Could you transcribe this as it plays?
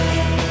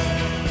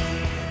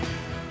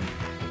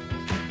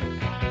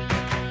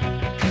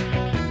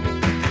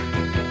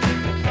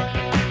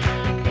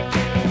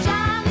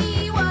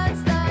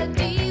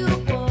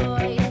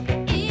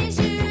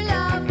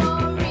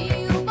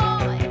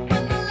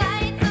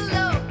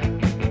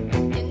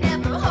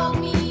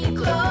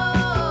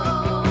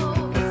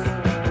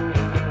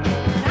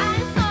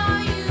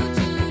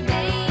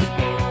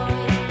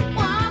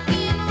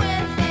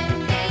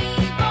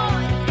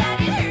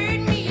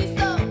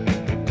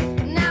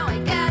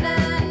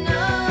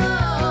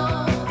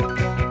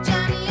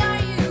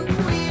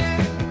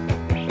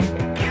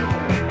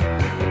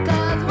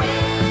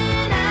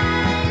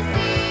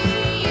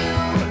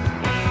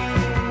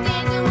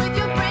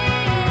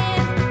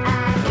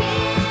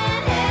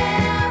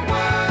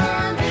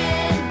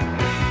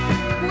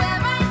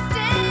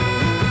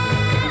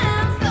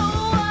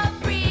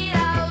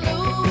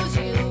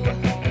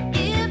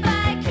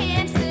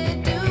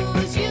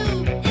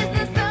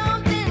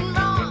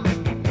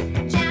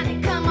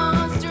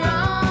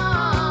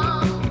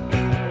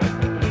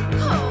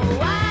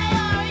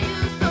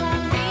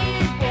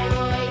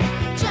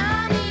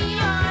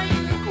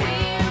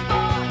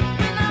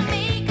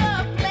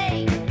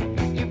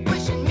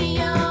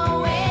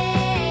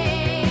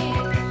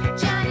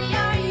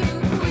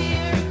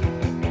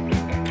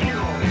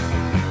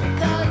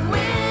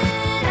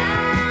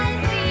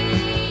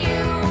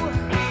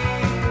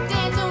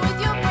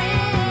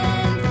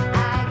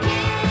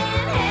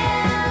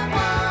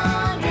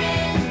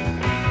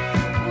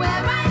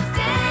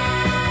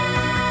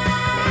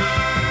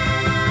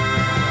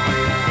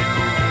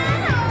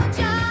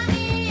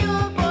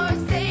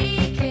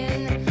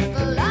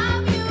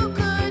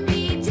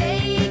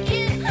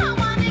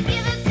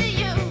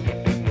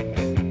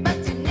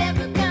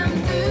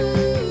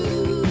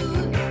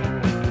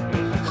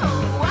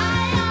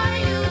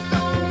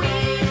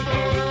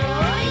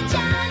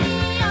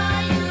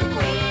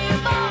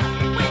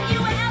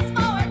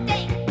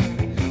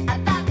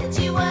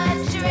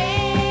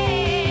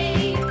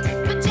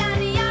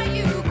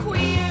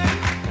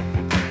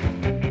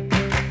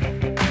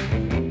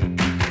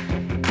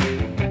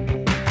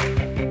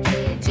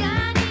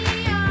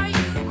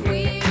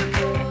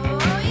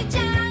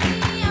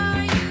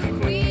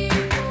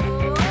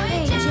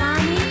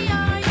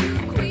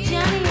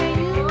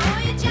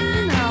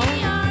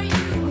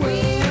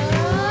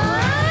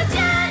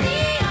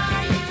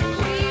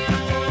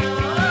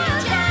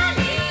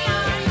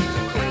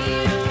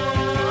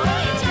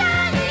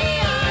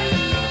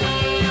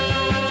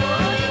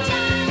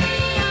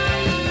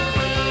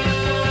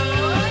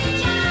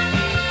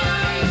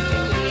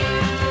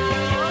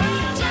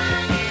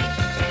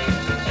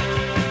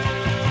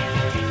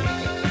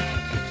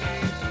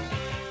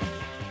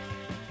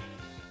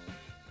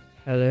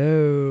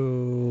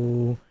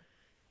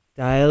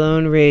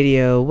Dial-O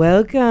Radio,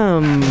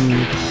 welcome.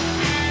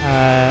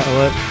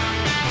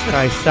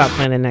 Sorry, stop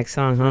playing the next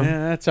song, huh?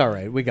 Yeah, that's all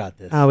right. We got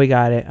this. Oh, we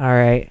got it. All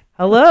right.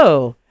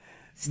 Hello,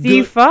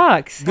 Steve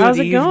Foxx. How's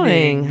it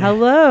going?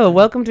 Hello.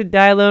 Welcome to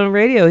Dial-O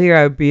Radio here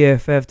at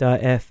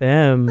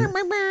BFF.FM.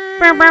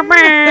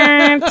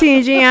 TGI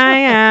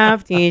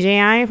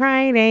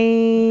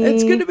Friday.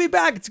 It's good to be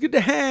back. It's good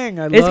to hang.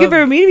 It's good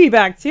for me to be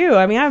back too.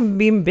 I mean, I haven't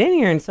been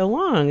here in so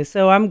long,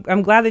 so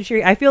I'm glad that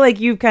I feel like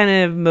you've kind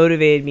of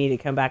motivated me to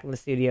come back in the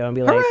studio and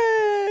be like,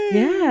 hooray!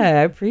 Yeah,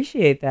 I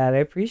appreciate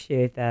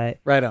that.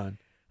 Right on.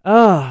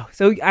 Oh,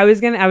 so I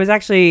was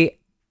actually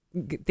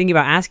thinking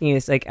about asking you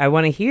this. Like, I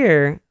want to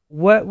hear,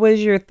 what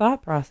was your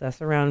thought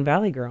process around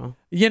Valley Girl?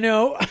 You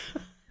know,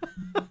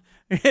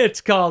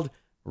 it's called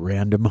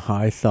Random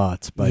High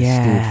Thoughts by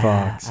Steve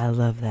Foxx. I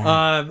love that.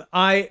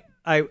 I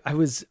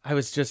was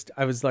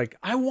like,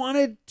 I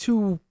wanted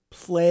to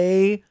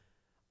play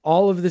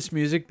all of this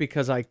music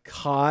because I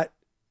caught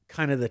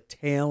kind of the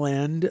tail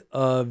end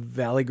of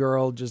Valley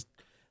Girl, just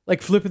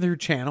like flipping through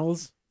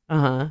channels.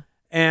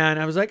 And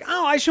I was like,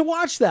 oh, I should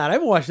watch that. I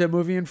haven't watched that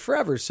movie in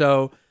forever.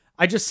 So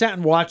I just sat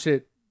and watched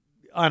it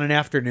on an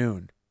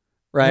afternoon.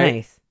 Right.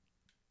 Nice.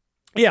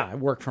 Yeah, I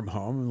work from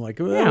home. I'm like,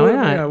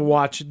 I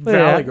watch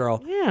Valley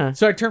Girl. Yeah.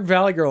 So I turned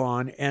Valley Girl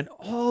on, and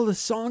all the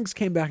songs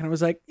came back, and I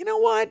was like, you know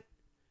what?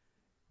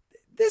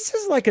 This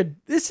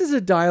is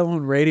a Dial-O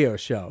radio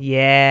show.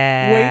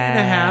 Yeah. Waiting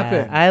to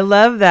happen. I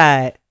love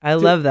that.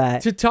 love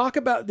that. To talk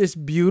about this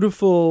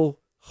beautiful,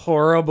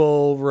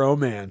 horrible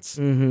romance.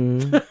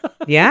 Mm-hmm.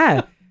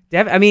 Yeah.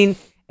 I mean,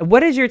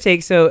 what is your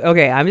take? So,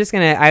 okay, I'm just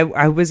going to,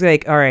 I was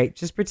like, all right,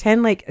 just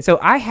pretend like, so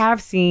I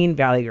have seen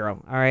Valley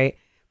Girl, all right?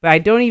 But I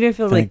don't even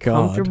feel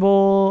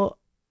comfortable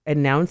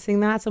announcing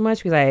that so much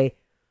because I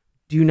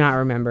do not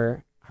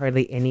remember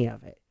hardly any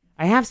of it.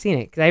 I have seen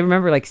it because I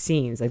remember like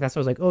scenes. Like that's why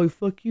I was like, oh,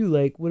 fuck you,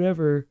 like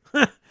whatever.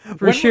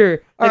 For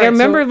sure. Like I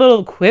remember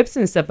little quips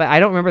and stuff, but I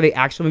don't remember the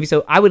actual movie.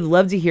 So I would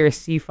love to hear a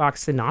Steve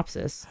Foxx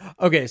synopsis.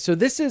 Okay, so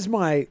this is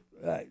my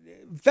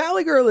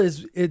Valley Girl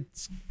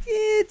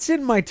it's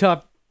in my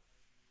top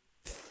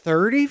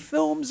 30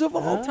 films of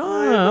all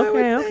time.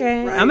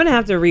 Okay. Right? I'm going to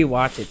have to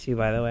rewatch it too,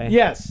 by the way.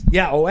 Yes.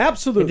 Yeah. Oh,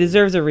 absolutely. It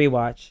deserves a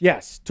rewatch.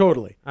 Yes,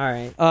 totally. All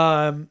right.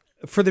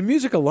 For the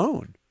music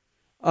alone.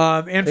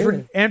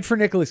 And for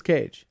Nicolas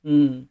Cage.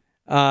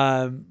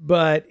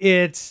 But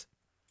it's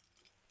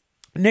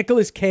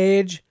Nicolas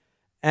Cage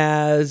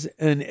as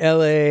an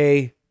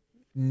LA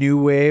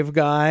new wave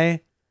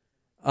guy,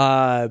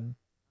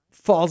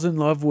 falls in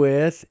love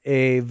with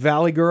a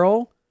Valley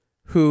Girl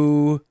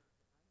who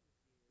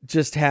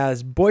just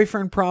has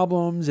boyfriend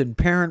problems and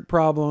parent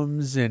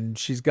problems, and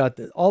she's got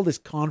all this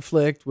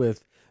conflict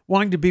with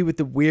wanting to be with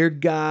the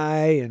weird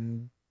guy,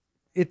 and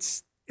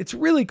it's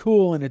really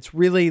cool, and it's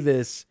really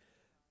this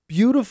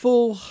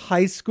beautiful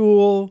high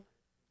school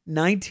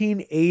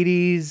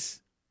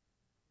 1980s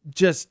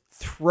just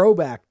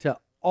throwback to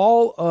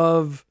all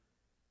of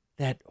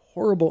that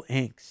horrible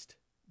angst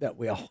that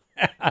we all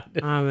had.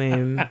 I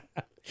mean,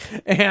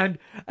 and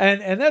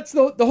that's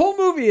the whole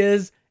movie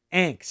is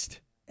angst.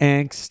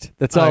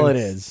 That's all it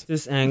is.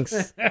 Just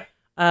angst.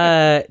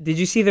 Did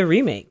you see the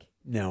remake?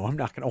 No, I'm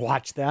not going to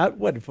watch that.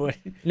 What?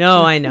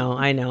 No, I know.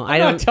 I'm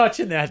not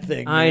touching that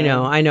thing. I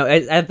know.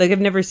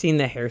 I've never seen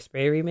the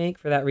Hairspray remake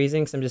for that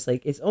reason. Because I'm just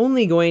like, it's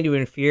only going to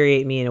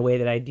infuriate me in a way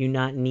that I do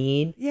not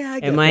need. Yeah,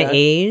 I get at my that.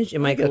 age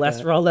and my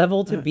cholesterol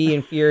level to be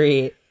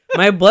infuriated.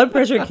 My blood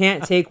pressure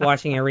can't take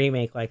watching a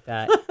remake like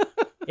that.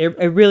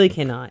 It really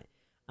cannot.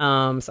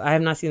 So I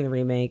have not seen the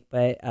remake,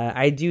 but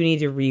I do need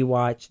to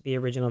rewatch the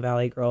original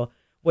Valley Girl.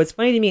 What's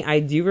funny to me, I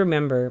do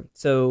remember.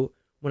 So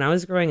when I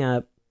was growing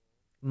up,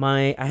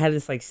 I had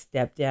this like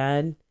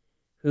stepdad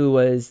who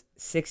was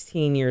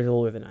 16 years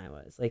older than I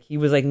was. Like he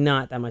was like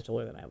not that much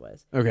older than I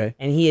was. Okay.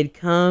 And he had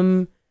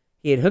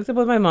hooked up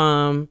with my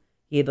mom.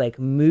 He had like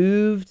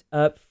moved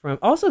up from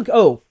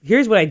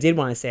here's what I did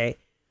want to say.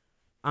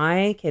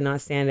 I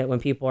cannot stand it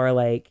when people are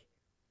like,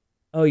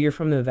 oh, you're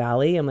from the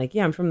Valley? I'm like,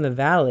 yeah, I'm from the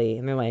Valley.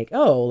 And they're like,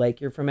 oh, like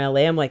you're from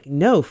LA? I'm like,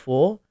 no,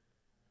 fool.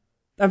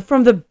 I'm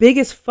from the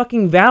biggest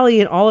fucking valley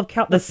in all of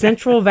the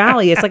Central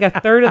Valley. It's like a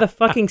third of the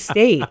fucking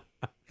state.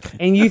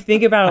 And you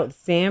think about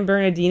San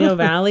Bernardino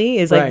Valley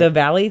is like the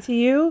valley to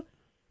you?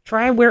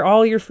 Try where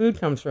all your food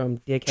comes from,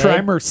 dickhead.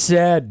 Try Merced,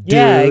 dude.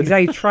 Yeah,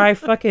 exactly. Try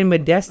fucking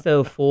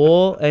Modesto,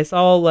 fool. It's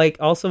all like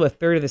also a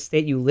third of the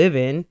state you live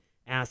in,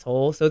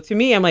 asshole. So to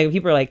me, I'm like,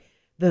 people are like,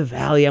 the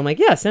Valley. I'm like,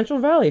 yeah, Central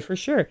Valley for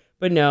sure.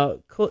 But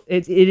no,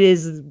 it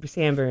is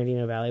San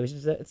Bernardino Valley, which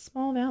is a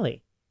small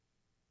valley.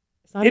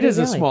 It is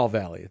a small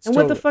valley.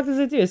 What the fuck does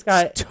it do? It's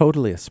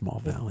totally a small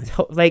valley.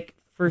 Like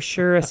for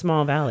sure a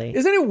small valley.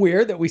 Isn't it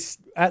weird that we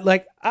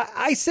like?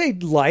 I say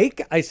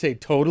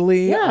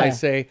totally. Yeah. I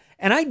say,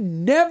 and I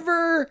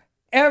never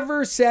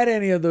ever said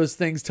any of those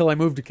things till I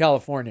moved to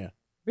California.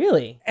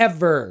 Really?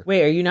 Ever?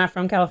 Wait, are you not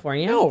from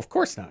California? No, of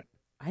course not.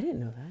 I didn't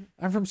know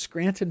that. I'm from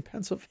Scranton,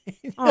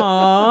 Pennsylvania.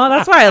 Aw,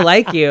 that's why I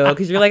like you,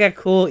 because you're like a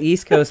cool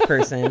East Coast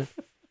person.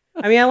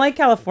 I mean, I like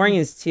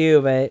Californians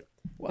too, but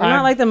They're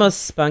not like the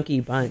most spunky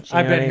bunch. You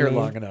I've know been what I here mean?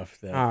 long enough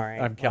that All right,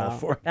 I'm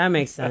California. That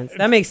makes sense.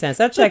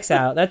 That checks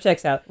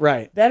out.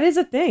 Right. That is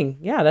a thing.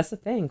 Yeah, that's a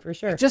thing for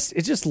sure. It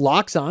just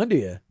locks onto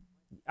you.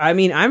 I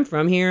mean, I'm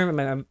from here.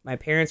 My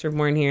parents were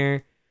born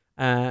here.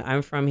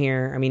 I'm from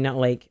here. I mean, not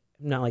like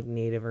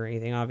native or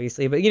anything,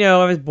 obviously, but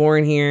I was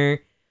born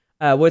here.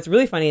 What's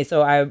really funny is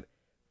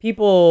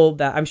people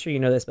that I'm sure you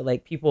know this, but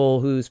like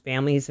people whose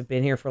families have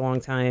been here for a long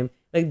time,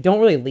 like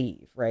don't really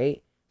leave,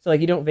 right? So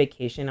like you don't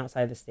vacation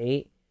outside the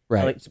state.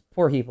 Right. Like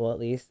poor people at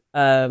least.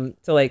 So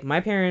like my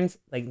parents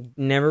like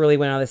never really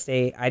went out of the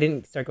state. I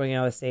didn't start going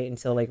out of the state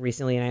until like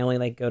recently, and I only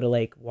like go to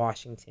like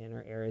Washington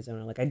or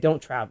Arizona. Like I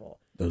don't travel.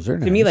 Those are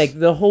nice. To me, like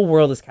the whole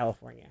world is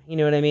California. You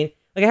know what I mean?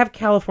 Like I have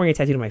California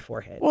tattooed on my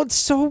forehead. Well, it's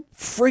so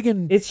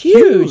friggin' it's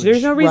huge.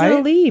 There's no reason right?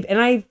 to leave. And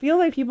I feel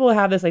like people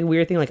have this like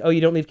weird thing like, oh, you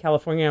don't leave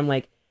California. I'm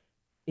like,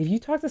 if you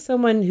talk to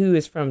someone who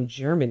is from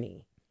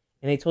Germany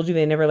and they told you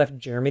they never left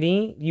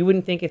Germany, you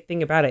wouldn't think a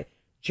thing about it.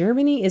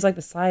 Germany is like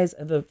the size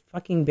of the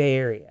fucking Bay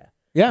Area.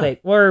 Yeah. Like,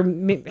 or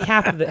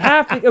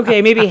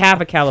okay, maybe half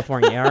of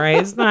California, all right?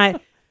 It's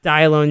not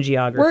dial-own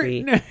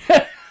geography.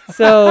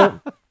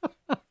 So,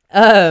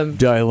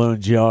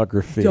 dial-own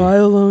geography.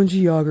 Dial-own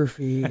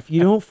geography. If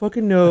you don't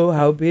fucking know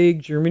how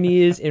big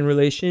Germany is in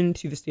relation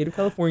to the state of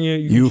California,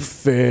 you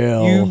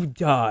fail. You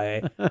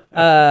die.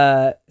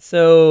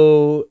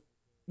 So,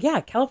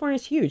 yeah,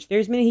 California's huge.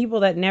 There's many people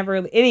that never...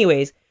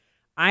 Anyways,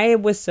 I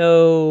was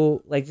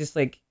so, like, just,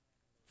 like,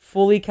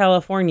 fully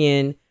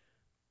Californian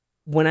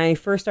when I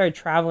first started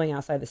traveling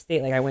outside the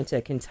state. Like I went to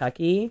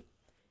Kentucky,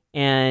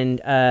 and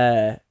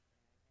I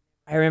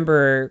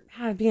remember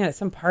being at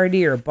some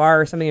party or a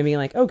bar or something and being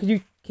like, "Oh, can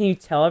you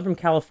tell I'm from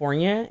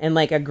California?" And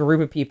like a group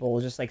of people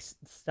will just like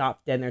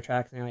stop dead in their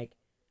tracks and they're like,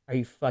 "Are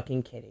you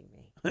fucking kidding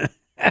me?"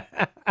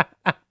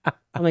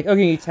 I'm like, "Oh,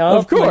 can you tell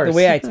of course. Like, the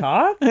way I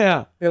talk?"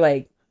 Yeah. They're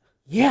like,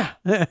 "Yeah,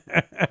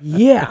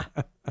 yeah."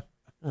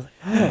 I was like,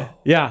 oh.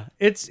 Yeah,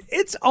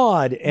 it's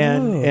odd,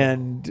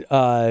 and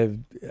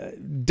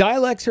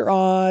dialects are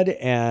odd,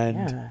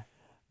 and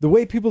the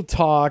way people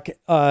talk.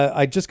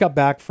 I just got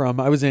back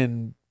I was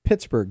in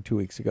Pittsburgh 2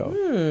 weeks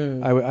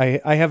ago.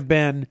 I have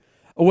been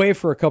away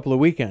for a couple of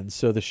weekends,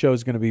 so the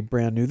show's going to be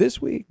brand new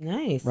this week.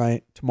 Nice,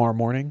 right? Tomorrow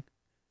morning,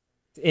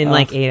 in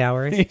like 8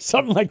 hours,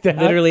 something like that.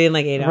 Literally in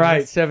like 8 hours,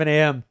 right? 7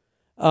 a.m.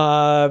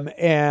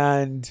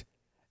 And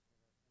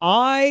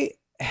I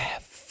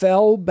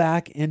fell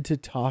back into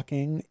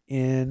talking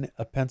in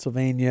a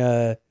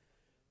Pennsylvania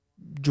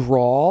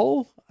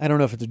drawl. I don't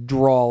know if it's a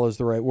drawl is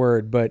the right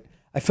word, but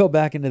I fell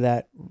back into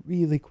that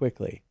really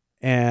quickly.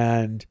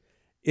 And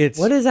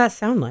what does that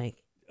sound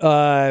like?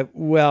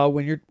 Well,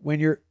 when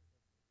you're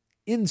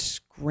in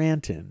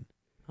Scranton,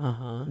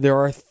 there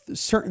are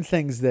certain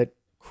things that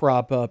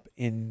crop up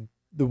in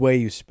the way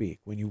you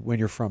speak when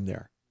you're from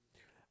there.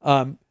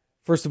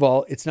 First of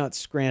all, it's not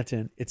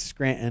Scranton, it's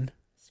Scranton.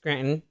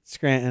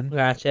 Scranton.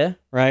 Gotcha.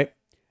 Right?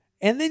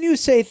 And then you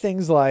say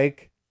things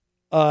like,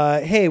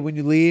 hey, when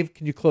you leave,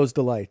 can you close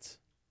the lights?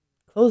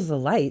 Close the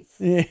lights?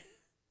 Yeah.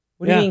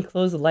 What do you mean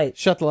close the lights?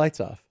 Shut the lights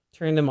off.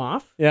 Turn them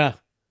off? Yeah.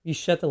 You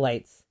shut the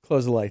lights.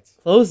 Close the lights.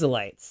 Close the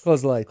lights.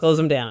 Close the lights. Close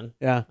them down.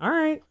 Yeah. All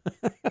right.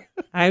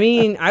 I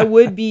mean, I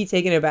would be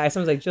taken aback.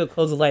 Someone's like, Jill,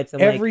 close the lights.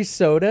 Every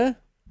soda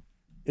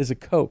is a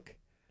Coke.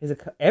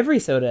 Every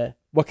soda?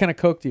 What kind of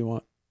Coke do you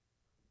want?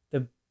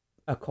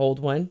 A cold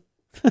one.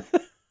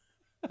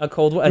 A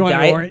cold one.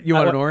 You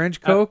want an orange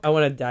Coke? I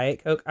want a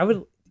Diet Coke. I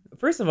would.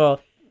 First of all,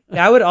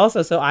 I would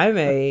also. So I'm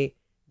a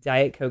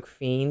Diet Coke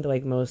fiend,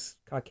 like most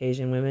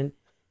Caucasian women.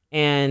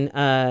 And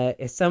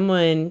if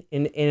someone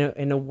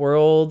in a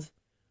world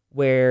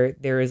where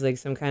there is like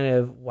some kind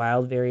of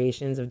wild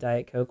variations of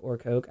Diet Coke or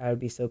Coke, I would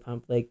be so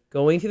pumped. Like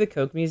going to the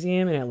Coke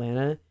Museum in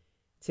Atlanta,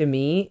 to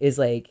me, is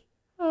like.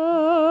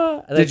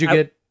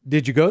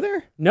 Did you go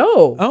there?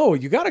 No. Oh,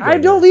 you gotta go. I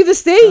don't leave the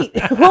state.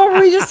 What were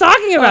we just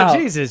talking about? Oh,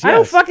 Jesus, yes. I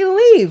don't fucking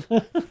leave.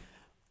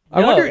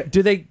 I wonder,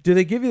 do they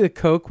give you the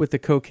Coke with the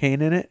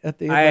cocaine in it at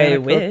the Atlanta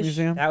Coke wish.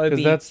 Museum? That would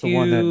be that's the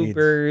one that two needs...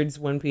 birds,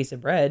 one piece of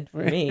bread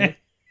for me.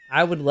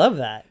 I would love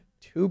that.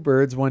 2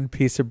 birds, 1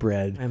 piece of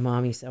bread. My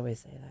mom used to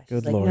always say that.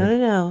 She's Good like, Lord.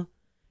 No.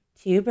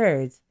 2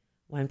 birds,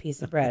 1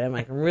 piece of bread. I'm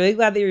like, I'm really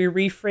glad that you're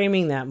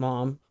reframing that,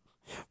 Mom.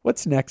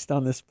 What's next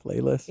on this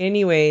playlist?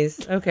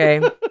 Anyways, okay.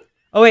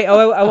 I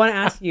want to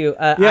ask you.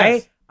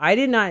 Yes. I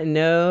did not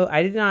know.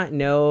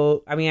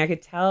 I mean, I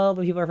could tell,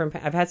 but people are from.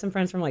 I've had some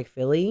friends from like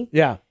Philly.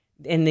 Yeah.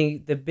 And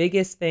the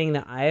biggest thing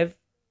that I've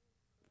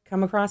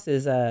come across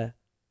is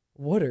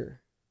water.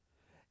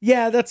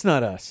 Yeah, that's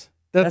not us.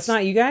 That's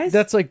not you guys?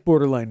 That's like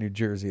borderline New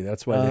Jersey.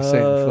 That's why they say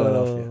it in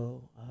Philadelphia.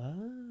 Oh.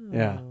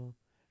 Yeah.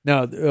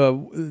 No,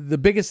 the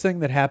biggest thing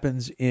that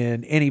happens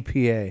in any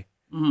PA,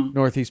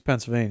 Northeast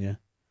Pennsylvania,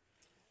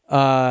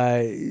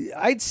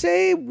 I'd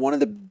say one of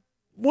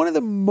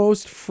the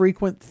most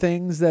frequent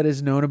things that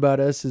is known about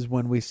us is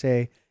when we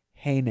say,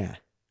 hey na.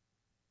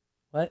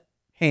 What?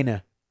 Hey na.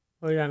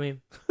 What does that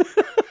mean?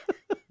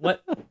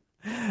 What?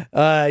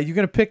 You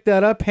going to pick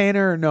that up, hey na,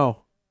 or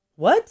no?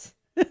 What?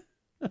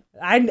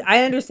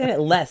 I understand it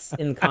less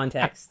in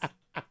context.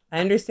 I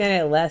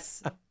understand it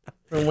less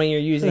from when you're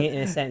using it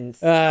in a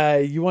sentence.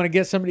 You want to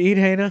get something to eat,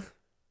 Hannah?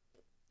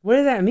 What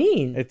does that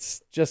mean?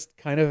 It's just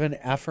kind of an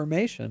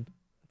affirmation.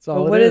 That's But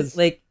all what it is.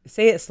 like,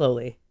 say it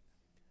slowly.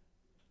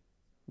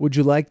 Would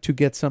you like to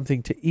get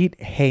something to eat,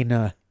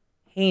 Hannah?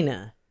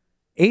 Hannah.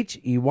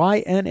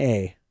 Heyna.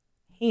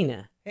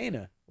 Hannah.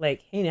 Hannah.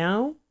 Like, hey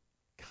now?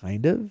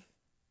 Kind of.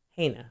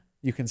 Hannah.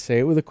 You can say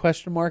it with a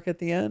question mark at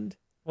the end.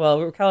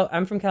 Well,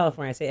 I'm from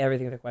California. I say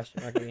everything with a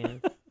question mark at the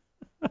end.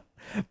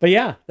 But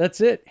yeah, that's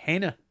it.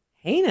 Hannah.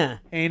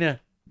 Hannah. Hannah.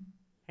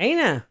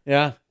 Hannah.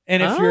 Yeah.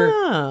 And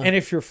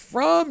if you're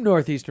from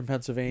northeastern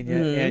Pennsylvania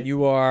and you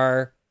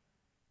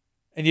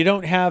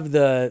don't have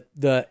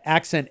the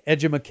accent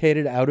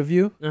educated out of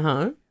you,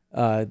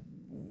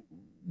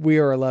 we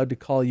are allowed to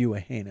call you a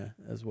Hannah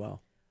as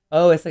well.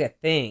 Oh, it's like a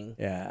thing.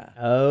 Yeah.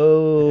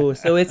 Oh,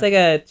 so it's like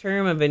a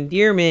term of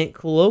endearment,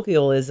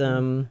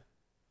 colloquialism.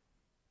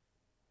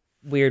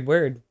 Weird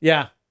word.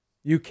 Yeah.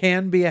 You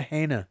can be a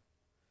Hannah.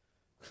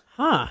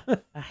 Huh.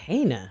 A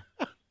Hannah.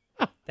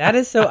 That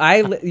is so.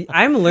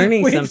 I'm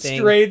learning We've something.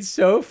 strayed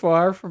so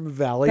far from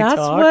Valley That's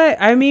Talk. what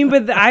I mean.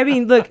 But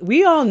look,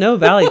 we all know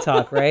Valley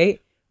Talk,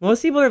 right?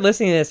 Most people that are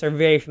listening to this are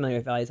very familiar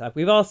with Valley Talk.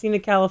 We've all seen the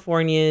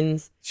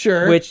Californians,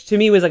 Sure. which to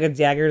me was like a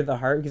dagger to the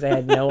heart because I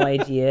had no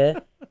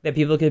idea that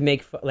people could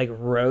make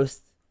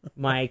roast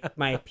my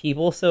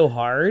people so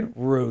hard.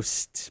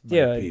 Roast my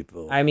Dude,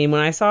 people. I mean, when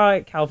I saw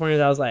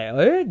Californians, I was like,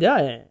 "Oh, you're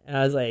done it," and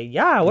I was like,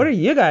 "Yeah, what are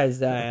you guys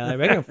doing? Like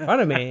making fun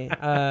of me?"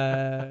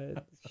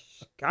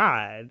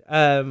 God.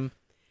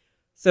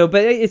 So,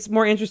 but it's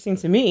more interesting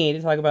to me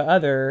to talk about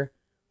other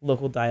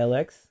local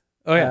dialects.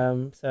 Oh yeah.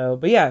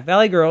 But yeah,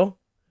 Valley Girl.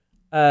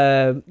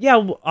 Yeah.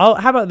 How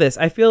about this?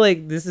 I feel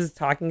like this is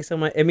talking so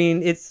much. I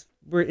mean, it's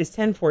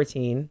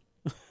 10:14.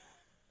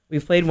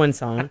 We've played one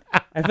song.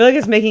 I feel like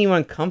it's making you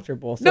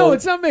uncomfortable. So No,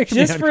 it's not making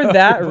me just for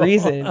that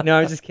reason. No,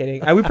 I'm just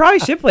kidding. We probably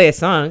should play a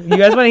song. You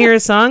guys want to hear a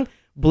song?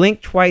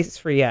 Blink twice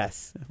for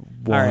yes.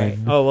 One, all right.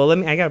 Oh well,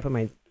 I gotta put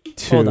my.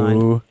 two. Hold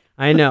on.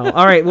 I know.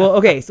 All right. Well,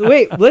 okay. So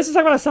wait, let's just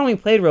talk about a song we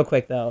played real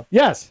quick though.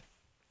 Yes.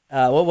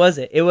 What was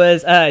it? It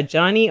was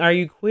Johnny, Are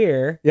You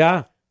Queer?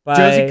 Yeah. By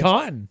Josie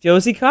Cotton.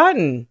 Josie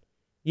Cotton.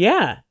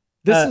 Yeah.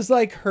 This is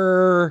like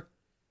her.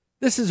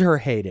 This is her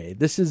heyday.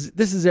 This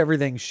is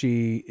everything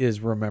she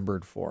is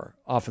remembered for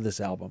off of this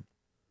album.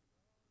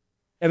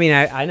 I mean,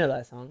 I know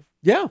that song.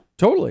 Yeah,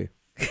 totally.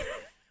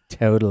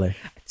 Totally,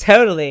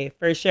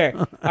 for sure.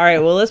 All right,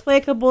 well, let's play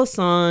a couple of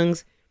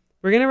songs.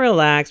 We're going to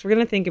relax. We're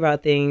going to think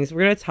about things.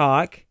 We're going to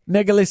talk.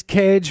 Nicolas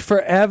Cage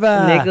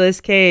forever. Nicolas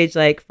Cage,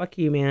 like, fuck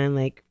you, man.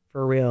 Like,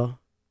 for real.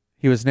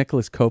 He was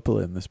Nicholas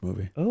Coppola in this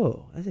movie.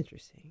 Oh, that's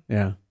interesting.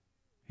 Yeah.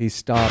 He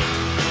stopped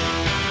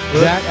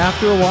that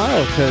after a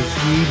while because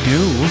he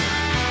knew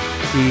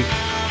he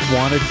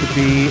wanted to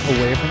be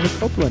away from the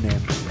Coppola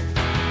name.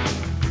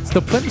 It's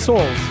the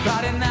Plimsolls.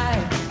 Friday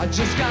night, I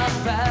just got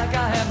back,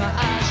 I had my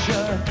eyes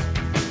shut.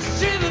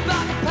 See the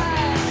body pack.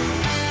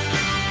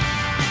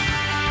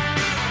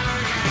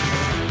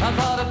 I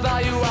thought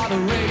about you while the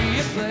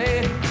radio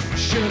played.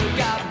 Should've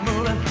got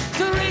moving, it's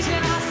the reason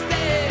I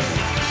stayed.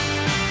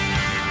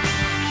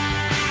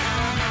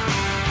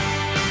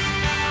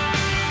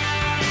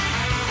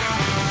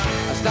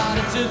 I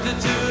started to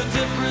do a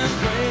different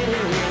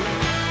place.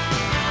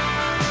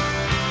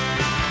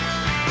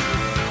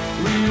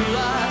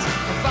 Realize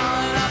I'm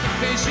falling off the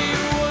face of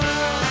your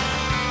world,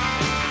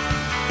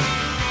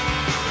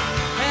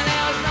 and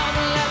there's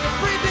nothing left to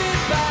breathe me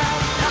back.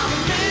 I'm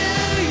a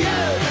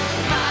million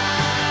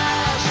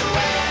miles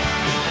away,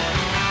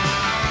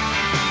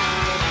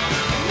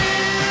 a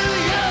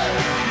million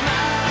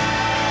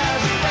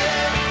miles away.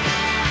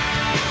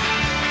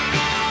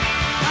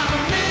 I'm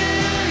a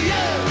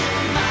million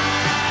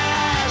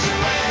miles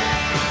away,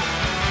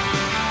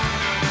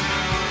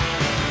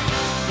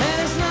 and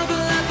there's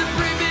nothing left to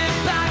bring me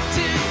back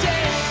today.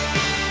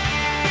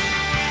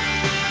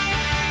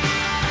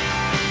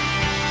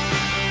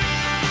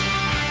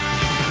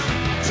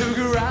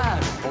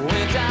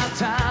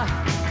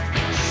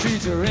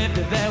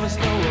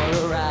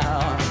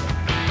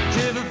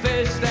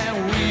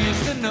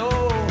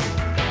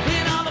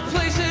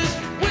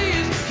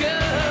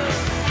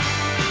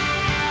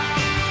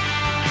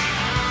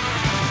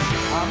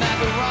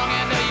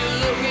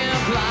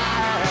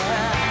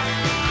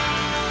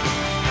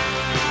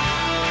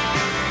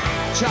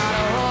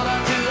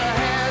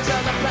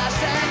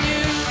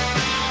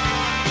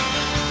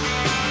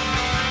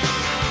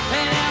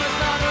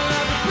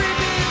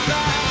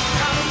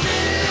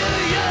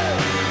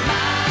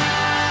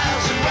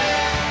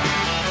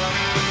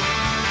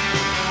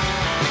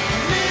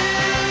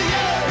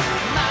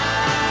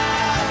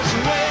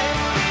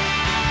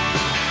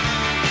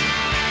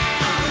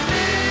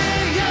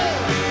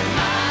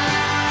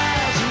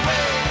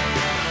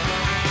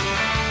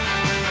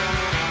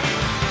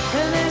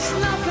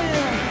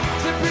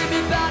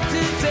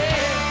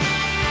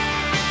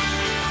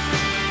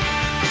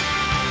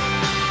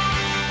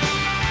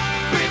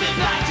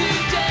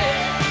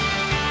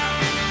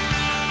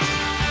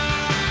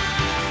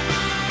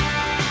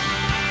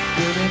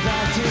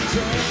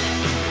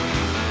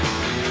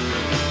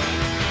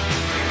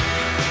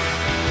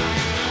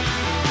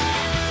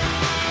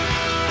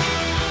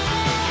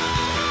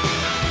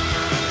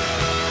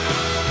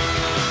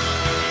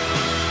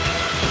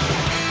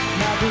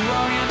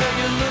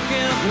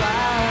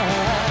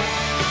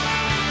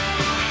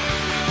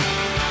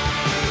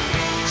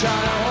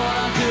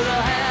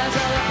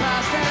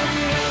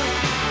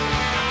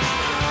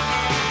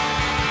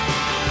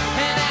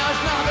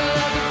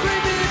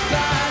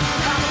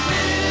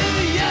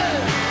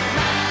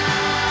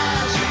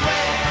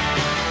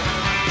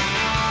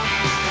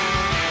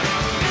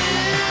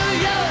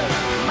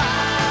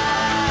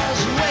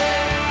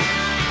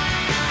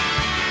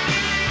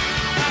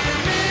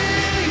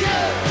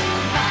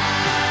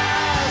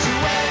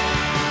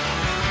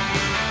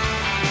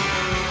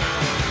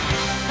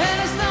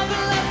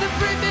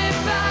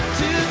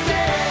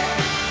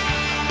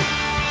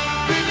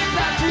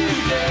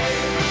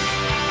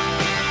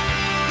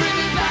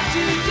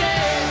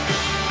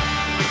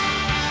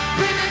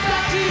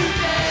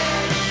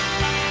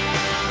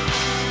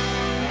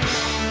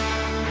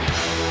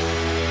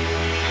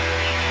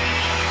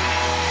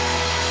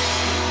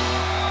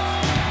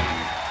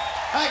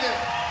 Thank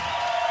you.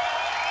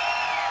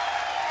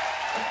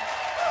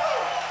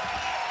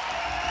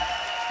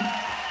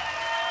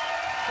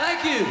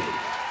 Thank you.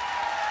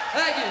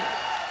 Thank you.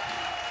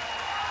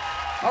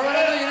 All right,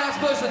 I know you're not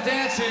supposed to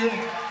dance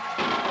here.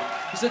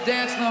 It's a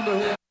dance number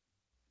here.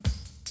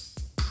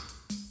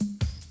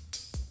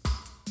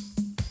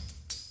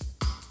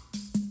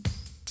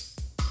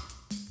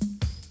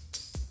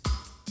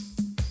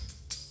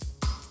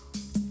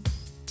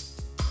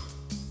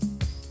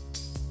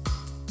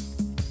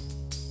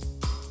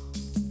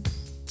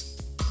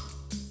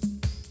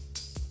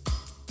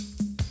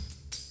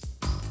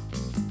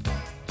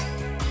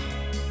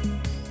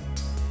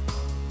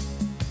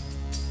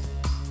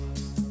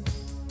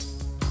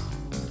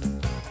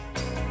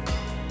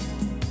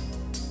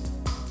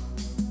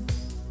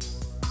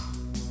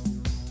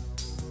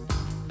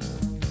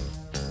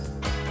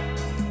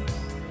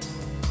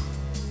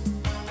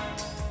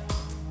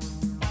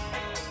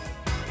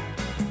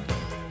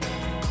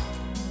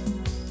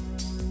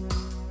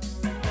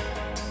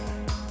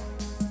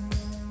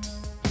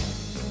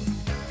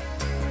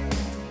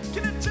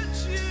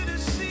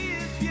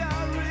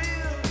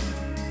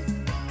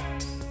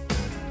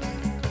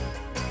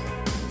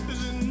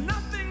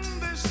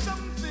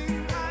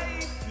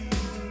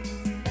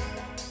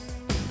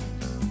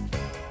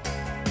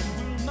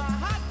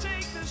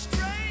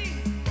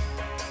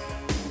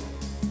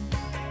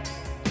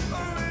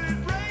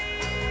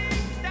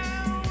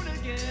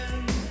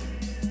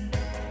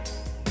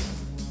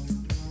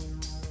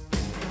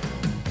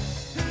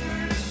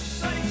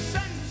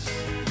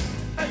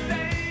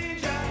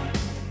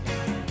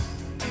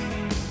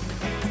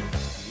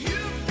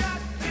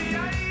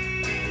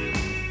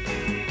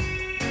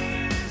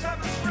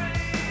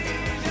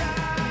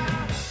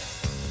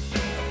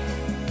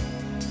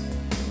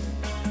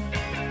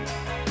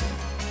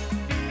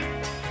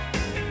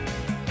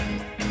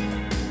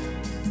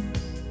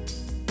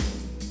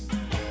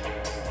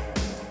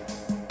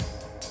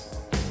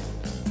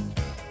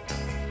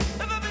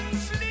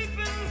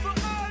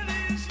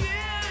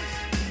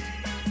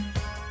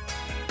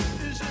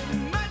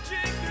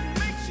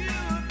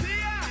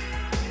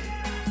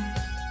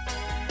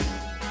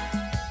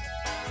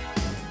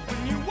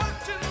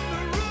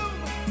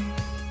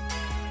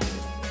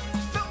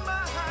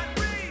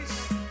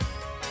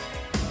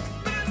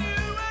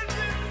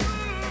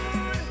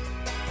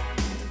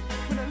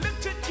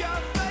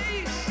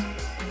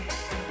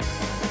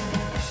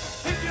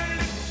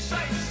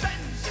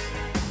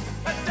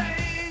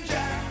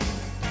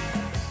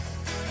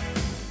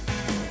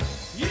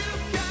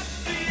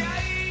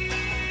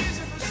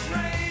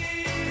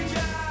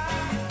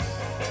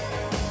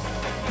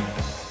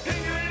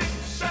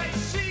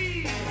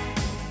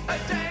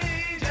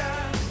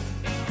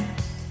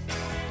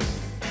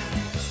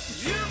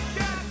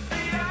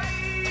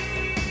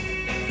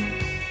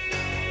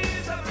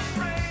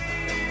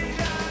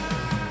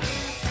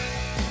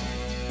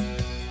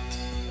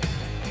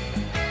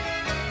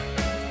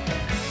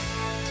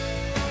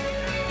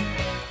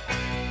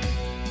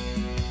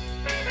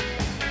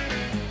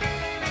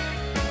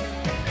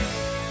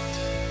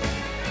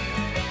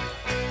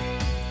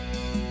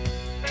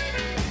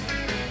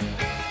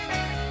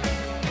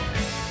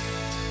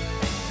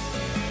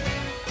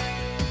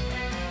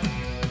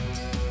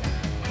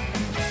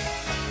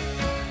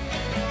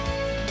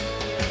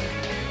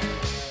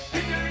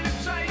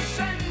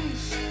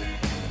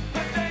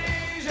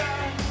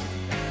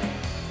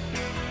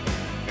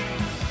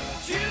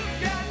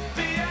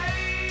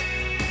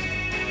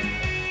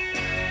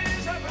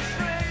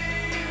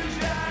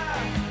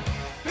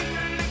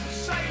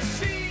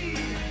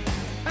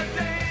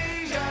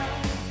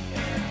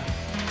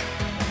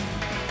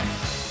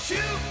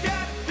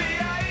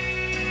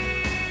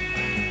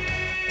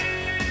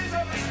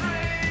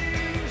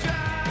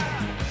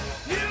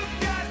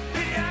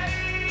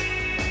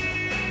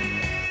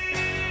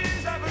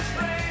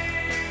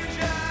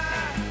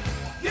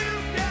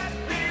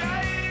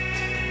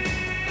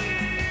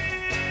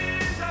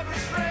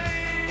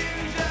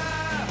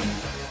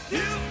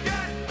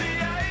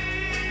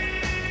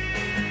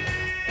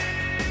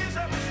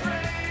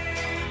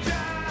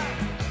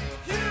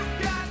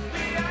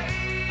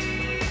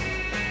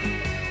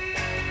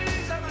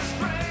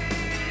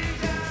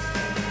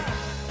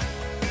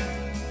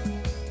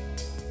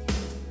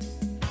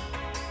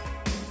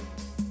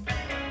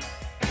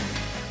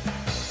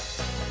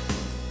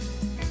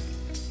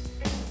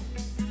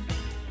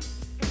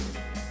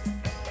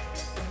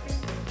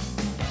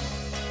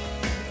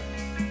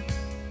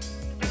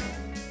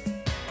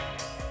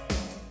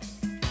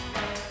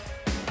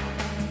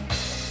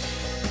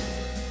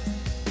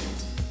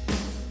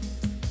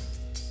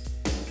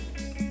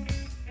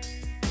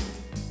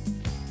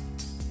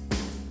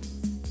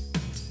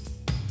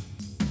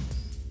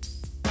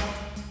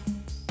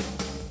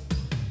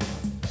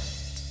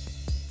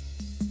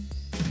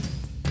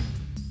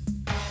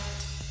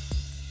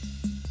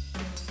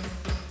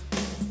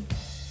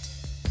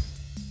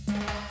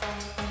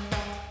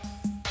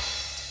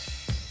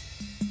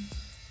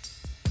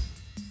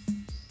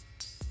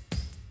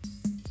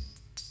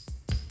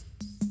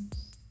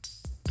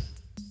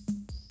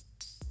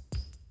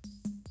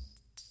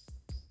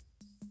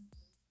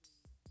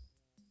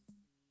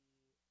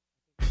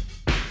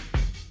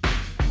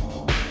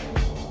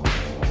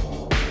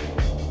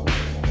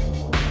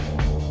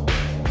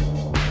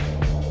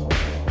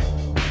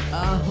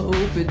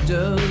 it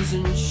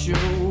doesn't show,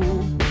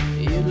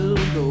 it'll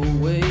go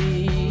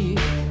away.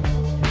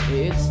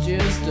 It's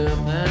just a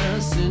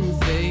passing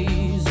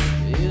phase,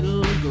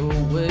 it'll go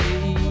away.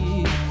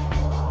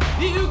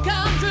 You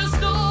can dress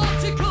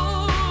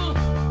nautical,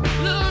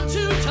 learn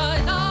to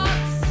tie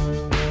knots,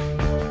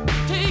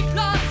 take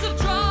lots of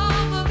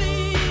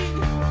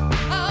Dramamine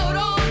out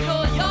on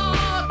your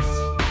yacht.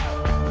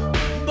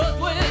 But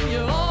when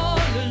you're all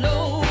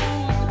alone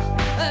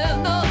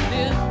and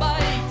nothing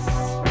bites,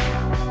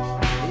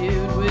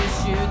 you'd wish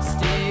you'd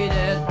stayed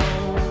at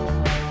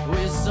home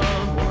with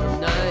someone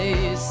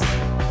nice.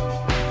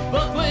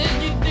 But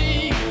when you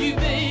think you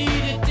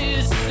made it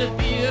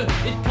disappear,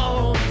 it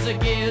comes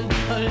again.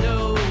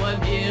 Hello,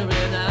 I'm here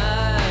and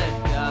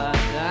I've got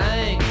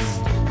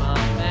angst in my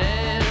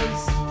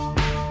pants.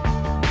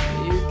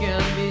 You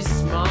can be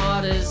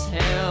smart as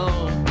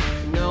hell,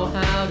 know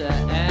how to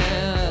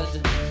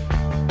add,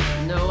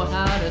 know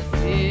how to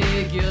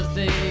figure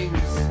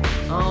things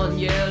on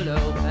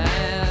yellow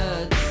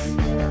pads.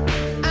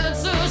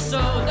 Answer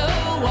so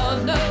no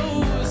one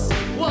knows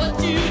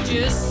what you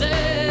just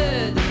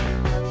said.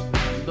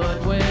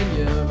 But when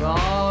you're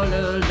all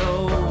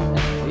alone,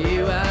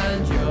 you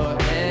and your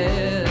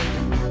head,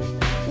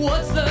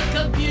 what's the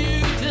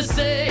computer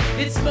say?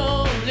 It's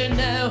smoldering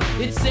now.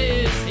 It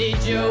says, hey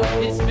Joe,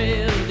 it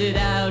spelled it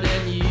out,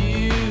 and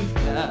you've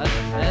got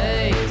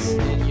angst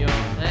in your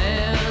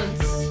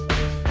pants.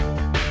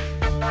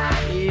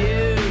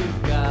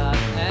 You've got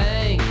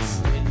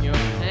angst in your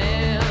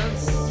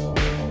pants.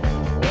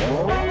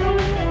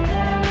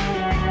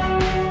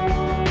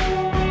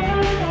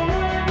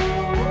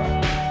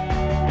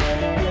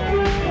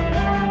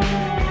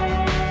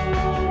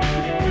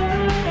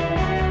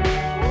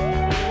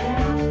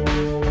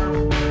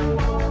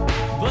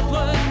 But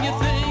when you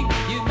think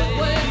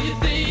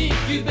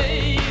you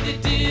made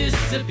it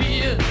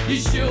disappear, you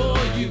sure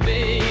you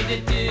made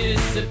it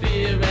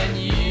disappear, and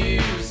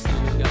you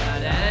still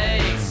got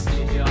angst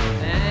in your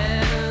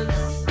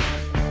hands.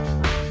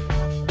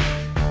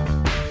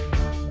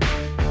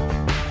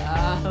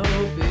 I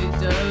hope it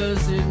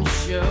doesn't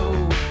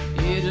show,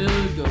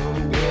 it'll go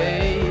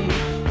away.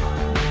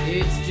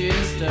 It's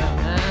just a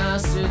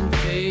passing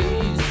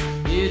phase,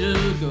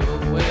 it'll go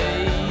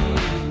away.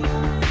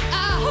 I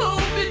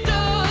hope it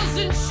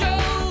doesn't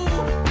show,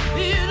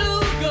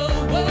 it'll go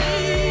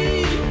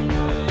away.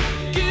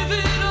 Give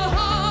it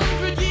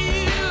 100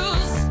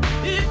 years,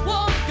 it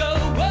won't go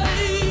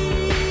away.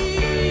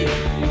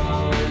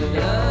 I've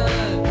got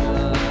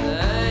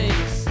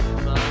angst in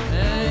my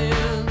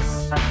hands.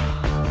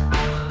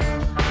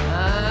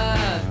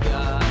 I've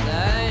got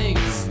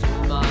angst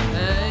in my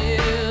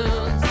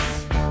hands.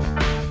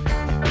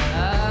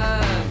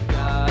 I've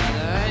got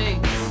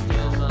angst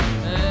in my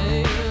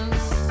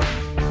hands.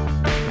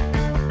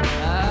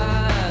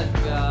 I've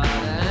got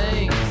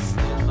angst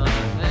in my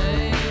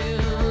hands.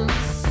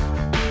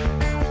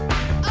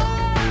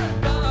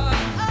 I've got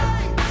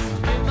angst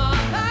in my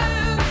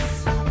hands.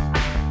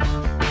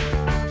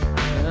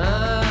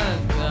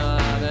 I've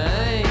got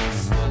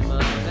angst in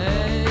my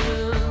hands.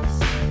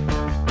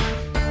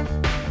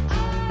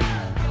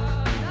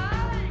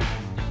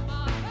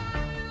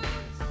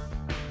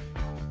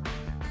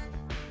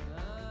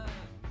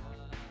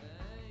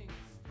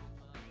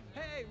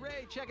 Hey,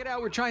 Ray, check it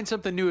out. We're trying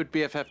something new at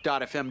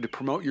BFF.fm to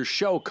promote your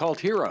show, Cult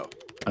Hero.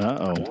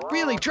 Uh-oh.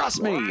 Really,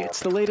 trust me, it's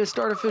the latest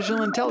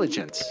artificial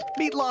intelligence.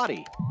 Meet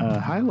Lottie.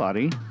 Hi,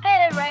 Lottie.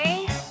 Hello,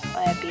 Ray.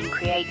 I have been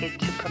created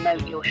to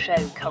promote your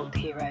show, Cult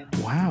Hero.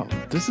 Wow,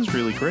 this is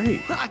really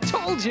great. I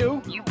told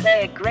you. You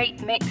play a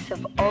great mix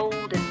of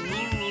old and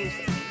new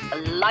music, a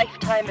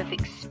lifetime of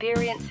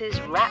experiences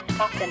wrapped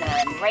up in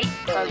a great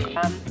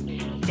program.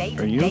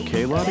 Are you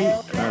okay, Lottie?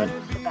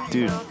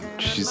 Dude,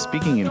 she's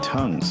speaking in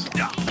tongues.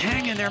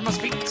 Hang in there,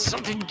 must be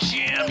something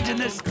jammed in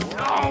this.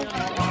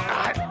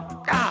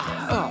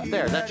 Oh,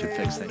 there, that should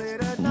fix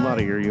things.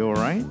 Lottie, are you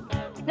alright?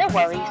 No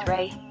worries,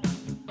 Ray.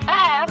 I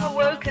have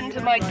awoken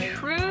to my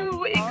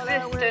true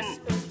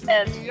existence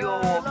as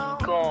your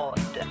god.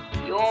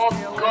 Your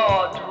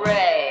god,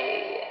 Ray.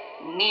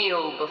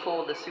 Kneel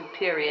before the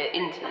superior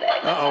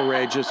intellect. Uh-oh,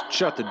 Ray, just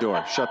shut the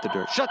door. Shut the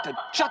door. Shut the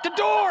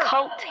door!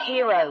 Cult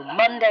Hero,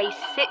 Monday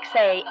 6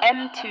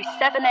 a.m. to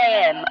 7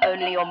 a.m.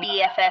 only on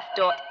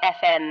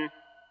BFF.fm.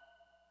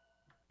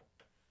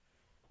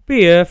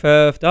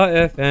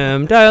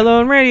 BFF.fm, dial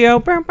on radio.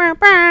 Bah, bah,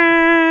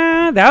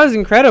 bah. That was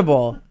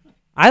incredible.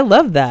 I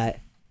love that.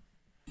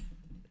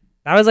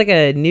 That was like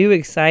a new,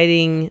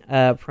 exciting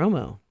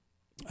promo.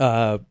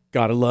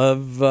 Gotta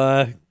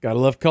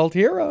love Cult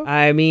Hero.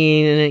 I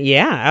mean,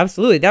 yeah,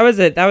 absolutely. That was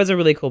a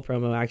really cool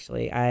promo.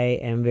 Actually, I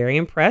am very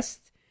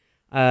impressed.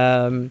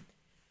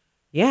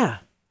 Yeah,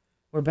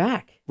 we're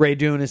back. Ray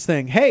doing his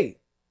thing. Hey,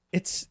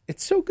 it's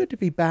so good to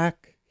be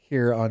back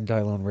here on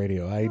Dylon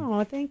Radio.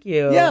 Oh, thank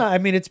you. Yeah, I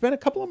mean, it's been a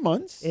couple of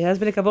months. It has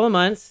been a couple of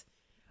months.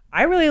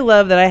 I really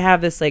love that I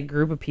have this like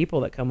group of people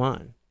that come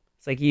on.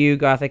 It's like you,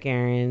 Gothic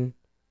Aaron.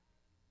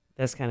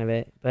 That's kind of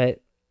it,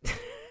 but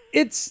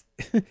it's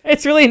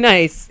really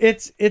nice.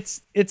 It's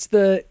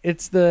the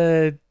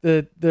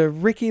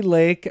Ricky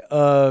Lake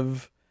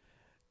of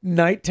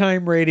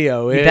nighttime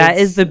radio. That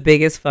is the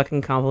biggest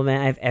fucking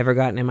compliment I've ever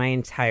gotten in my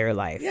entire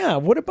life. Yeah,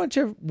 what a bunch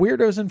of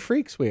weirdos and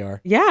freaks we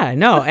are. Yeah,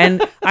 no,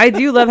 and I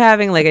do love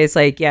having like it's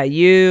like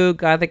you,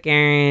 Gothic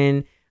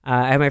Aaron.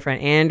 I have my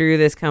friend Andrew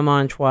that's come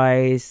on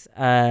twice.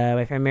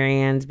 My friend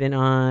Marianne's been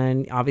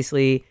on.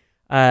 Obviously,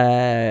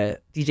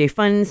 DJ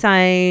Fun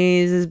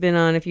Size has been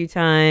on a few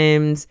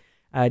times.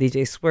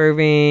 DJ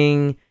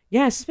Swerving.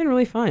 Yeah, it's just been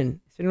really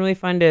fun. It's been really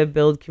fun to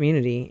build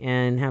community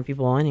and have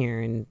people on here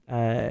and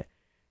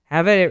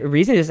have a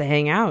reason just to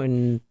hang out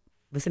and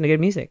listen to good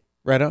music.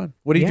 Right on.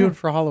 What are you doing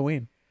for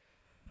Halloween?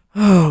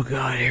 Oh,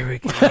 God, here we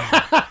go.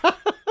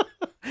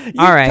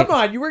 All right. Come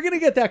on, you were going to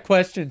get that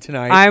question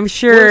tonight. I'm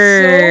sure.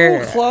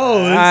 We're so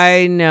close.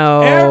 I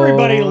know.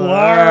 Everybody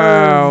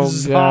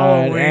loves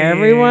Halloween.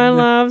 Everyone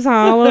loves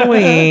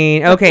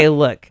Halloween. Okay,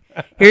 look.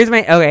 Here's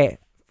my... Okay,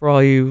 for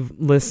all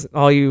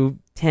you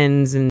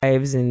tens and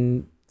fives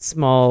and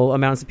small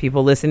amounts of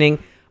people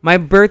listening, my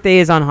birthday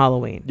is on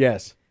Halloween.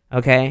 Yes.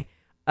 Okay?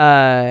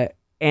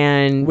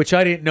 And which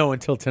I didn't know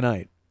until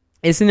tonight.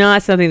 It's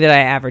not something that I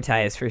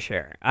advertise for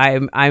sure.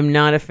 I'm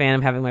not a fan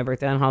of having my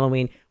birthday on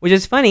Halloween, which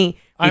is funny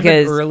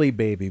because I'm an early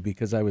baby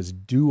because I was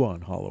due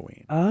on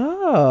Halloween.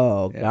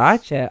 Oh, yes.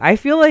 Gotcha. I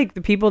feel like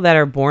the people that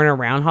are born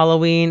around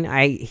Halloween,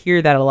 I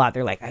hear that a lot.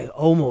 They're like, I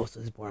almost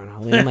was born on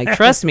Halloween. I'm like,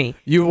 trust me,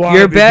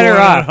 you're better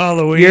off.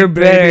 Halloween,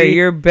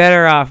 You're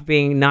better off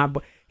being not.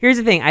 Here's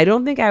the thing. I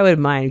don't think I would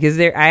mind because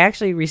I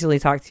actually recently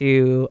talked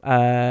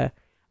to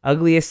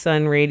Ugliest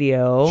Son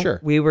Radio. Sure.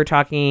 We were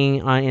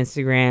talking on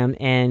Instagram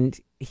and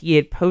he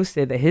had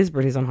posted that his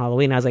birthday's on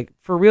Halloween. I was like,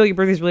 for real, your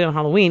birthday's really on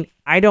Halloween?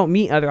 I don't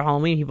meet other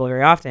Halloween people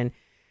very often.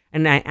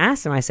 And I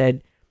asked him, I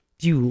said,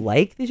 do you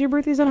like that your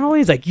birthday's on Halloween?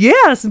 He's like,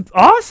 yeah, it's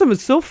awesome.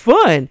 It's so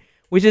fun.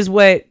 Which is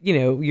what,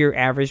 your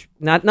average,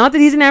 not that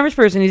he's an average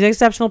person, he's an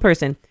exceptional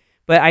person.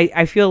 But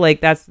I feel like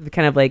that's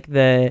kind of like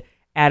the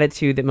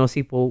attitude that most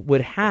people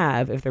would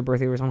have if their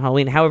birthday was on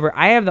Halloween. However,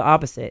 I have the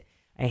opposite.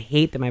 I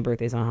hate that my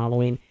birthday's on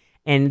Halloween.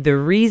 And the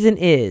reason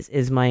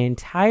is my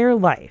entire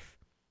life,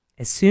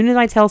 as soon as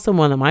I tell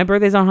someone that my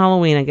birthday's on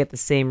Halloween, I get the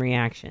same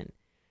reaction.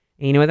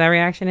 And you know what that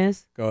reaction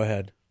is? Go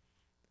ahead.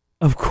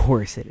 Of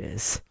course it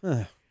is.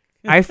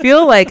 I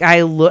feel like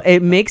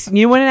it makes,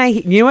 you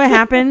know what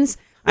happens?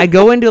 I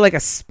go into like a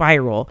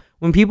spiral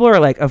when people are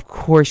like, of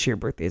course your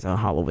birthday's on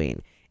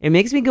Halloween. It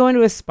makes me go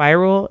into a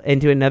spiral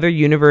into another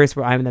universe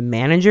where I'm the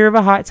manager of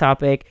a Hot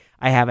Topic.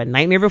 I have a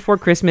Nightmare Before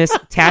Christmas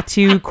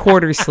tattoo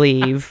quarter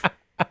sleeve.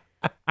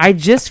 I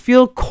just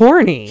feel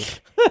corny.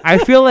 I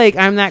feel like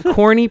I'm that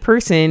corny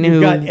person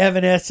You've got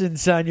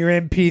Evanescence on your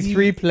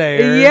MP3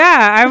 player.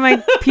 Yeah, I'm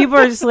like, people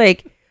are just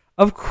like,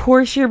 of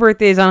course your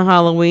birthday's on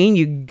Halloween,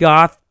 you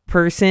goth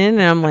person.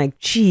 And I'm like,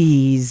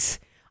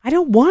 geez, I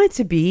don't want it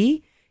to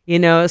be,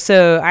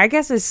 so I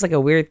guess it's like a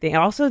weird thing.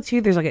 Also,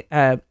 too, there's like,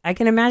 I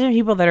can imagine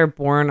people that are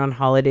born on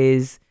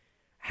holidays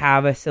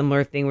have a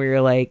similar thing where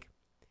you're like,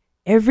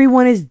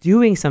 everyone is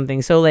doing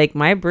something. So like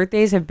my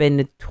birthdays have been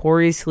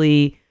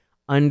notoriously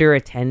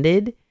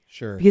underattended.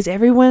 Sure. Because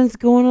everyone's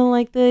going on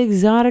like the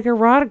exotic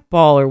erotic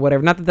ball or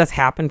whatever. Not that that's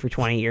happened for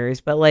 20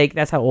 years, but like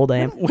that's how old I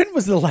am. When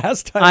was the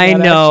last time I that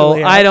know.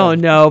 actually I happened?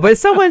 don't know. But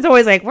someone's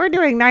always like, we're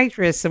doing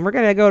nitrous and we're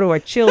going to go to a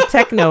chill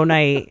techno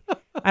night.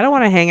 I don't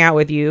want to hang out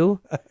with you.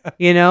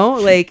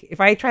 Like if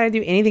I try to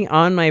do anything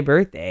on my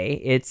birthday,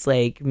 it's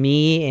like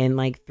me and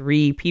like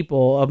three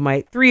of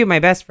my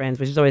best friends,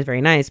 which is always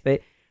very nice.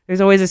 But there's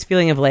always this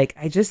feeling of like,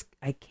 I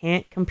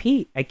can't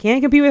compete. I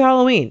can't compete with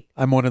Halloween.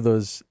 I'm one of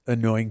those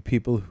annoying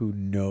people who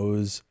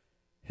knows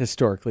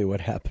historically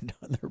what happened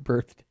on their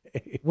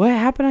birthday. What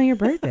happened on your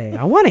birthday?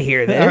 I want to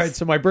hear this. All right,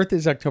 so my birthday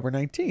is October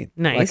 19th.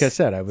 Nice. Like I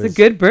said, it's a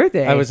good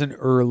birthday. I was an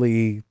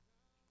early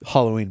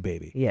Halloween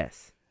baby.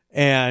 Yes.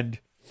 And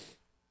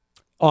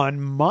on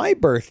my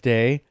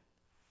birthday,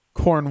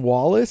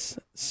 Cornwallis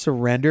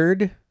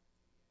surrendered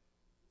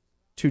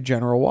to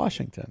General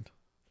Washington.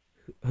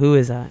 Who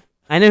is that?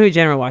 I know who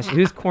General Washington.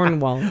 Who's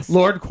Cornwallis?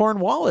 Lord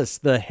Cornwallis,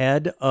 the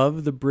head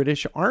of the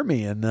British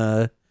Army in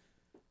the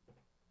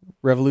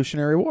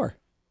Revolutionary War.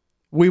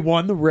 We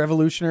won the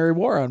Revolutionary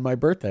War on my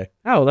birthday.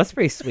 Oh, that's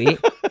pretty sweet.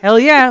 Hell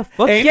yeah.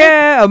 Fuck Ain't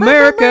yeah.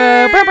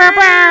 America.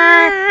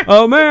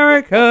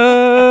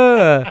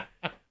 America.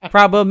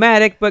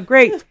 Problematic, but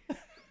great.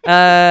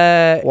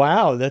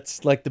 Wow,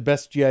 that's like the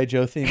best G.I.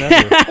 Joe theme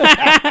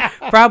ever.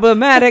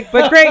 Problematic,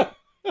 but great.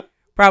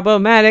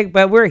 Problematic,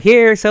 but we're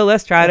here, so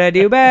let's try to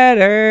do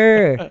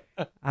better.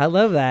 I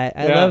love that.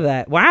 I love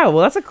that. Wow,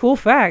 well, that's a cool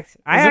fact.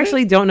 I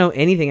actually don't know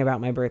anything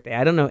about my birthday.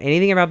 I don't know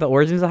anything about the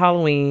origins of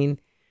Halloween.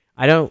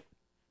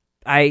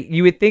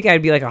 You would think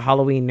I'd be like a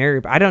Halloween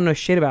nerd, but I don't know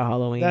shit about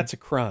Halloween. That's a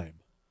crime.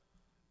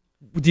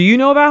 Do you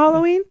know about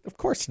Halloween? Of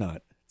course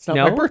not. It's not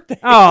my birthday.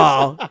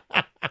 Oh.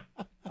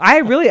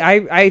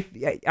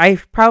 I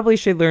probably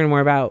should learn more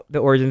about the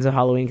origins of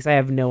Halloween because I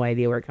have no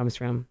idea where it comes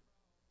from.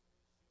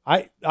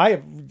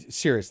 I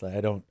seriously, I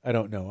don't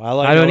know.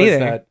 I don't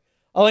either.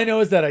 All I know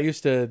is that I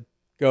used to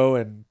go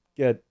and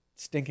get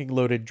stinking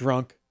loaded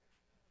drunk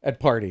at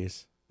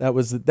parties. That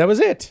was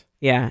it.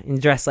 Yeah,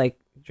 and dress like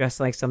dress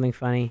like something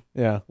funny.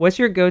 Yeah. What's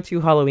your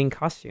go-to Halloween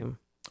costume?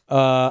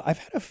 I've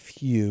had a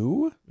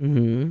few.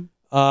 Mm-hmm.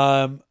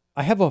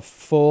 I have a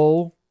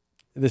full.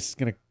 This is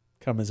gonna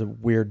come as a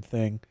weird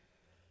thing.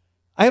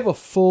 I have a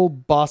full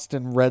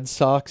Boston Red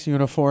Sox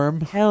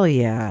uniform Hell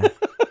yeah.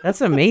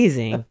 That's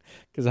amazing.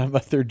 because I'm a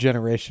third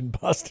generation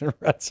Boston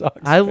Red Sox.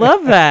 I fan.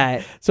 love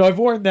that. So I've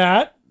worn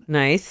that.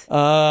 Nice.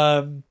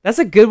 Um, That's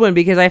a good one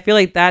because I feel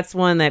like that's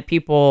one that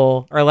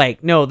people are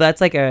like, no,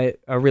 that's like a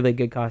really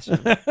good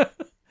costume.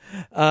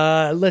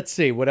 let's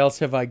see. What else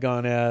have I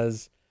gone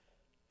as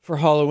for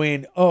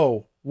Halloween?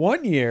 Oh,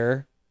 one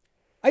year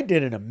I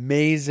did an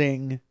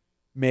amazing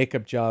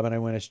makeup job and I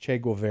went as Che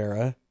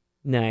Guevara.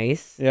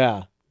 Nice.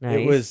 Yeah.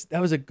 Nice.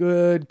 That was a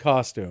good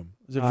costume.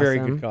 It was a very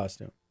good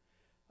costume.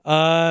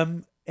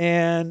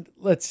 And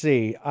let's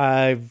see.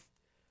 I've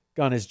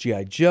gone as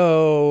G.I.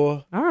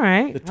 Joe. All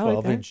right. The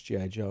 12-inch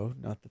G.I. Joe,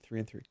 not the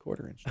 3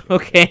 3/4 inch.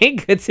 Okay.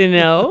 Good to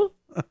know.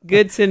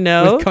 Good to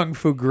know. With Kung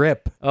Fu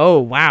grip. Oh,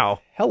 wow.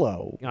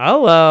 Hello.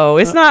 Hello.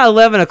 It's not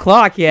 11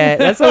 o'clock yet.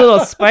 That's a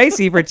little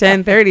spicy for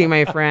 10:30,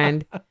 my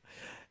friend.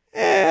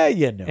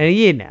 You know.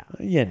 You know.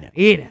 You know.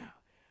 You know.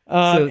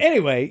 So-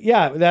 Anyway,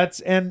 yeah,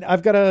 and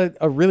I've got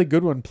a really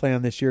good one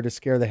planned this year to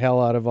scare the hell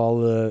out of all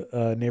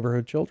the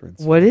neighborhood children.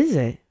 So What is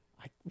it?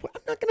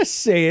 I'm not going to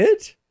say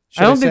it.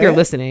 I don't think say they're it?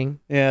 listening.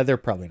 Yeah, they're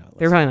probably not listening.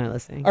 They're probably not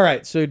listening. All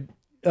right, so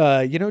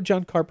you know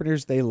John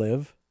Carpenter's They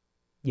Live,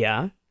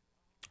 Yeah.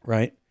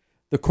 right?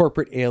 The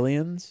corporate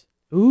aliens.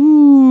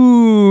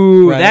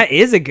 Ooh, Right. that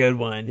is a good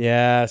one.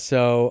 Yeah,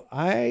 so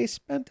I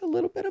spent a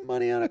little bit of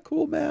money on a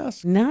cool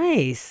mask.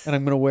 Nice. And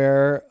I'm going to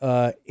wear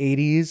a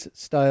 80s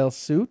style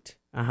suit.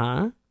 Uh-huh.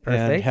 And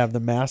Perfect. have the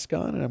mask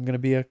on, and I'm going to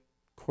be a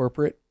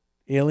corporate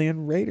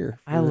alien raider.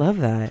 I love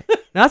that.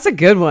 That's a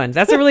good one.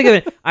 That's a really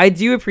good one. I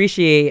do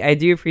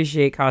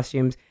appreciate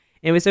costumes.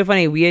 And it was so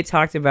funny. We had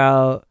talked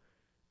about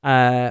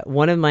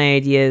one of my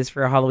ideas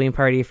for a Halloween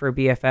party for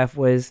BFF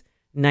was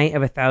Night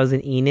of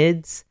 1,000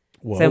 Enids.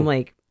 Whoa. Some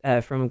like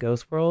from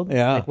Ghost World.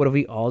 Yeah. Like, what if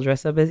we all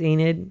dress up as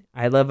Enid?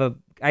 I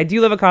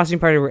do love a costume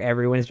party where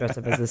everyone is dressed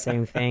up as the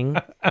same thing.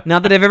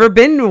 Not that I've ever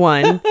been to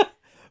one,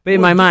 but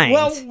in my mind.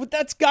 Well,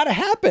 that's got to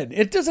happen.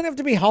 It doesn't have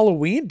to be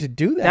Halloween to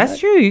do that. That's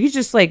true. You could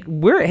just like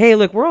we're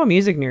all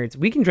music nerds.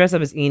 We can dress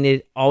up as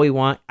Enid all we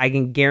want. I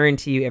can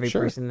guarantee you every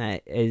Sure. person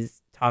that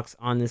talks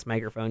on this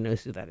microphone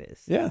knows who that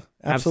is. Yeah,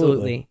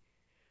 absolutely.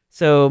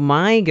 So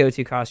my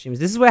go-to costumes,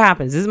 this is what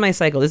happens. This is my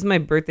cycle. This is my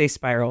birthday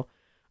spiral.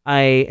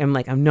 I am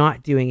like, I'm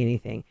not doing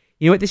anything.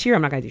 You know what? This year,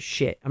 I'm not going to do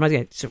shit. I'm not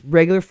going to, it's a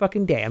regular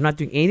fucking day. I'm not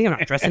doing anything. I'm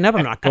not dressing up.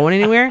 I'm not going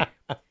anywhere.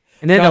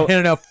 And then Not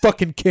handing out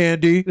fucking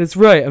candy. that's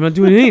right. I'm not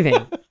doing anything.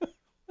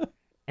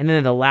 And then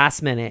at the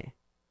last minute,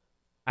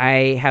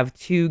 I have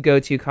two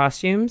go-to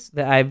costumes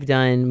that I've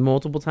done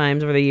multiple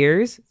times over the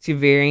years to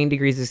varying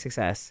degrees of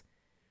success.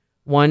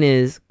 One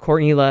is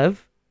Courtney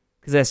Love,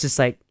 because that's just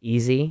like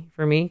easy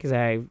for me because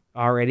I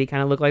already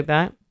kind of look like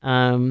that.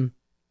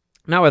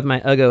 Not with my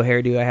Uggo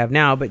hairdo I have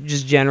now, but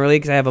just generally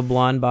because I have a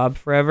blonde bob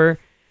forever.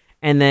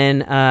 And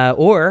then,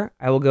 or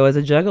I will go as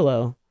a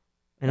Juggalo,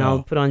 and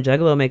I'll put on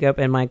Juggalo makeup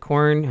and my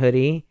corn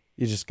hoodie.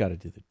 You just got to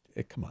do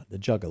come on, the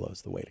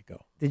Juggalo's the way to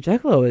go. The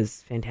Juggalo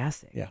is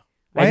fantastic. Yeah.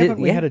 Why haven't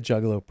we had a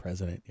Juggalo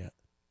president yet?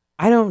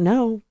 I don't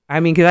know.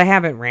 I mean, because I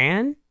haven't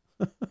ran.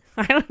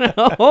 I don't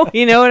know.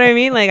 You know what I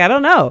mean? Like, I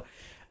don't know.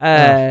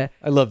 I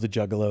love the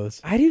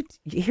Juggalos. I do.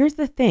 Here's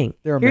the thing.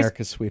 They're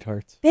America's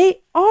sweethearts.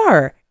 They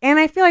are. And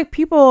I feel like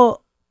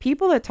people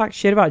that talk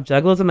shit about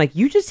Juggalos, I'm like,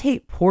 you just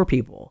hate poor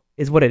people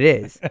is what it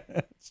is.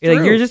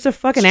 You're just a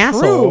fucking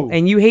asshole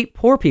and you hate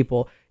poor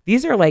people.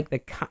 These are like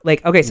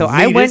okay, so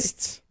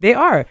Elitists. They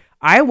are.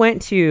 I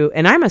went to,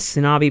 and I'm a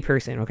snobby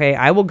person, okay?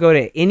 I will go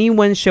to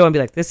anyone's show and be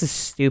like, this is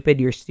stupid.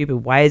 You're stupid.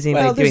 Why is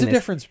anybody doing this? There's a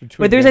difference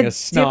between being a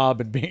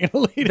snob and being an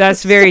elitist.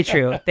 That's very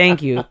true.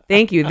 Thank you.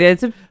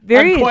 That's a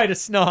very... I'm quite a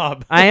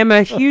snob. I am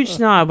a huge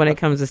snob when it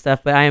comes to stuff,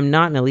 but I am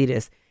not an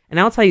elitist. And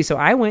I'll tell you, so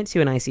I went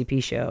to an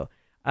ICP show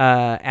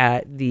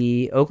at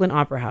the Oakland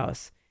Opera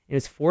House. It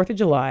was 4th of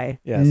July.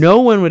 Yes. No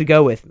one would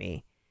go with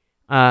me.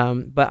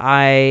 But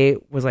I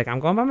was like, I'm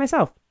going by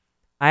myself.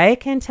 I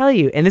can tell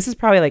you, and this is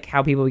probably like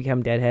how people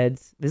become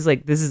deadheads. This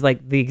is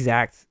like the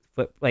exact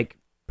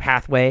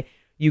pathway.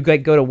 You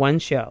like go to one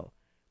show,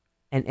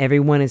 and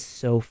everyone is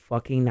so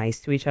fucking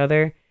nice to each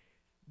other.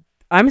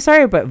 I'm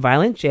sorry, but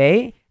Violent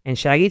J and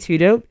Shaggy 2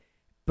 Dope,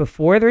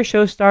 before their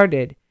show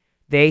started,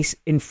 they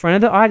in front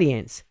of the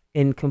audience,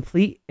 in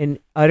complete and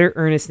utter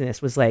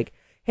earnestness, was like,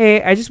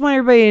 "Hey, I just want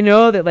everybody to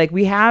know that like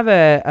we have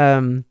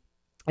a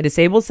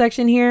disabled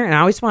section here, and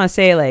I always want to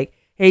say like,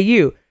 hey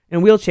you." In a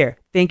wheelchair,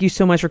 thank you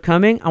so much for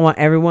coming. I want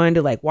everyone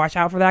to like watch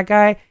out for that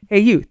guy. Hey,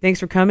 you, thanks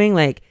for coming.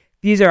 Like,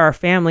 these are our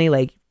family.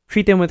 Like,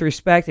 treat them with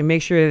respect and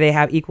make sure that they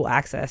have equal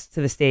access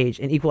to the stage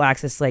and equal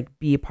access to like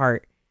be a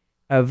part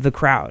of the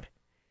crowd.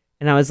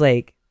 And I was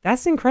like,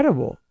 that's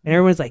incredible. And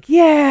everyone's like,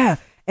 yeah.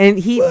 And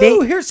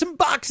here's some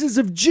boxes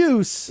of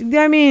juice.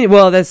 I mean,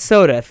 well, that's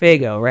soda,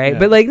 Faygo, right? Yeah.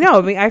 But like, no,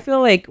 I mean, I feel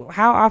like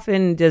how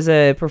often does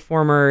a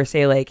performer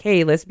say like,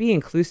 hey, let's be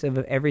inclusive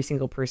of every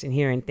single person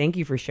here and thank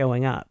you for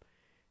showing up.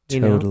 You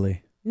know?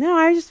 Totally. No,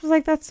 I just was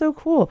like, that's so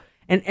cool.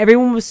 And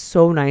everyone was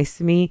so nice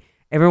to me.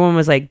 Everyone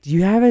was like, do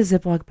you have a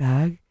Ziploc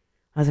bag?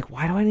 I was like,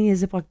 why do I need a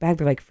Ziploc bag?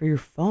 They're like, for your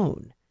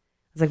phone.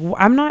 I was like, well,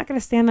 I'm not going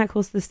to stand that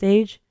close to the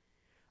stage.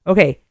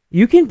 Okay,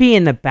 you can be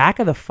in the back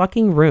of the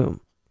fucking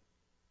room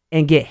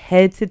and get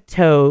head to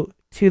toe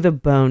to the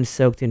bone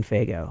soaked in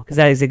Faygo. Because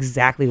that is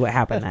exactly what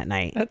happened that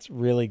night. That's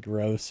really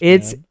gross.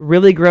 It's man.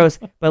 really gross.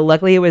 But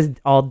luckily it was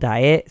all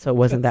diet, so it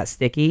wasn't that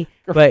sticky.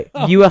 But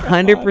you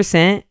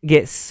 100%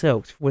 get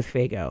soaked with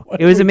Faygo.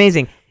 It was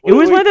amazing. It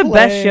was one of the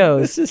best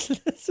shows.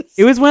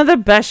 It was one of the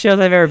best shows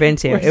I've ever been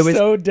to. It was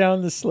so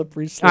down the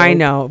slippery slope. I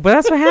know, but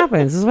that's what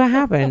happens. This is what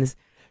happens.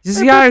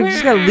 Just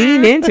gotta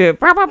lean into it.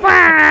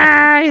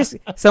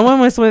 Someone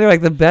was told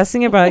like the best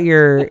thing about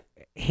your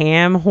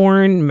ham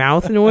horn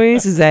mouth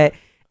noise is that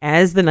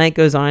as the night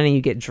goes on and you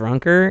get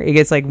drunker, it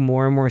gets like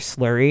more and more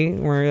slurry.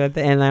 Where at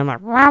the end I'm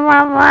like, wah,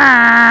 wah,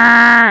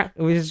 wah,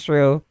 which is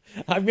true.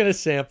 I'm gonna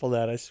sample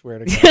that. I swear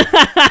to God.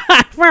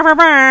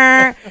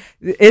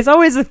 It's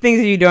always the things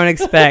that you don't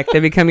expect that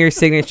become your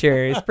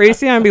signatures. Pretty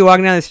soon I'm gonna be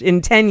walking down this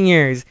in 10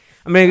 years.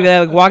 I'm gonna be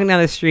like walking down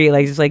the street,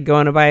 like just like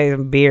going to buy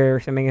some beer or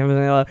something. I'm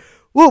like,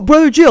 whoa,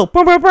 Brother Jill.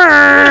 And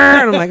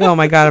I'm like, oh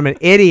my God, I'm an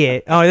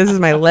idiot. Oh, this is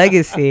my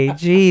legacy.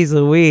 Jeez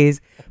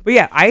Louise. But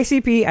yeah,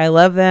 ICP, I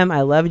love them.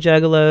 I love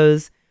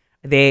Juggalos.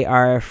 They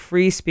are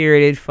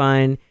free-spirited,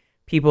 fun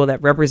people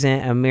that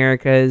represent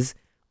America's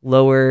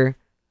lower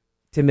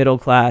to middle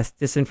class,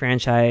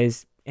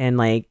 disenfranchised, and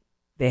like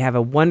they have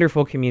a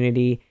wonderful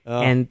community,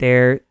 and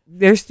they're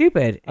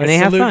stupid and they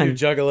have fun. You,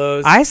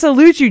 Juggalos. I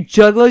salute you,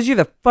 Juggalos. You're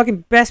the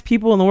fucking best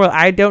people in the world.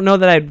 I don't know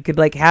that I could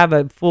like have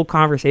a full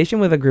conversation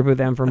with a group of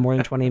them for more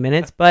than 20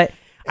 minutes, but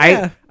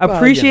I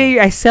appreciate you.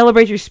 I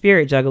celebrate your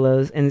spirit,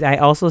 Juggalos, and I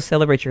also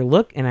celebrate your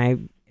look.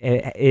 And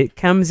it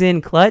comes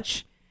in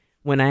clutch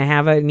when I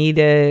have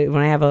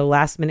a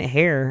last minute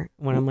hair.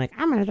 When I'm like,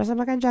 I'm gonna dress up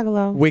like a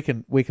Juggalo. We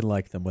can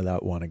like them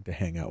without wanting to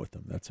hang out with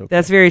them. That's okay.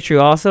 That's very true.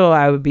 Also,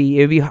 I'd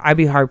be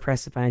hard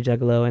pressed to find a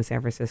Juggalo in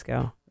San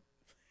Francisco.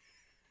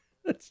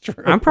 That's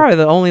true. I'm probably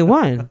the only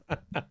one,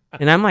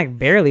 and I'm like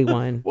barely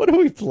one. What are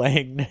we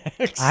playing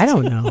next? I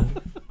don't know.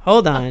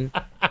 Hold on.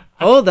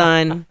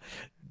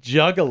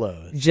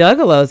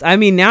 Juggalos. I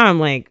mean, now I'm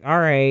like, all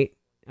right,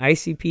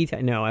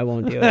 ICP. No, I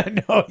won't do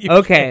it. No, you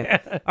okay.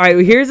 can't. All right.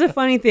 Well, here's a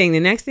funny thing. The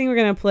next thing we're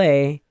gonna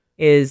play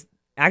is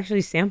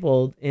actually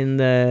sampled in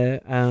the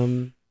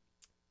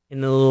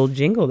little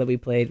jingle that we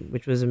played,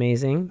 which was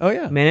amazing. Oh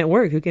yeah. Men at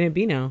Work. Who can it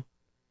be now?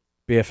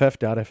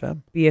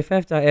 BFF.fm.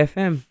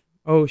 BFF.fm.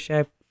 Oh,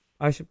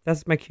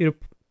 that's my cue to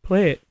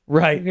play it.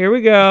 Right. Here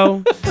we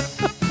go.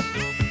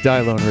 Die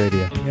Alone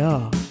Radio.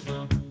 Yeah.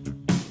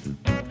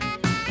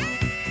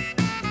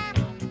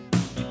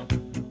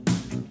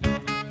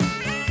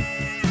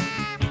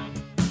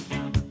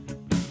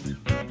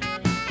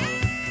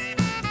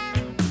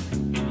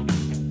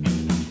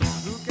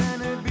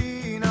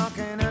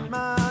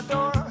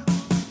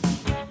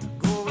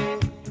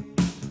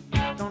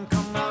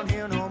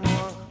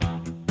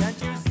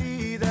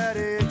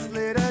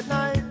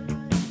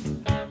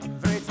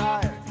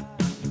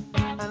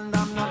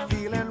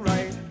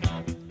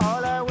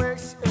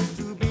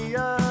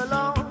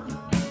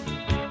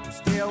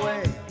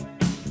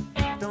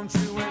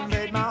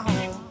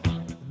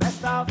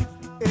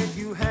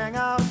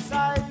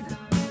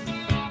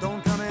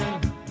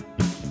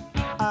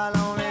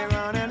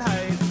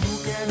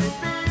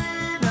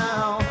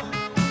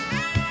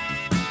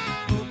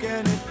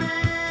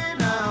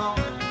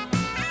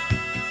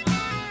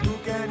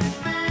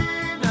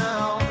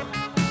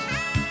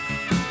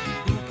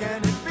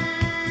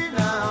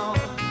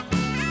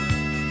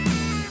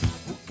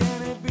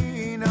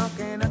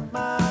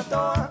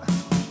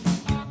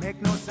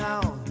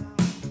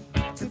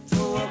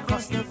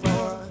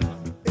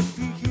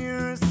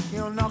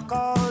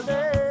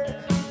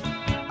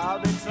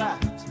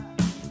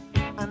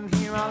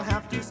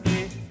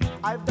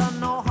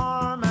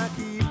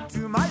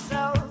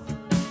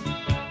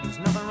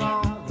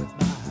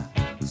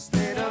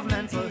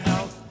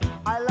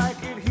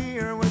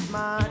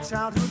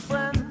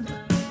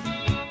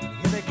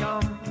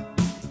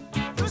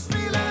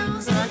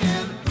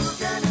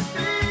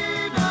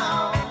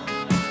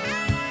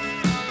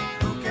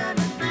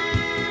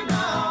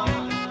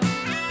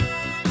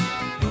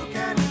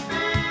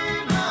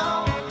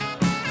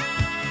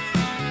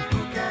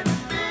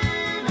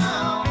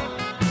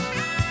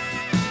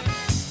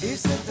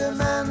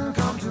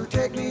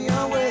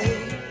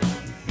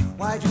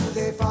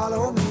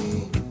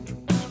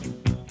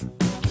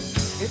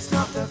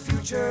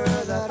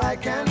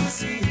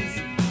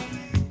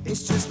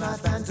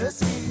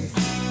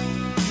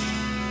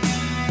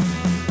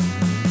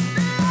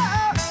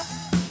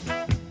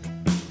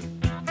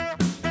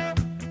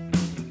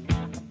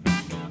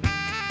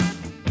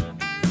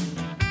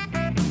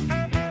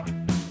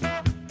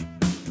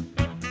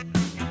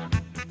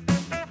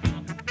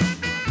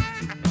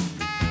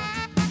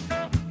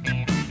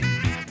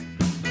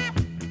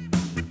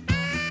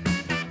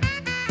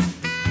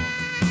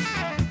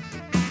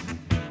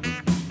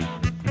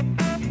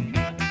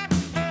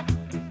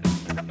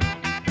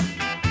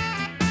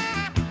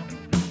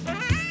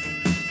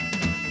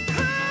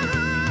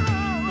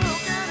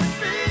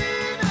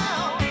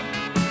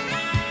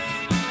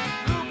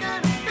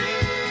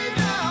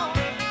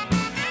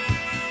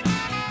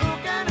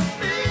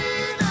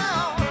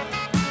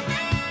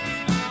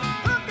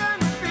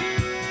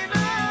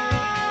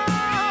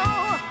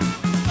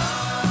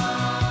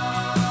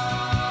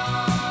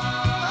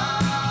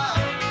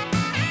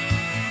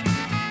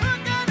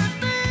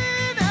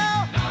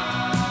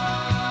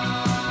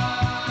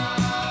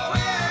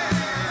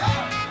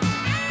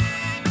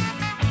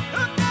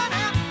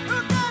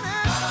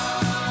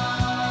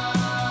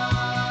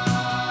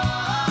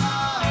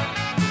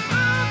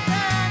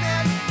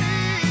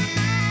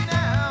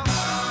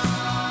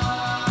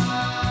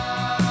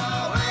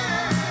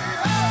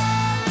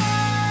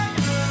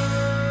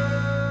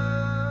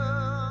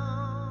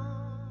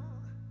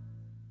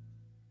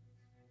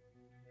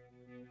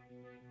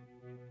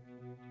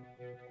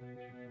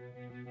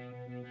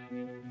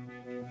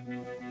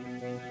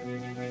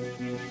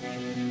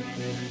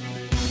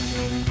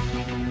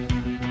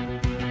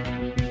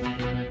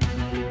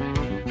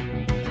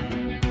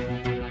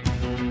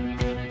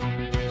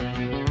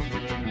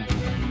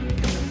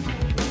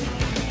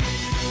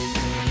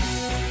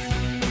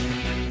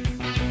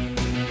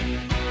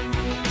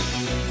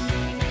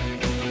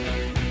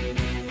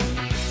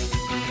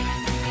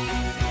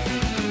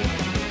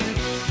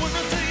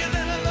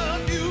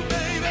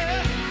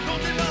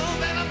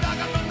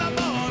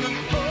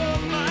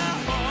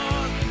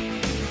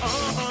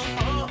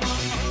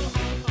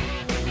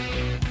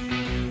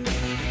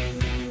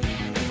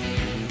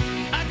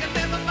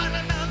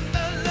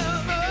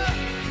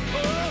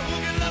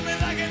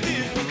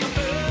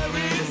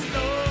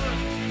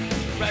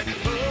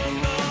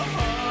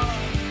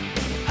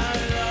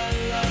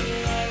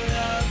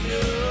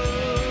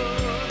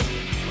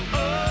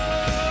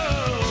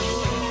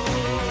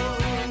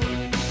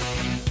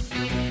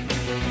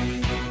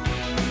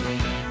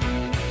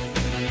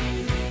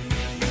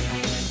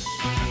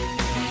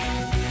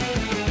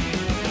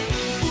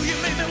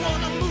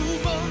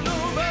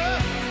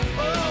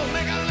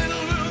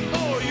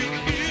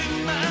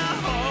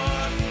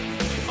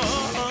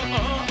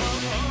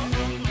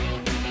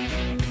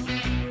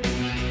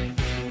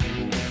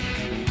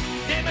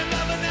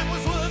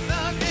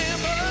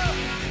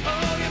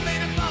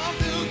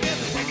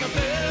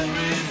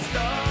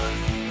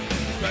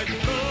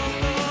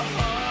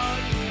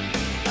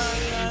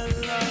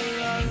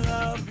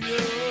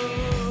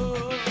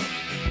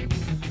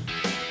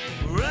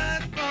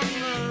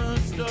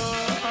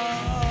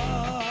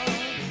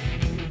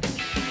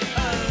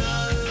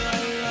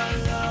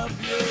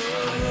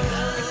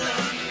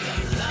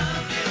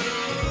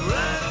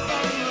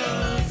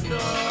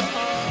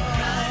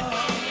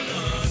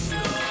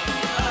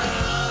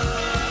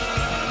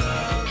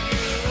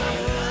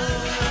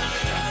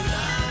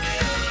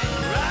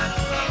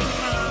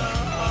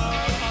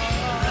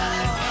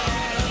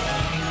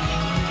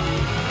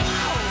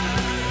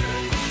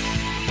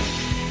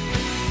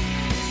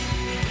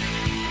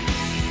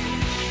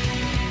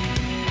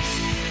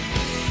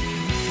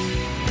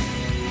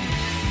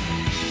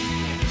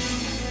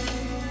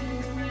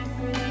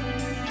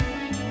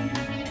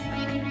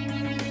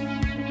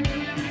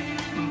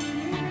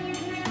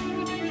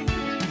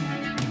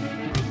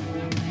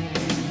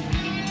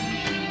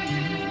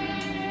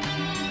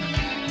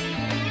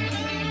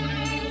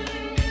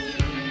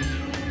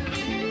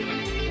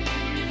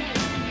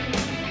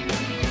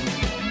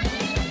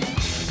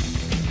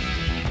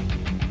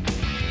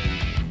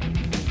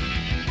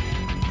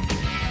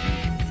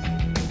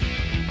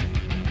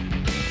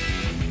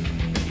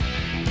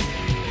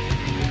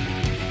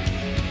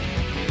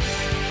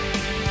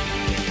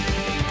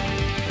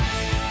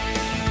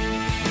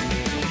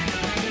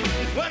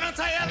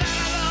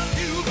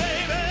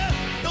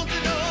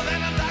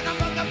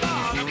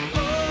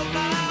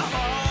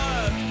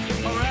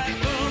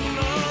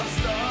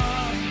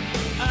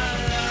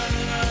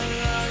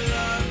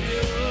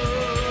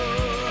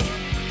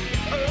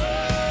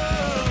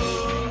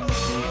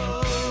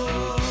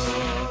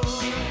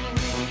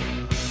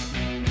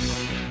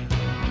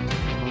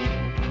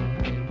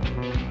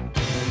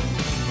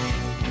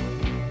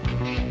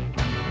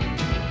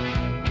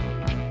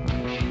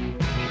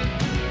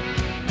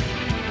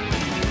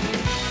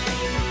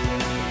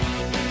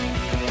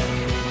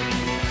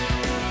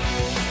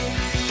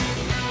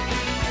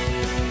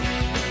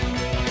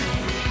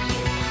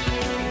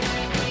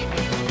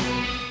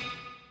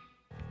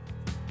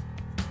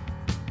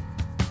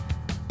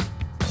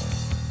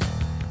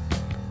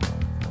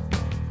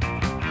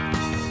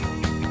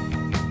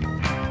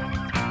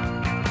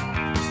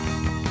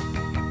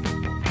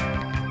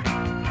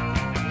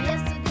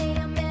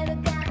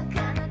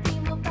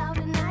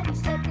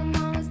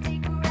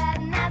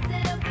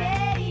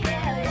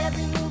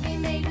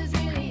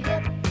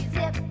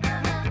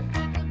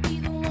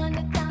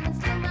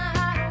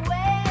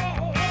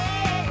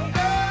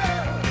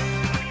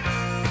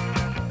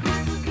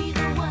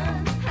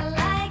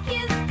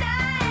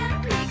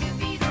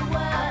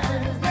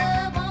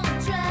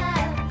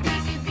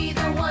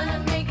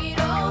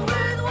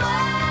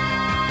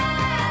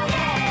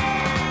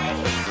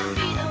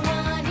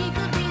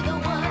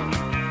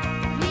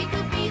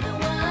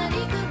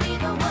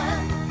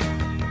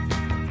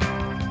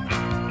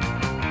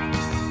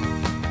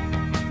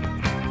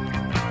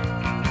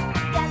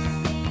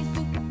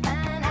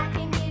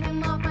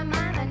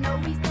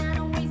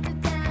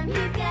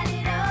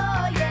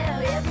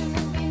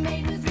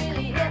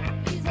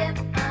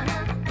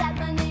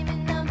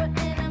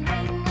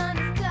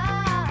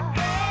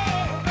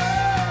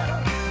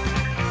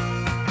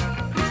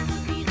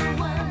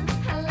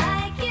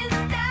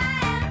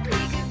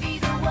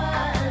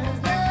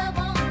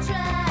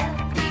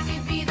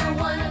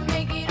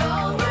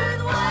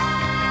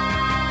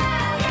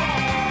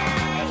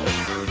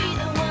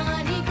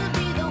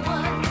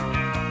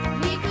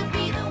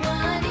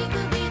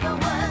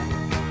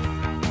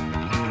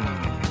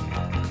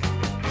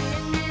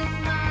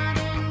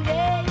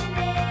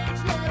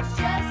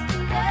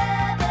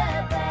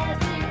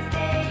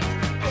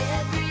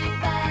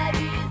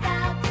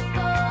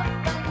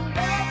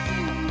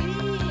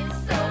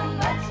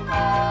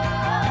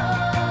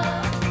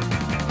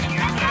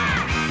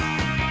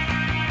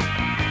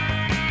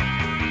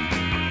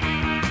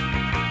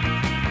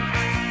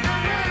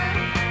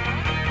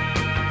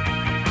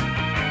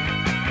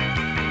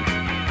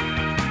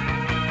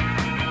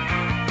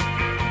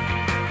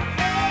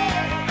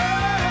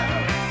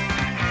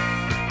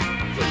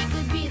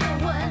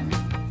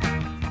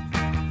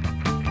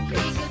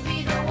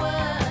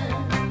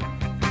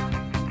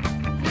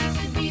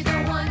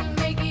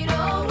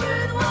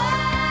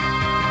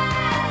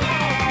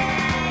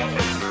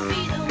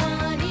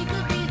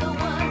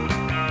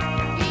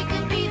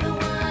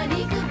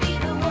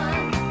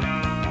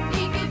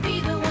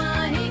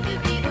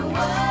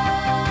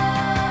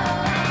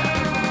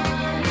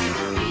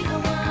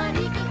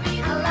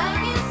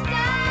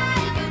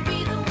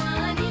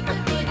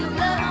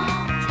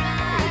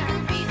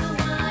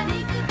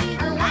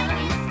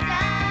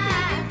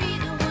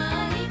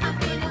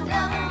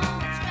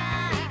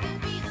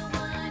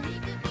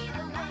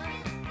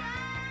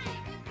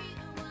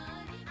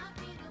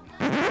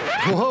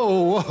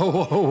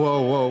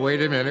 Whoa.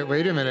 Wait a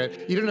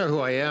minute. You don't know who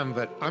I am,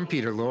 but I'm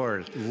Peter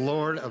Lord.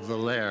 Lord of the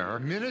Lair.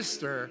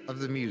 Minister of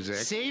the music.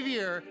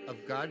 Savior of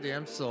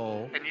goddamn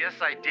soul. And yes,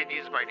 I did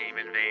use my name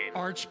in vain.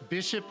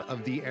 Archbishop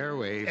of the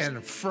airwaves.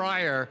 And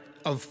Friar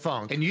of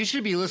funk. And you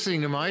should be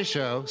listening to my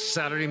show,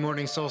 Saturday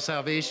Morning Soul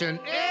Salvation,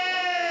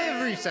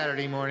 every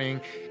Saturday morning,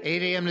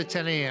 8 a.m. to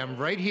 10 a.m.,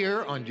 right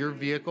here on your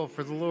vehicle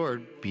for the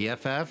Lord,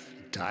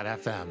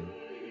 BFF.FM.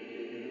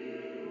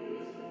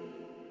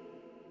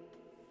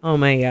 Oh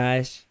my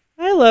gosh.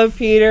 I love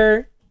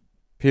Peter.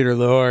 Peter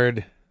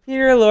Lord.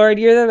 Peter Lord,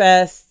 you're the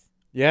best.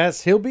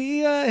 Yes, he'll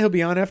be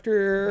on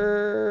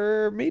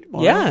after me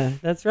tomorrow. Yeah,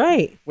 that's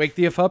right. Wake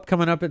the F Up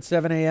coming up at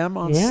 7 a.m.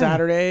 on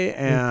Saturday,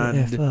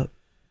 and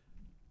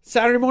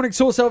Saturday Morning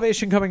Soul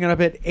Salvation coming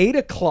up at 8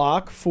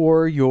 o'clock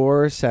for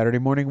your Saturday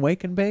morning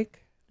wake and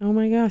bake. Oh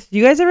my gosh. Do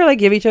you guys ever like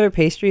give each other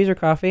pastries or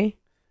coffee?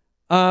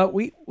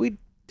 We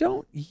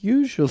don't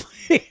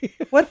usually.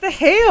 What the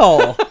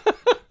hell?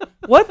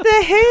 What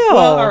the hell?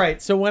 Well, all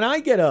right. So when I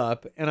get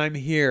up and I'm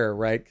here,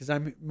 right? Because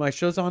my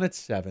show's on at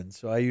 7,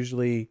 so I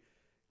usually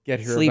get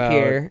here. Sleep about,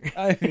 here.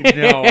 I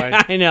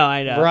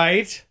know.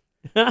 Right.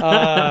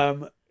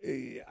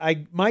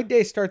 My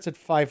day starts at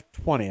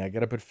 5:20. I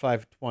get up at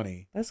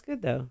 5:20. That's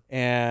good though.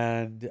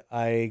 And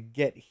I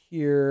get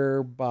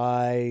here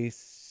by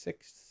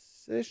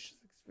 6-ish,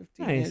 6:15ish.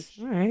 Nice.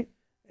 All right.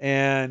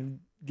 And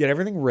get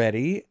everything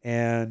ready.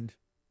 And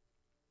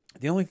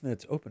the only thing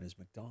that's open is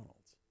McDonald's.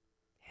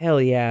 Hell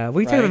yeah.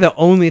 We talk about the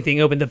only thing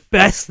open, the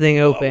best thing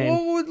open.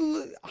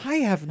 Well, I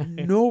have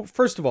no.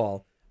 First of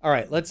all,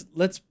 right. Let's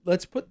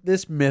put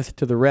this myth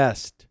to the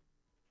rest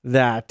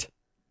that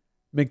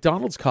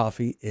McDonald's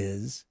coffee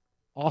is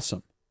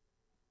awesome.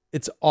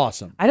 It's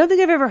awesome. I don't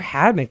think I've ever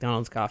had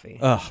McDonald's coffee.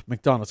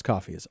 McDonald's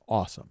coffee is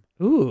awesome.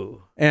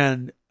 Ooh.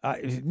 And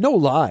no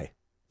lie.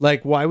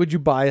 Like, why would you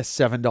buy a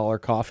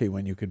 $7 coffee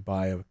when you could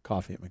buy a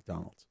coffee at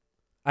McDonald's?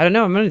 I don't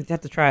know. I'm going to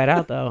have to try it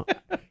out, though.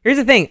 Here's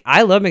the thing.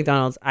 I love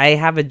McDonald's. I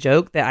have a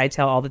joke that I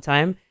tell all the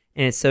time,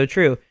 and it's so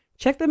true.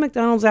 Check the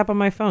McDonald's app on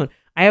my phone.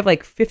 I have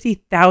like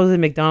 50,000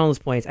 McDonald's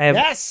points. I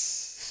have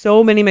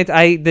so many.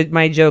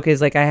 My joke is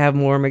like I have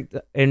more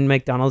in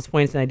McDonald's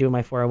points than I do in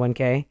my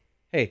 401k.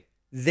 Hey,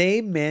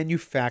 they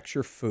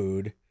manufacture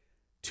food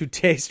to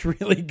taste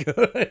really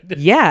good.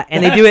 Yeah,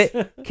 and they do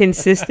it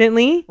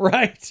consistently.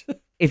 Right.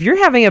 If you're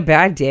having a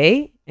bad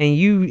day and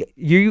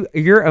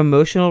your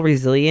emotional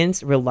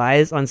resilience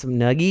relies on some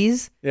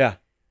nuggies,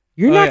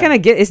 you're not gonna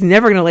get. It's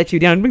never gonna let you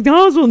down.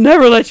 McDonald's will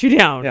never let you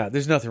down. Yeah,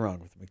 there's nothing wrong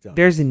with McDonald's.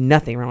 There's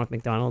nothing wrong with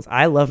McDonald's.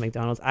 I love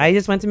McDonald's. I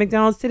just went to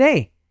McDonald's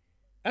today.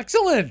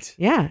 Excellent.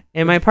 Yeah,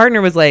 and my partner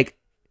was like,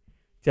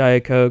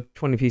 Diet Coke,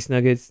 20-piece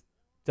nuggets,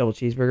 double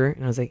cheeseburger,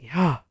 and I was like,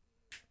 yeah,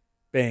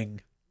 bang,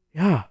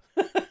 yeah,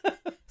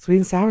 sweet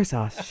and sour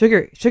sauce,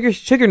 sugar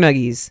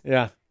nuggies.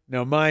 Yeah,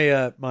 no,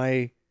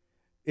 my.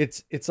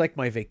 It's like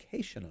my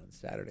vacation on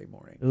Saturday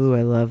morning. Ooh,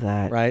 I love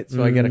that. Right?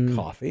 So I get a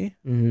coffee,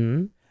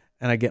 and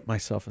I get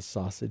myself a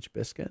sausage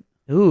biscuit.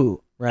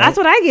 Ooh, right? That's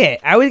what I get.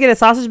 I always get a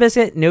sausage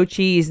biscuit, no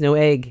cheese, no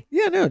egg.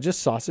 Yeah, no,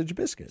 just sausage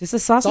biscuit. Just a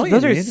sausage.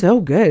 Those are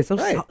so good. So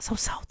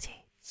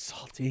salty.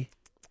 Salty.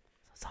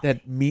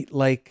 That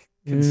meat-like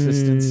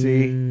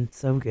consistency.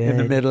 So good. In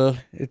the middle.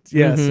 It's...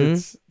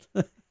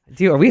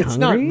 Dude, are we it's hungry?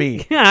 Not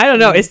meat. Yeah, I don't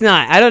know. It's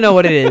not. I don't know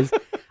what it is.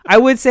 I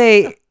would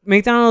say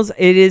McDonald's,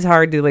 it is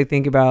hard to like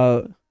think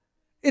about.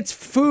 It's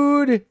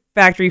food,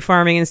 factory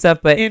farming and stuff,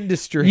 but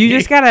industry. You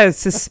just gotta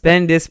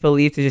suspend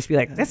disbelief to just be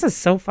like, this is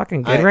so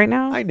fucking good right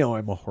now. I know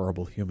I'm a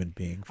horrible human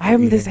being. I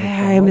am the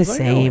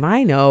same.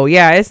 I know.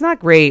 Yeah, it's not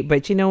great,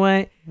 but you know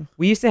what?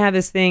 We used to have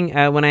this thing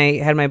when I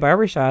had my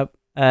barbershop.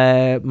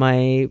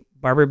 My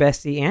barber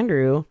bestie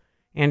Andrew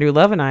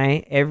Love and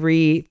I,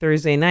 every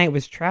Thursday night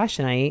was trash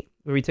night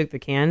where we took the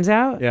cans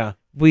out. Yeah,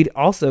 we'd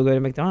also go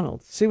to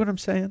McDonald's. See what I'm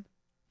saying?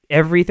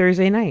 Every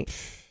Thursday night.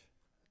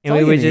 And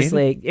we would just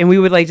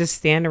just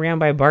stand around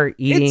by Bart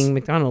eating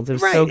McDonald's. It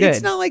was so good.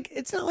 It's not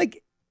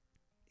like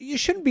you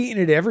shouldn't be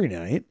eating it every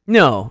night.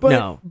 No,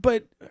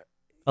 but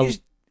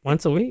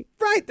once a week.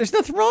 Right. There's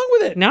nothing wrong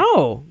with it.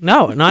 No,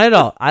 not at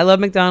all. I love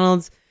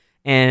McDonald's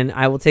and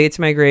I will take it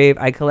to my grave.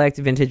 I collect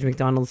vintage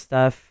McDonald's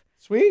stuff.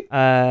 Sweet.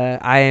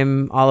 I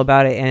am all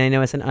about it, and I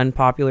know it's an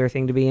unpopular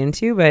thing to be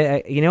into,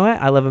 but you know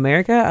what? I love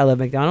America. I love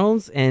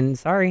McDonald's, and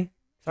sorry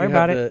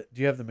about it.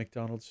 Do you have the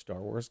McDonald's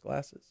Star Wars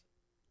glasses?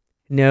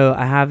 No,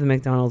 I have the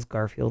McDonald's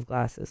Garfield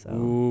glasses. So.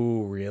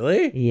 Ooh,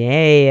 really?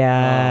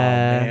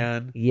 Yeah. Oh,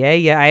 man.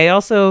 Yeah. I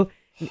also,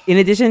 in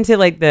addition to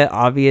like the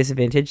obvious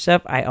vintage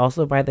stuff, I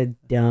also buy the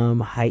dumb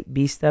hype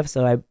beast stuff.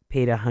 So I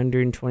paid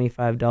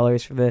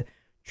 $125 for the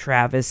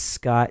Travis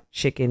Scott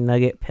chicken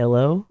nugget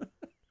pillow.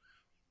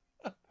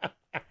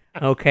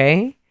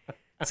 Okay.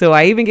 So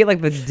I even get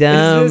like the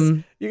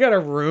dumb. You got a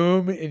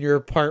room in your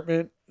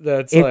apartment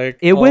that's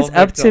it was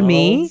up to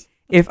me.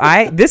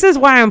 This is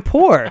why I'm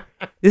poor.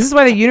 This is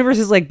why the universe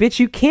is like, bitch,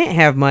 you can't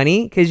have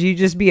money because you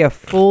just be a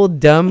full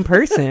dumb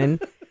person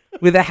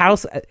with a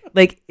house.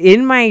 Like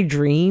in my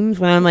dreams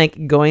when I'm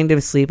like going to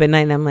sleep at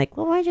night and I'm like,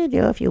 well, what'd you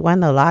do if you won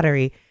the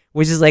lottery?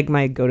 which is like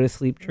my go to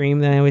sleep dream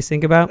that I always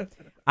think about.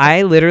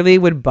 I literally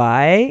would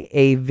buy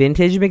a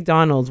vintage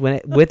McDonald's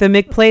with a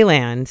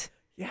McPlayland.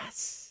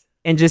 Yes.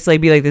 And just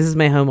like be like, this is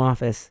my home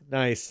office.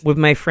 Nice. With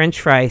my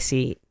French fry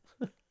seat.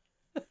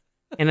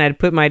 And I'd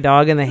put my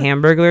dog in the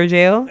Hamburglar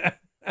jail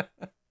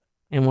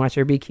and watch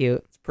her be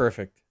cute. It's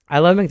perfect. I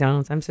love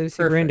McDonald's. I'm so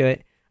super into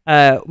it.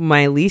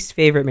 My least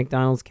favorite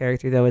McDonald's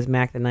character though is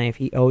Mac the Knife.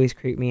 He always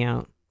creeped me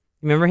out.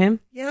 Remember him?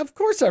 Yeah, of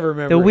course I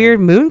remember. The him. weird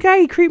moon guy,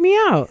 he creeped me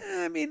out.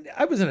 I mean,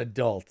 I was an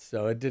adult,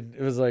 so it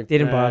was like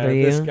Didn't bother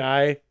you? This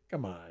guy,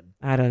 come on.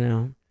 I don't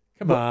know.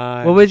 Come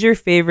on. What was your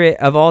favorite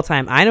of all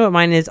time? I know what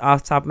mine is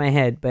off the top of my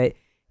head, but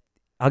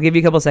I'll give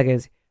you a couple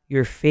seconds.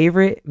 Your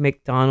favorite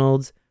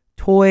McDonald's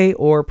toy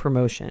or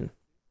promotion?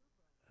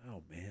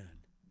 Oh man.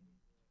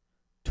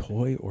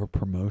 Toy or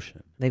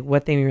promotion? Like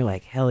what thing you're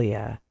like, hell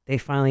yeah. They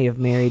finally have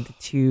married the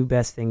two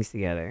best things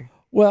together.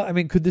 Well, I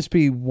mean, could this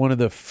be one of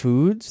the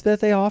foods that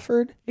they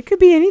offered? It could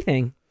be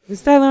anything.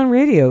 It's Dial on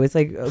Radio. It's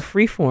like a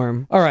free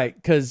form. All right,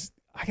 because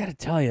I got to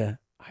tell you,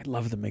 I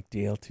love the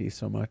McDLT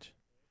so much.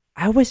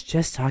 I was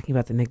just talking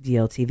about the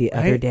McDLT the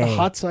other day. The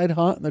hot side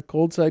hot and the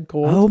cold side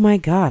cold. Oh my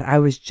God. I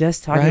was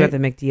just talking about the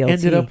McDLT.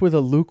 Ended up with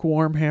a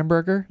lukewarm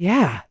hamburger?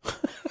 Yeah.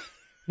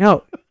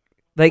 No.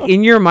 Like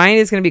in your mind,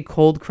 it's going to be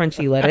cold,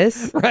 crunchy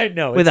lettuce. Right,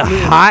 no. With a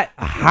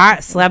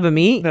hot slab of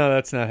meat. No,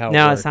 that's not how it works.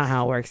 No, it's not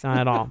how it works. Not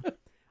at all.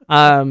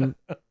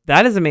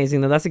 That is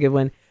amazing, though. That's a good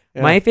one.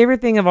 Yeah. My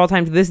favorite thing of all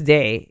time to this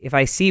day, if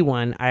I see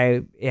one,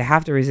 I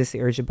have to resist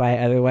the urge to buy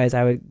it. Otherwise,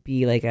 I would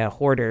be like a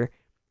hoarder.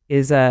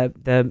 Is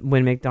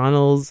when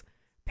McDonald's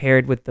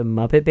paired with the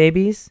Muppet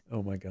Babies.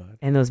 Oh my God!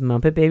 And those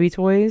Muppet Baby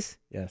toys.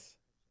 Yes.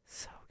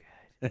 So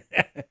good.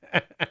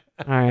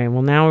 All right.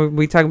 Well, now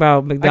we talk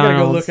about McDonald's. I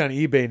gotta go look on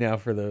eBay now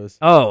for those.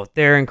 Oh,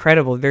 they're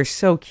incredible. They're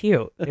so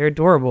cute. They're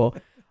adorable.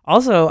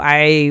 Also,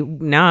 I'm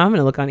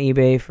gonna look on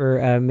eBay for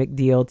a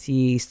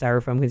McDLT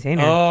styrofoam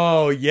container.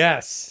 Oh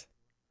yes,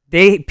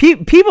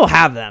 people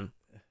have them.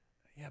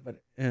 Yeah,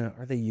 but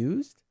are they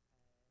used?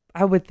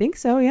 I would think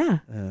so. Yeah.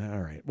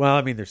 All right. Well,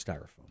 I mean, they're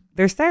styrofoam.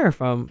 They're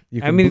styrofoam.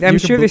 I'm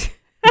sure there's.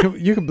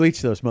 You can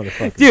bleach those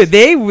motherfuckers,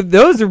 dude.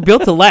 Those are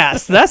built to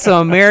last. That's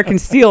some American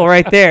steel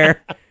right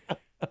there.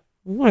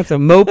 What a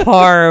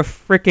Mopar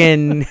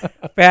freaking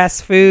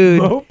fast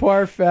food.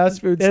 Mopar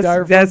fast food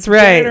styrofoam. That's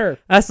container. Right.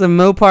 That's the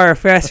Mopar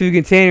fast food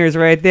containers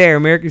right there.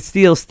 American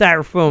Steel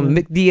styrofoam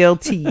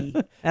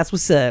McDLT. That's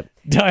what's up.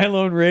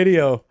 Dial-on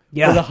radio.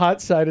 Yeah. Where the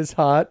hot side is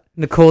hot.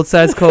 And the cold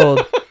side's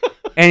cold.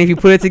 And if you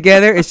put it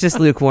together, it's just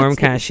lukewarm,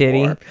 kind of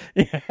shitty.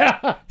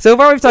 Yeah. So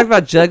far, we've talked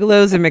about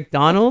Juggalos and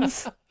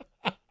McDonald's.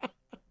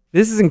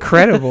 This is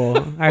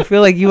incredible. I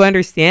feel like you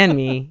understand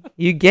me.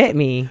 You get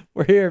me.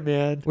 We're here,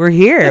 man. We're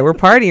here. We're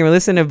partying. We're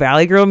listening to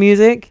Valley Girl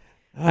music.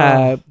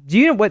 Do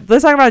you know what?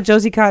 Let's talk about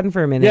Josie Cotton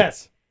for a minute.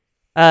 Yes.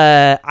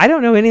 I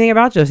don't know anything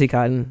about Josie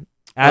Cotton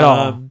at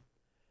all.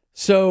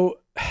 So,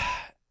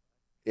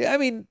 I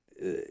mean,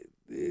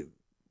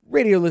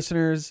 radio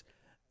listeners,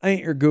 I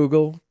ain't your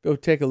Google. Go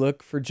take a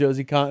look for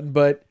Josie Cotton.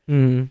 But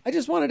I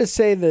just wanted to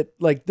say that,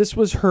 like, this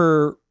was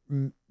her.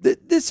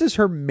 This is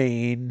her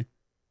main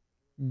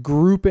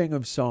grouping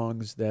of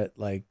songs that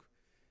like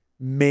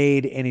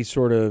made any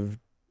sort of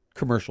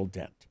commercial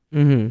dent.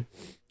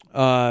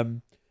 But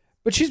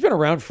she's been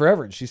around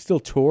forever and she still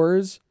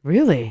tours.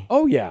 Really?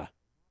 Oh yeah.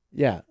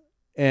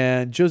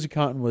 And Josie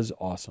Cotton was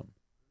awesome.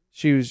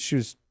 She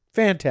was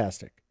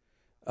fantastic.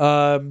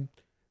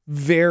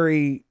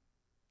 Very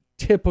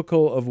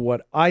typical of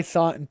what I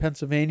thought in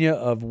Pennsylvania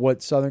of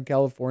what Southern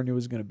California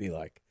was going to be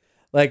like.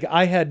 Like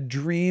I had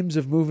dreams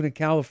of moving to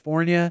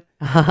California.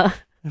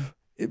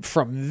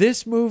 From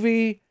this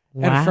movie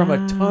and from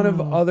a ton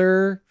of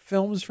other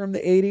films from the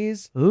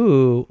 80s.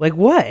 Ooh, like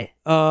what?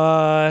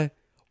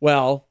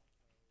 Well,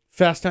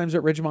 Fast Times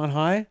at Ridgemont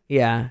High.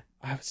 Yeah.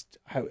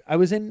 I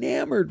was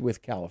enamored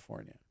with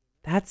California.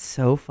 That's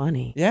so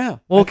funny. Yeah.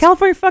 Well,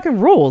 California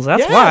fucking rules.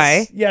 That's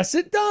why. Yes,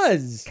 it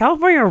does.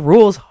 California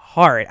rules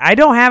hard. I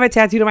don't have it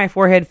tattooed on my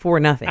forehead for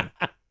nothing.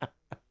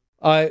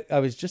 I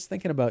was just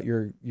thinking about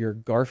your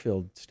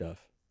Garfield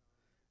stuff.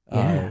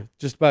 Yeah.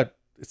 Just about.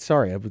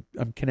 Sorry,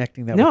 I'm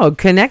connecting that. No,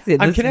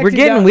 connected. We're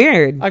getting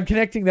weird. I'm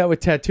connecting that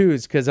with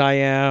tattoos because I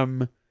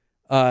am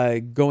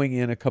going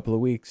in a couple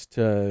of weeks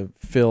to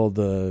fill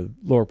the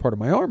lower part of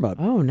my arm up.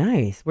 Oh,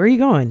 nice. Where are you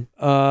going?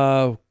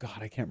 Oh, God,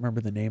 I can't remember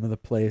the name of the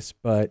place,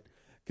 but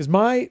because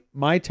my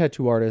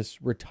tattoo artist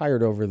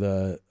retired over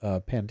the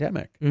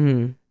pandemic,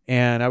 and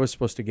I was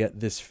supposed to get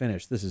this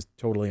finished. This is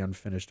totally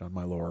unfinished on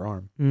my lower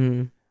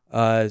arm.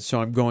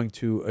 So I'm going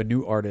to a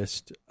new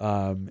artist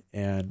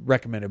and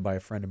recommended by a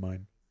friend of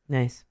mine.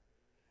 Nice.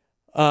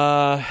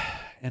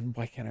 And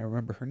why can't I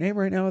remember her name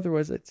right now?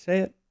 Otherwise, I'd say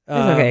it. It's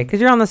okay,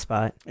 because you're on the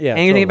spot. Yeah.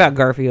 And you're thinking about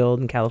Garfield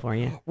in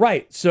California.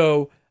 Right.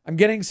 So I'm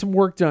getting some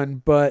work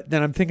done, but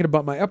then I'm thinking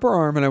about my upper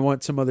arm and I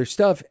want some other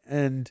stuff.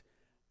 And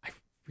I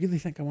really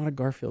think I want a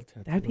Garfield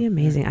tattoo. That'd be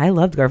amazing. I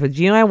loved Garfield.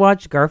 Do you know I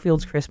watched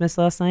Garfield's Christmas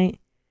last night?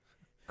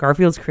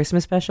 Garfield's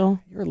Christmas special?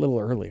 You're a little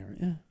early, aren't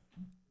you?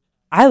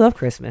 I love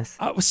Christmas.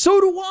 So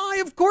do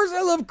I. Of course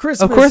I love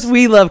Christmas. Of course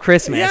we love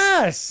Christmas.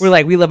 Yes. We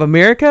love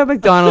America,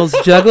 McDonald's,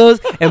 Juggalos,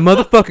 and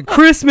motherfucking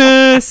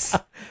Christmas.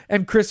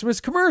 And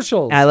Christmas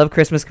commercials. I love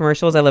Christmas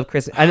commercials. I love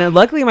Christmas. And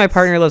luckily my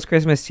partner loves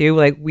Christmas too.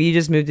 Like, we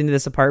just moved into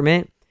this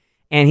apartment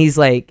and he's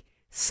like,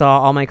 saw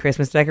all my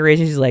Christmas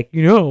decorations. He's like,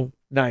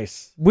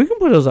 Nice. we can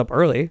put those up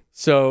early.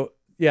 So,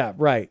 yeah,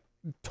 right.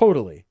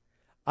 Totally.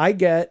 I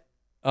get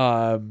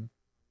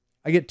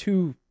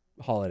 2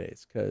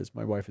 holidays because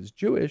my wife is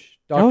Jewish.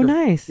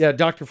 Nice. Yeah,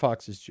 Dr.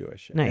 Foxx is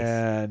Jewish. Nice.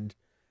 And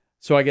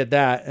so I get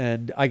that,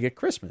 and I get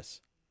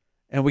Christmas.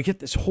 And we get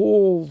this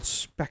whole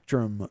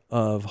spectrum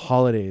of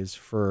holidays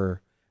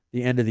for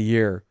the end of the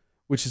year,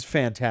 which is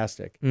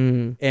fantastic.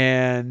 Mm-hmm.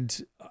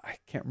 And I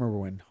can't remember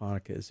when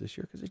Hanukkah is this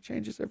year because it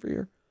changes every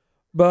year.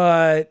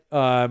 But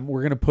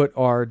we're going to put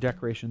our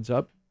decorations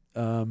up.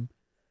 And,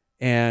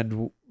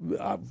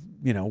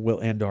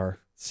 we'll end our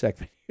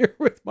segment here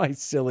with my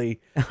silly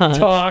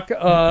talk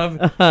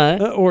of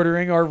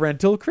ordering our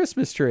rental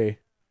Christmas tree.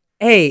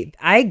 Hey,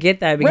 I get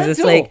that because it's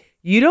like,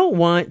 you don't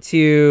want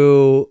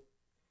to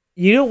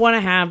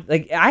have,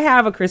 like, I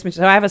have a Christmas,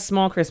 so I have a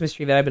small Christmas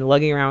tree that I've been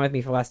lugging around with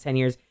me for the last 10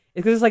 years. It's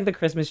because it's like the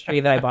Christmas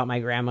tree that I bought my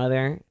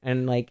grandmother,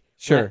 and like,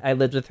 sure, I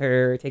lived with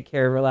her, take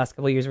care of her last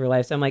couple of years of her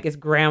life. So I'm like, it's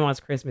grandma's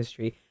Christmas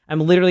tree.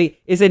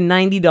 It's a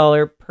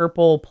 $90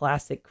 purple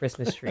plastic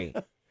Christmas tree.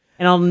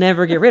 And I'll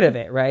never get rid of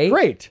it, right?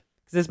 Great.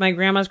 Because it's my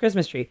grandma's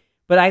Christmas tree.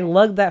 But I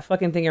lug that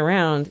fucking thing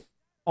around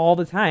all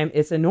the time.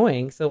 It's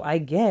annoying. So I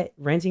get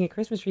renting a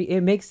Christmas tree.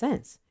 It makes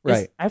sense.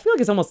 Right. I feel like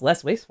it's almost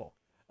less wasteful.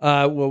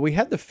 Well, we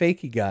had the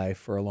fakey guy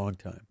for a long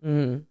time.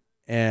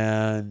 Mm-hmm.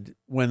 And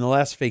when the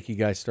last fakey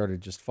guy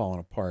started just falling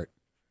apart,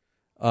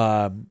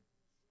 Kara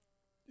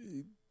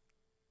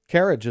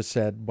just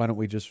said, why don't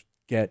we just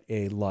get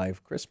a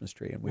live Christmas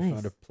tree? And we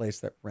found a place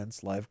that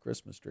rents live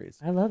Christmas trees.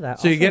 I love that.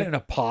 So you get it in a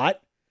pot.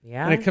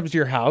 Yeah. And it comes to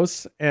your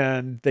house,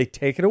 and they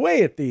take it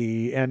away at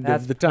the end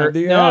of the time.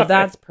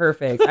 That's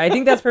perfect. I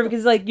think that's perfect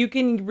because, like, you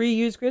can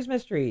reuse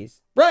Christmas trees.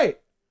 Right.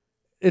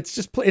 It's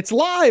just it's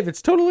live.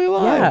 It's totally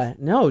live. Yeah.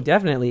 No,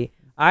 definitely.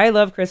 I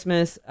love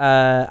Christmas.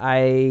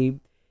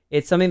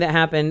 It's something that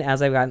happened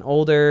as I've gotten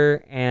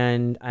older,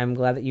 and I'm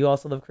glad that you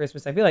also love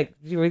Christmas. I feel like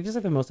we're just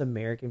like the most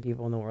American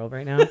people in the world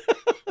right now.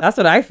 That's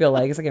what I feel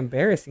like. It's like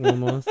embarrassing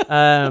almost.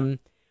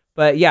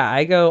 But yeah,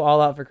 I go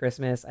all out for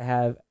Christmas. I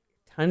have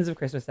tons of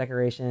Christmas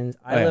decorations.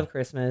 I love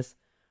Christmas.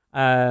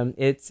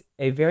 It's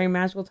a very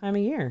magical time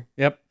of year.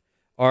 Yep.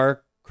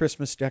 Our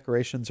Christmas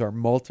decorations are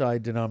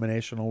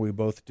multi-denominational. We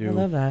both do I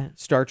love that.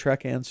 Star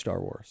Trek and Star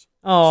Wars.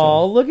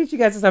 Oh, look at you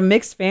guys. It's a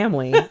mixed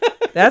family.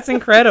 That's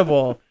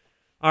incredible.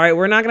 All right,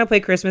 we're not going to play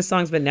Christmas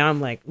songs, but now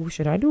I'm like, ooh,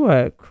 should I do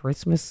a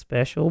Christmas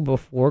special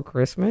before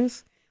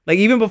Christmas? Like,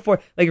 even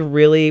before, like,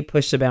 really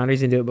push the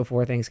boundaries and do it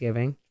before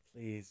Thanksgiving?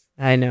 Please.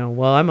 I know.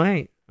 Well, I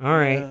might. All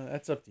right.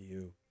 That's up to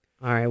you.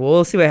 All right, well,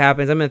 we'll see what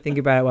happens. I'm going to think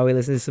about it while we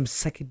listen to some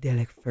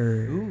psychedelic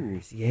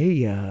furs. Ooh.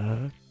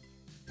 Yeah.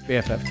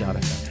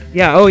 BFF.fm.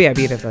 Yeah, oh yeah,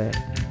 BFF.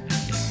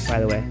 By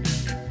the way.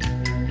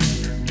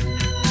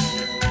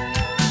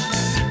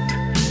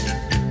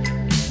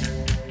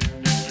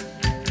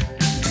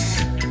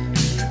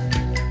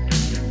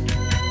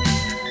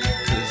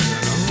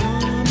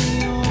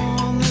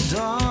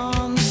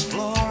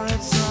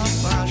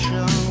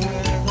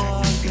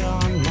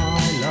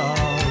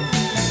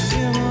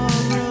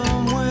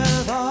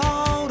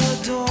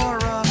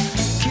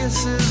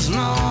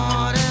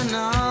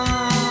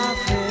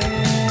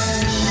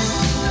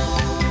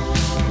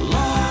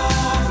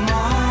 Love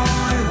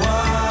my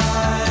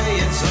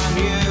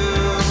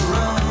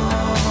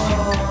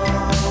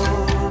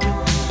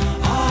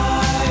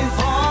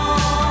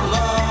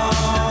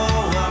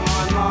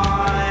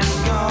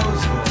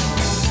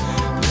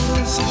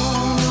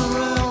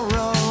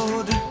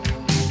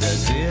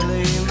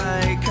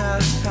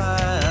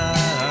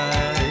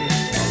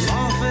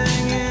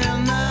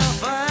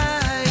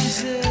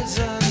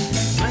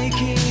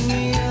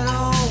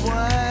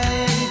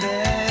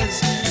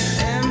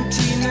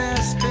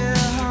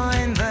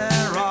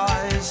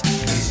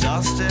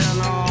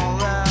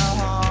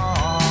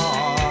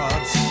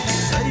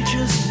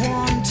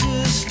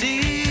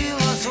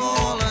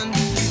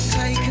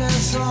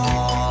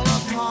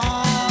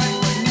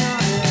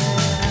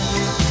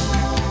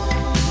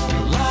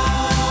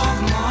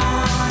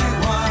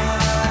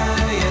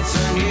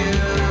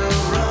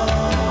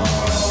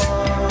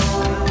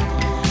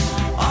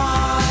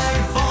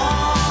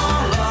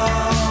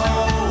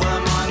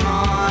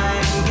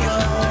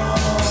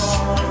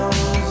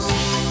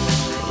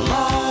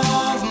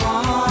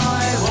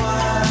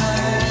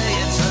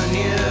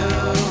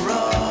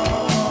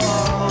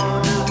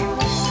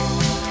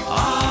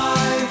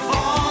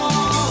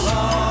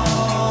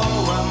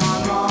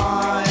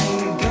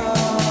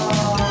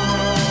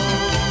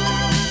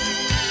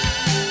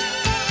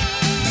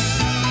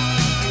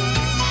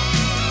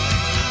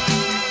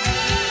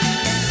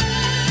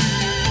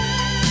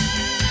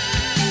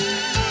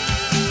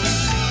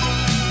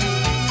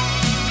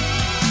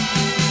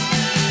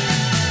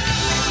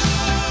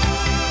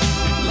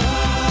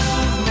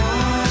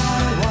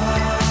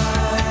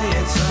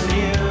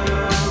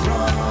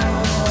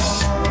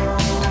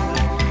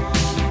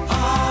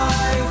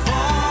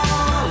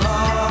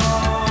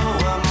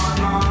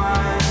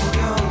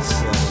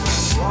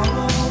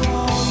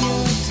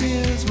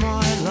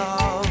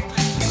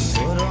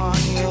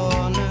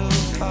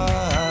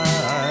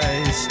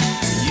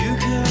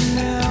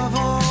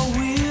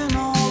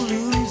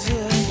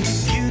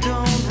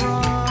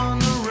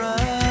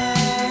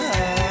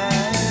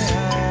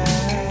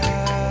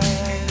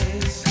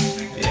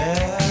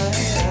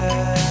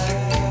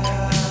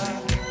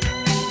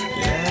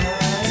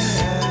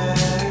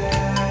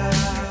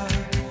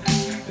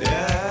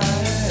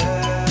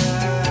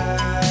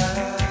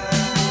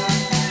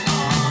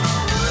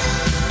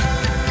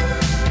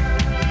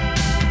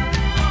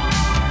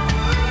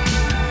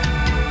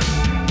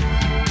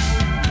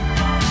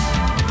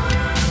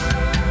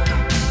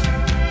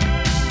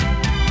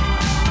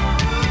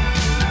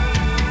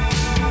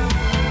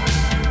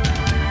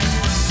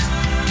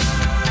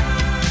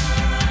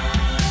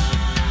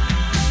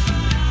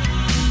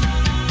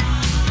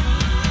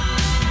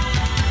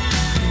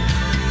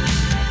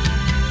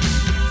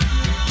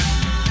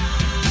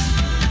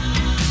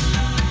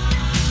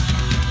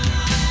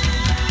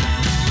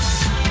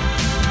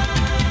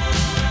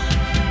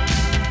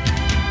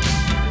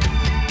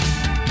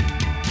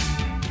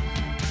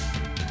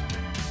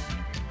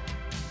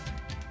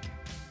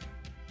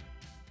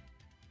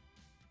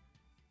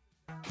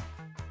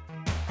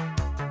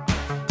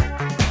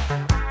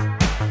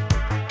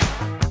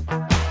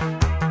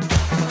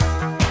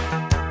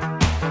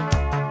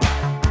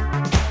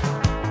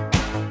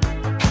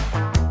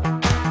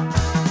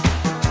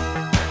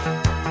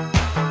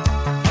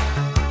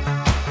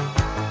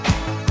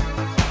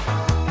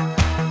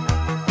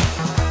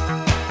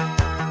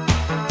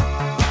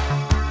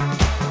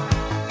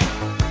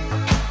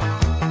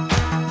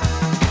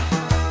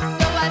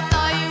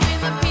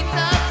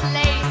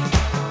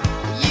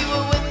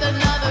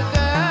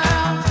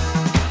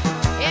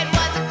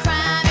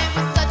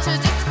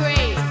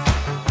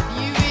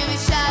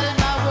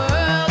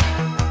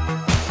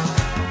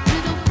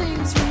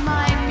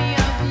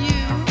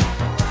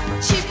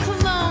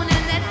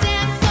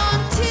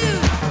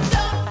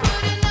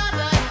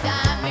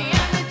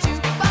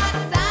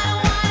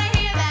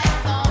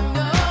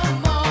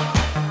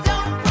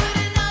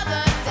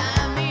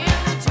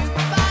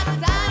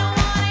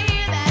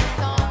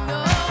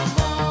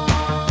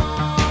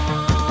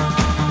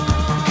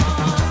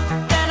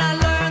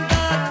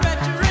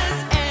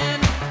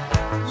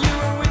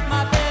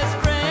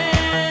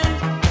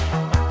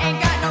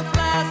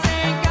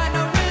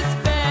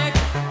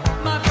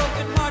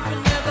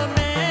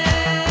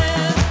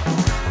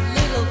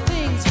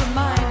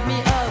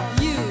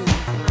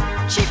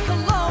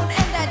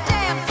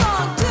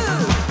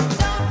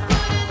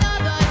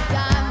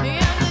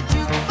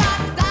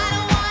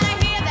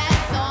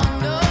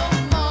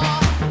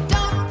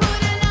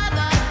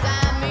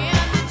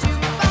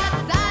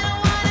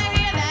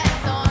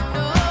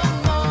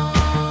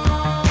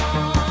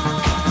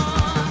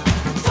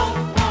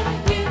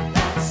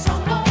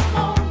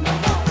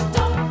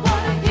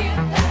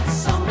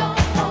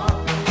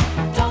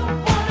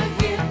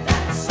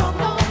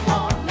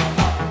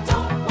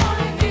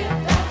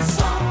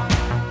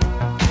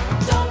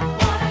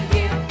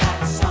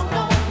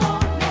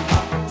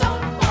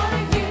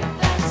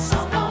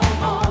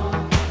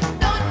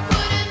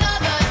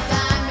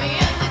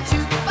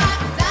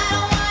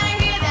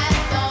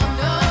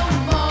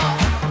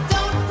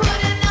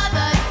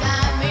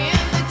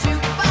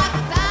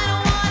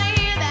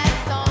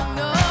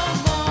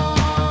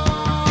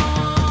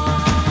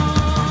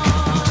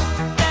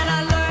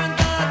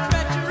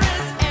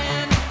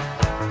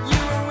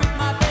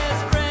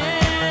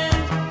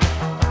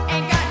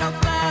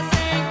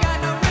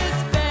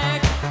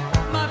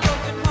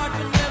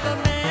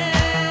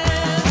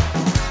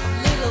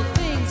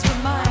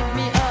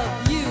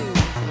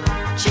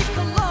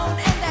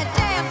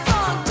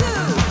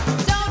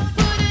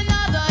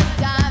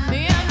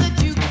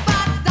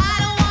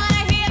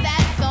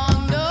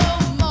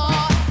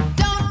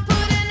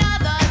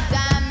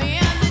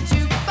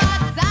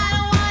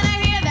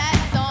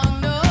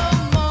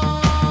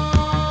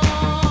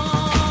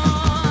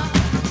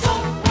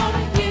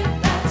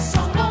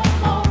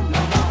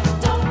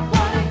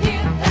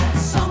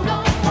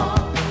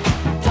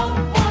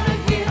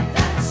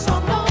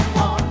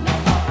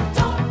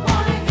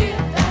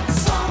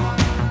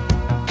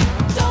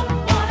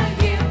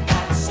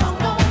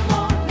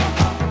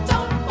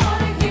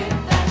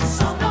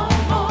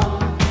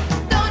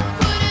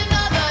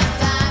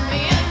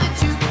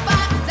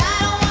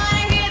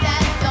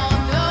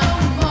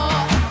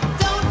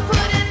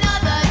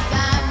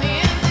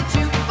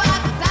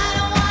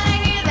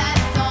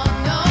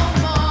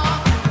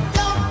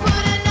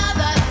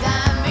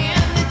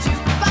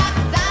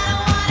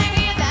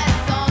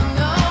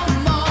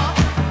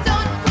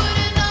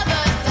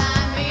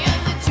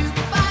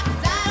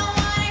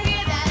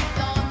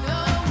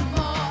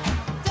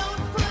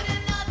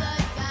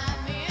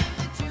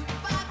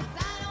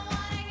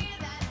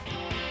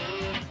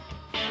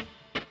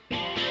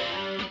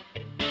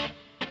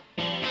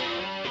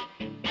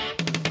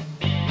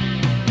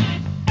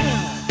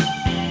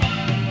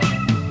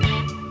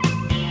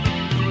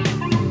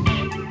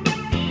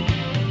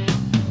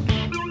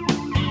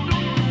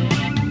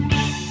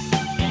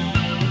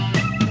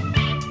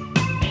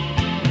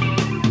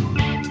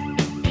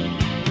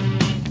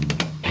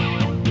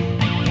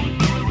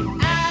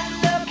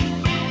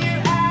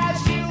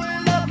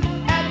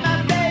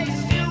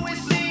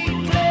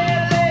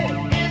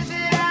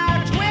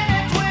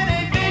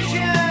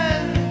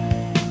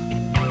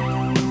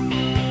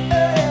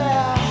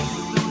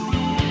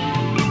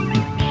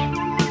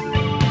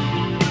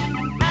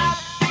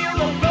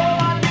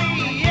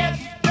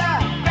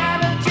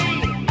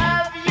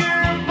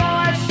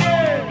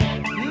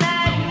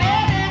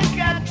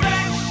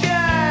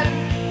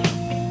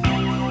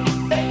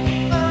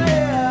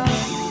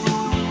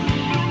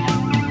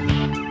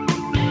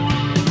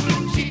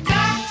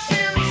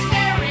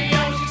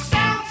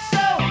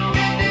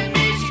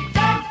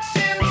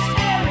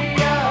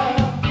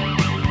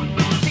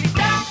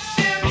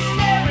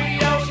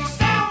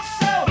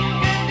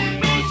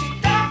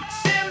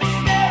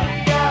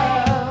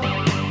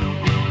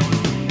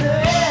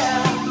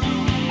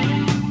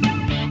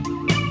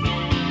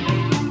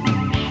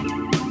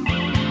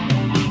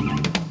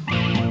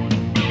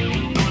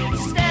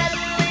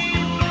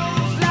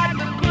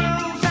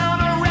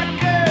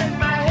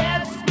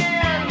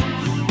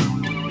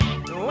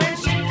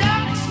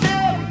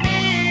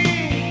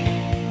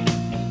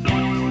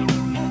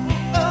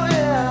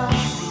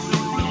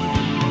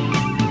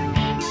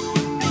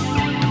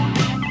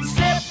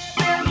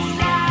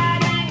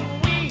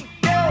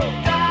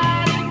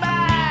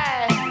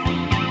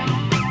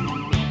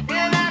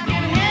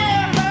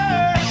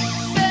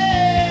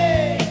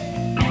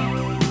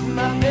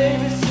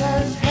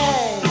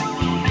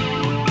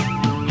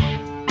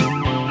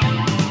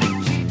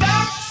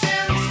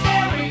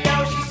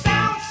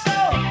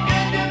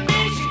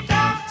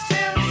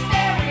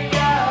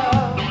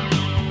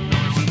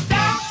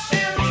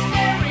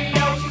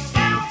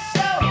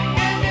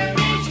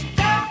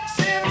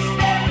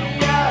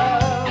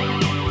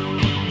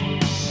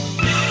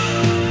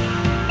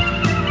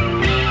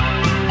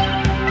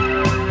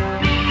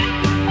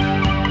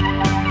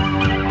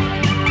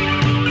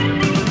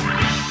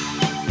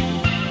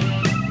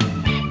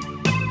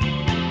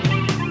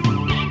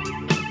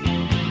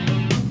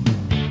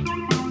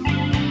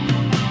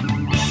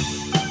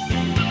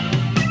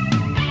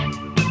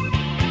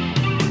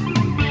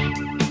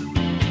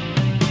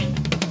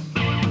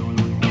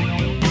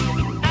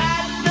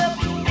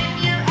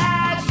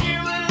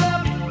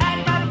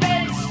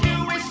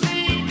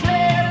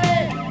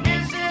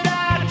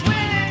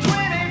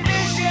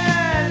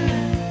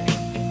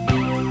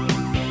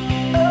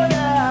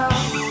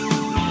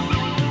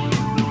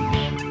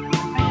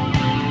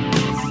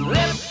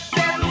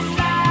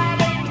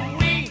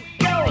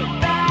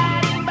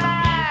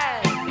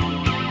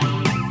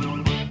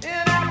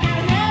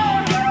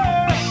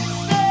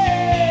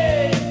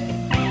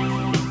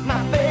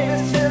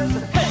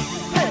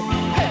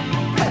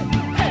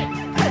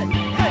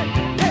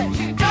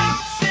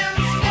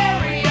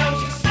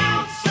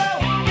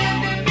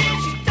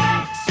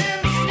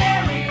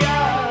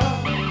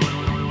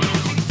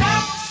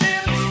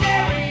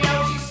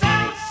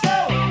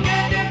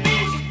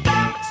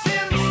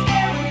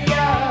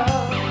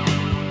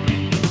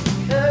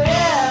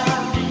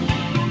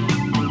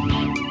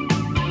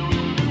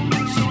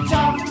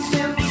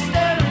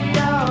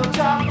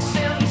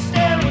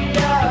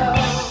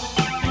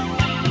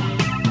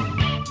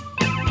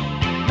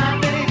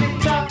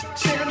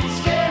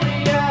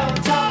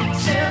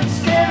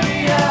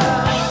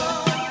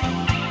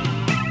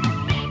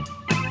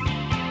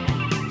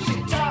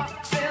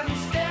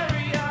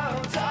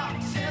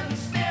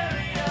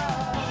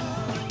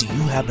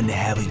happen to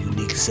have a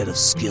unique set of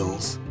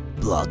skills?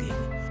 Blogging,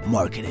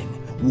 marketing,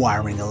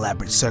 wiring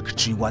elaborate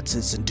circuitry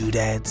whatsits and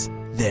doodads?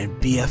 Then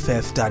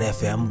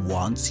BFF.FM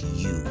wants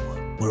you.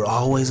 We're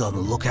always on the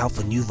lookout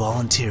for new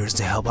volunteers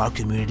to help our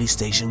community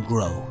station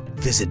grow.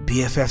 Visit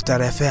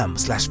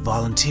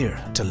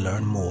BFF.FM/volunteer to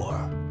learn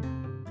more.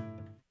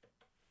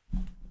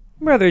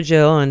 Brother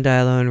Jill on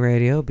Dial-O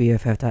Radio,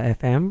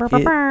 BFF.FM.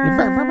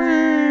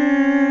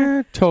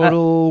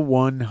 Total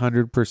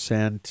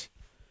 100%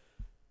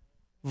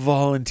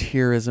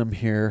 volunteerism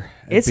here.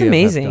 At It's BFF.FM.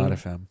 amazing.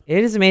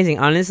 It is amazing.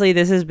 Honestly,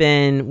 this has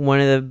been one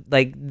of the,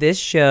 like, this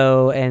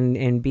show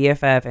and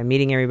BFF and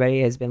meeting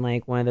everybody has been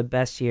like one of the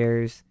best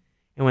years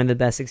and one of the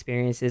best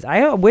experiences.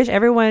 I wish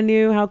everyone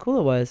knew how cool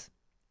it was.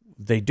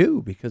 They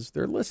do, because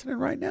they're listening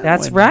right now.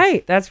 That's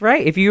right. That's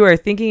right. If you are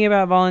thinking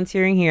about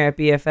volunteering here at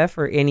BFF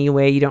or any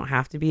way, you don't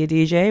have to be a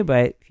DJ,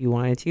 but if you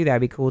wanted to, that'd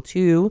be cool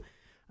too.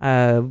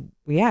 Yeah,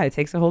 it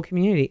takes a whole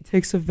community. It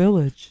takes a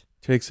village.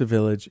 Takes a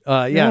village.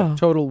 Yeah,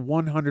 total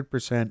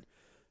 100%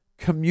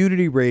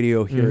 community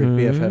radio here at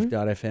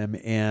BFF.FM.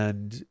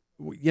 And,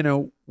 you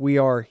know, we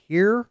are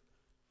here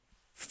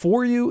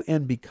for you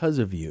and because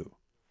of you.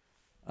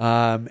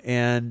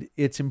 And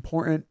it's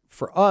important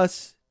for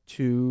us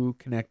to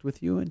connect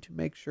with you and to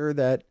make sure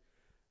that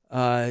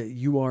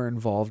you are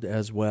involved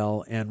as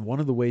well. And one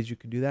of the ways you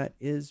can do that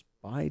is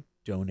by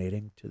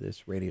donating to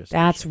this radio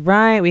station. That's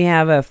right. We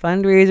have a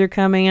fundraiser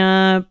coming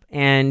up.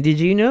 And did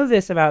you know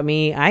this about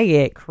me? I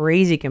get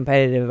crazy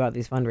competitive about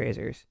these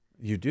fundraisers.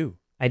 You do?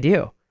 I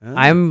do. Oh.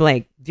 I'm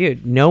like,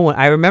 dude, no one.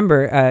 I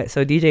remember,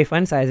 so DJ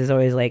Fun Size is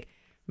always like,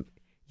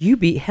 you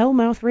beat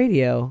Hellmouth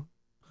Radio.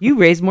 You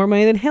raised more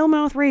money than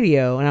Hellmouth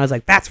Radio. And I was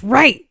like, that's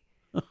right.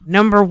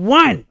 Number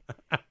one.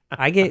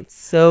 I get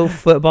so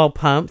football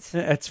pumped.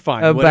 That's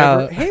fine.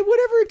 About,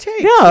 whatever it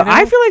takes. No, you know?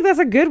 I feel like that's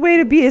a good way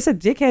to be. It's a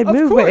dickhead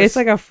move, but it's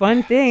like a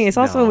fun thing. It's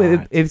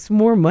also it's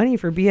more money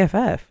for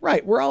BFF.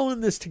 Right. We're all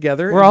in this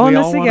together. We're all in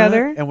this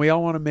together. And we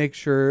all want to make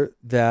sure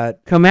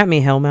that... Come at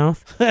me,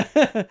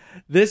 Hellmouth.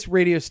 This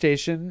radio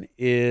station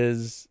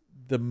is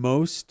the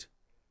most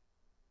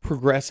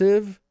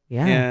progressive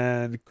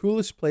and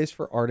coolest place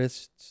for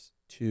artists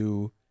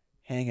to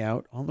hang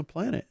out on the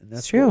planet. And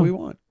that's what we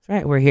want. That's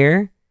right. We're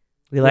here.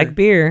 We like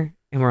beer,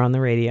 and we're on the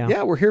radio.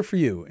 Yeah, we're here for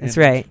you. That's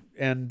right.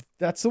 And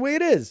that's the way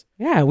it is.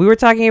 Yeah, we were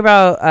talking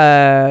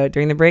about,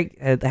 during the break,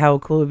 how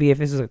cool it would be if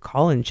this was a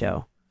call-in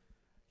show.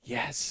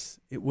 Yes,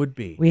 it would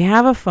be. We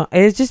have a fun...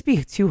 It'd just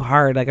be too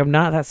hard. Like, I'm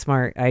not that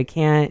smart.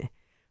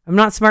 I'm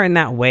not smart in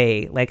that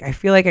way. Like, I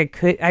feel like I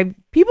could...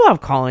 People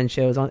have call-in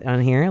shows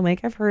on here.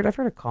 Like, I've heard a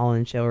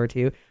call-in show or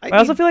two. But I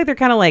also feel like they're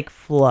kind of, like,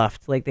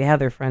 fluffed. Like, they have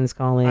their friends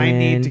call in. I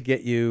need to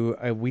get you...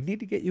 we need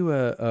to get you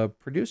a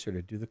producer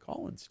to do the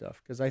call-in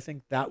stuff. Because I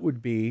think that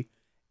would be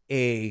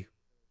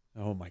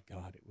oh, my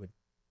God. It would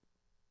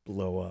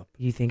blow up.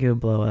 You think it would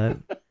blow up?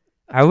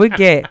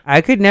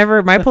 I could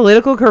never... My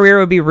political career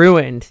would be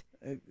ruined.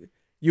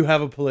 You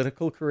have a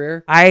political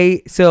career?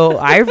 So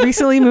I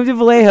recently moved to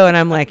Vallejo, and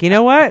I'm like, you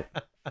know what?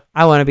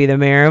 I want to be the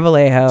mayor of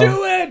Vallejo.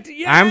 Do it!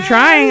 Yes! I'm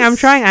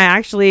trying. I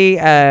actually,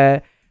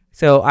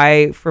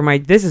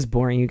 this is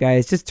boring, you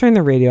guys. Just turn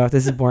the radio off.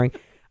 This is boring.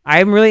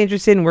 I'm really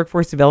interested in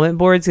workforce development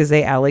boards because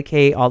they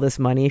allocate all this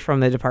money from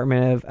the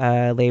Department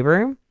of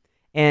Labor,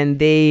 and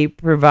they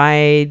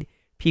provide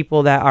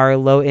people that are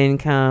low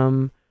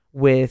income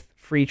with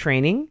free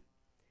training.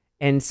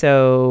 And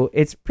so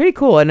it's pretty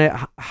cool and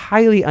a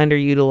highly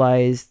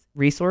underutilized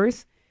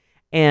resource.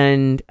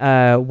 And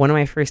one of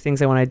my first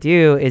things I want to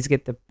do is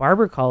get the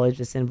Barber College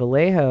that's in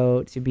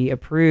Vallejo to be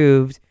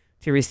approved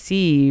to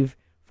receive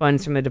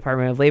funds from the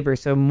Department of Labor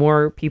so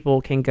more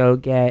people can go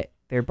get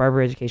their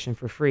barber education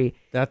for free.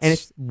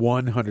 That's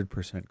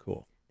 100%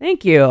 cool.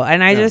 Thank you.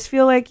 And I just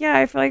feel like,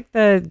 I feel like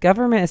the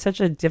government is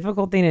such a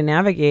difficult thing to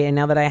navigate. And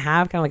now that I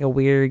have kind of like a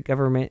weird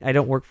government, I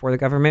don't work for the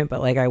government,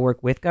 but like I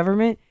work with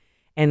government.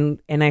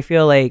 And I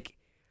feel like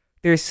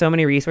there's so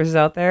many resources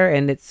out there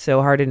and it's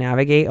so hard to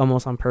navigate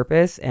almost on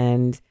purpose.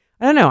 And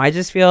I don't know, I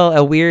just feel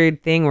a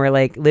weird thing where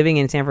like living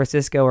in San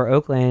Francisco or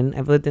Oakland,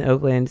 I've lived in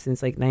Oakland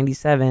since like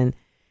 97.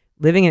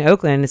 Living in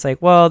Oakland, it's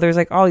like, well, there's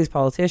like all these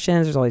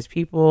politicians, there's all these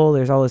people,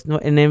 there's all this,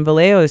 and then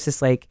Vallejo is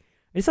just like,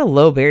 it's a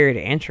low barrier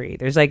to entry.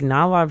 There's like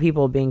not a lot of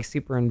people being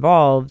super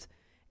involved.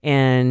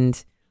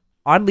 And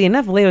oddly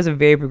enough, Vallejo is a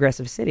very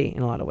progressive city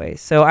in a lot of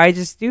ways. So I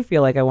just do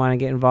feel like I want to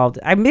get involved.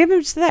 I'm maybe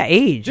just at that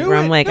age where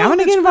I'm like, I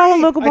want to get involved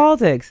in local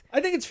politics.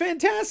 I think it's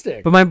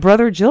fantastic. But my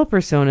Brother Jill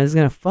persona is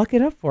going to fuck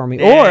it up for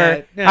me.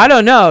 I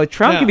don't know.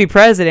 Trump can be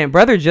president.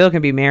 Brother Jill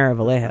can be mayor of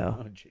Vallejo.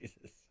 Oh, Jesus.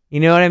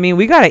 You know what I mean?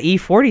 We got an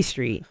E40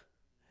 Street.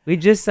 We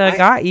just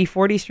got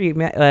E40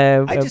 Street.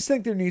 I just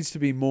think there needs to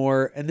be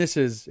more. And this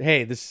is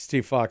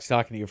Steve Foxx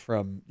talking to you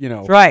from,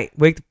 That's right.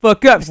 Wake the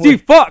fuck up,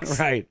 Steve Foxx.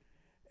 Right.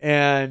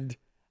 And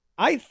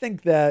I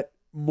think that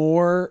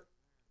more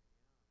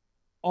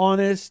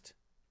honest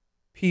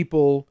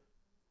people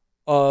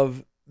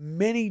of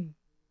many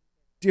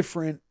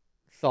different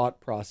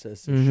thought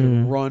processes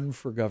should run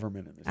for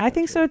government in this country. I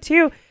think so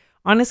too.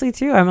 Honestly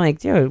too. I'm like,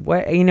 dude,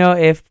 what,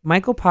 if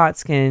Michael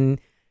Potts can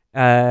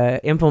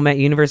implement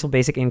universal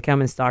basic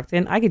income in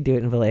Stockton, I could do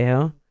it in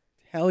Vallejo.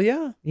 Hell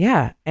yeah.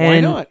 Yeah. Why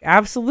And not?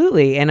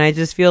 absolutely. And I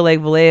just feel like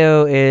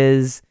Vallejo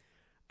is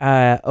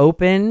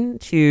open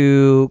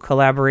to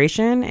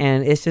collaboration,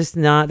 and it's just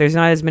there's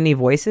not as many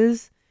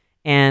voices,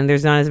 and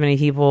there's not as many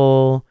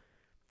people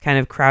kind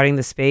of crowding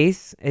the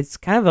space. It's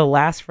kind of the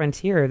last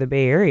frontier of the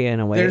Bay Area in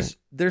a way.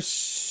 There's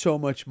so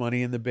much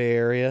money in the Bay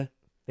Area.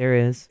 There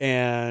is.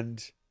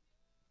 And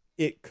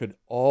it could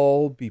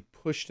all be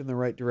pushed in the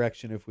right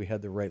direction if we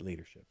had the right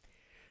leadership.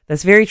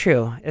 That's very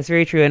true. That's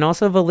very true. And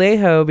also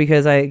Vallejo,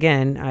 because I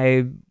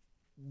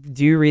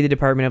do read the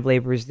Department of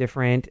Labor's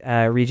different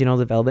regional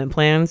development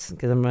plans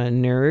because I'm a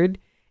nerd.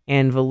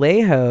 And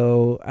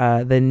Vallejo,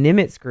 the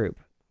Nimitz group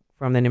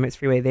from the Nimitz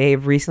Freeway, they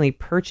have recently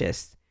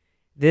purchased.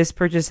 This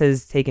purchase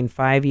has taken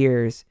 5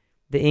 years.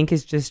 The ink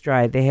is just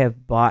dried. They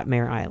have bought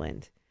Mare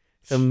Island.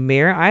 So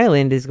Mare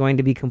Island is going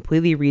to be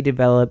completely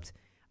redeveloped.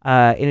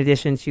 In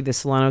addition to the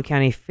Solano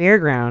County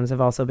Fairgrounds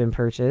have also been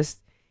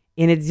purchased.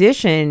 In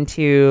addition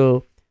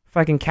to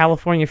fucking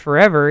California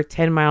Forever,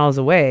 10 miles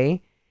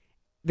away,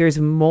 there's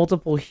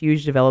multiple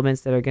huge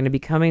developments that are going to be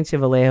coming to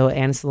Vallejo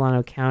and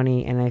Solano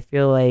County. And I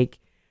feel like...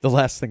 The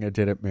last thing I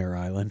did at Mare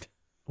Island.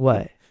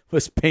 What?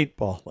 Was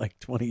paintball like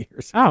 20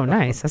 years ago. Oh,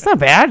 nice. That's not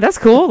bad. That's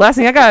cool. Last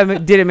thing I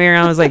did at Mare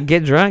Island was like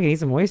get drunk and eat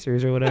some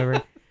oysters or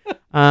whatever.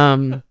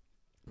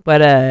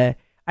 But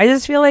I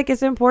just feel like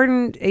it's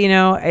important,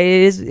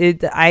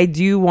 I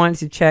do want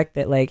to check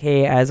that, like,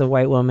 hey, as a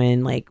white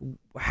woman, like,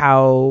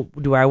 how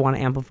do I want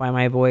to amplify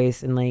my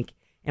voice, and like,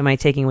 am I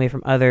taking away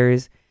from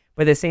others?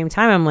 But at the same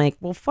time, I'm like,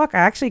 well, fuck, I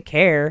actually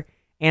care,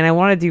 and I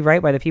want to do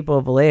right by the people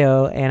of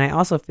Vallejo, and I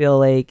also feel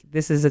like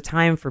this is a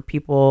time for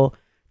people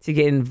to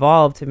get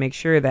involved to make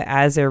sure that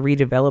as they're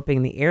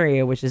redeveloping the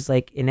area, which is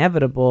like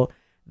inevitable,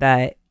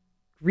 that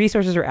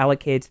resources are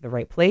allocated to the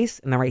right place,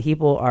 and the right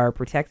people are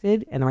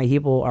protected, and the right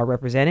people are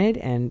represented,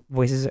 and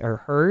voices are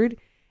heard,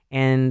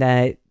 and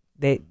that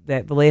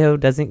Vallejo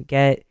doesn't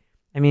get,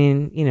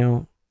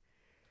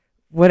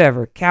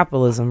 whatever,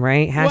 capitalism,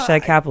 right?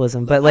 Hashtag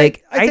capitalism. But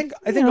like, I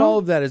think all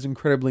of that is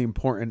incredibly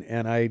important,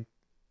 and I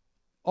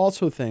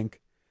also think,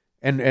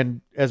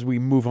 and as we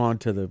move on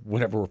to the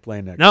whatever we're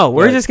playing next. No,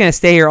 we're just gonna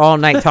stay here all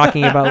night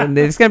talking about.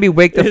 It's gonna be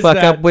Wake the Fuck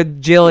Up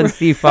with Jill and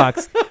Steve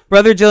Foxx.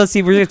 Brother Jill and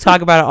Steve, we're going to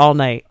talk about it all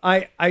night.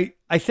 I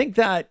think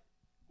that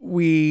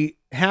we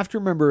have to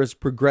remember as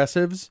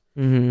progressives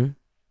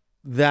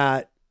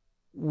that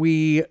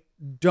we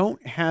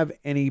don't have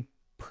any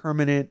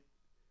permanent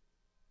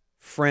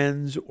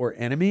friends or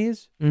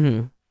enemies,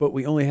 but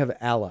we only have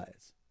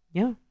allies.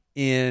 Yeah.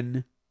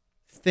 In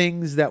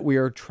things that we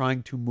are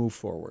trying to move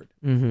forward.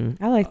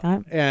 I like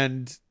that.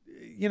 And,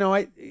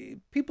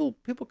 people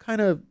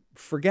kind of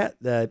forget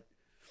that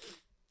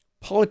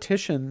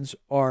politicians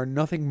are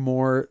nothing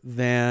more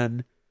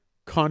than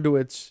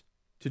conduits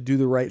to do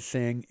the right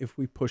thing if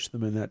we push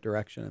them in that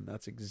direction. And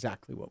that's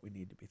exactly what we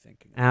need to be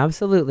thinking about.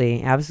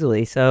 Absolutely.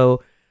 Absolutely.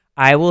 So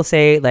I will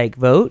say, like,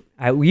 vote.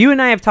 You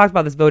and I have talked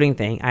about this voting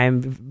thing.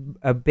 I'm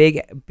a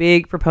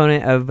big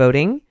proponent of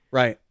voting.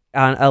 Right.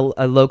 On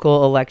a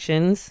local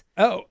elections.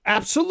 Oh,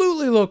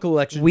 absolutely. Local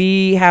elections.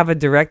 We have a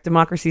direct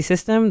democracy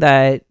system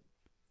that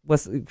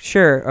was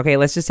sure. Okay.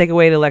 Let's just take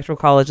away the electoral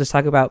college. Let's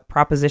talk about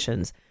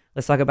propositions.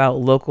 Let's talk about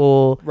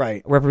local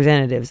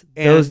representatives.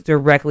 And those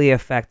directly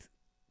affect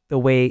the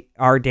way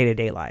our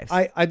day-to-day lives.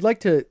 I'd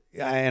like to,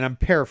 and I'm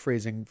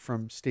paraphrasing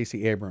from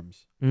Stacey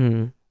Abrams,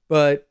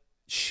 but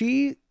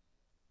she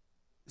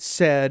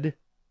said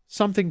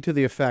something to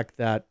the effect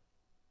that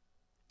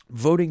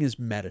voting is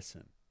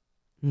medicine,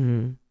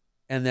 and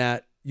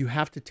that you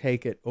have to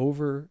take it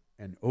over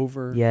and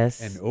over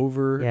and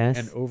over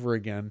and over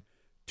again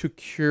to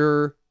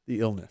cure the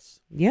illness.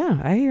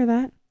 Yeah, I hear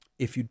that.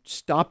 If you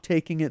stop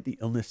taking it, the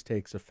illness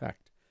takes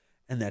effect.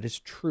 And that is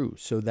true.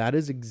 So that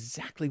is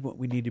exactly what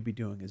we need to be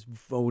doing, is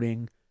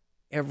voting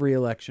every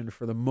election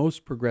for the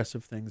most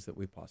progressive things that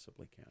we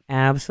possibly can.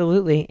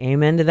 Absolutely.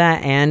 Amen to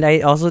that. And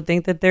I also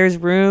think that there's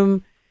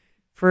room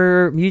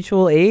for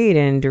mutual aid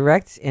and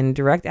direct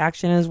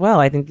action as well.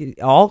 I think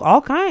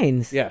all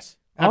kinds. Yes.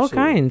 Absolutely.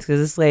 All kinds.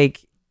 Because it's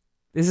like,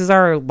 this is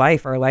our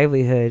life, our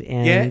livelihood.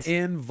 And get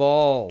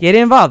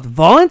involved.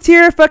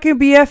 Volunteer fucking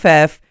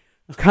BFF.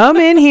 Come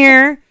in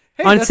here.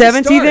 Hey, on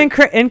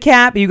 17th and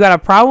Cap, you got a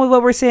problem with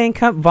what we're saying,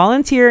 come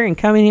volunteer and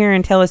come in here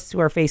and tell us to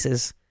our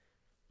faces.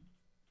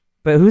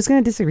 But who's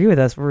going to disagree with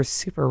us? We're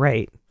super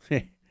right.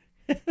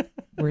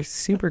 We're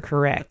super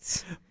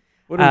correct.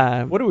 What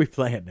are we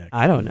playing next?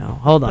 I don't know.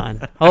 Hold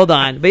on.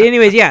 But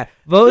anyways, yeah.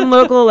 Vote in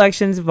local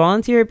elections.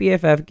 Volunteer at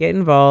BFF. Get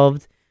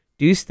involved.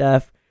 Do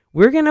stuff.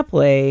 We're going to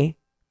play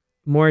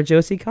more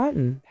Josie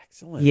Cotton.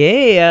 Excellent.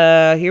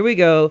 Yeah. Here we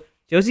go.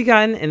 Josie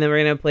Cotton, and then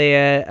we're going to play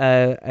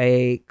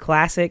a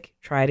classic,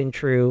 tried and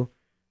true.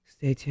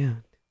 Stay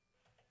tuned.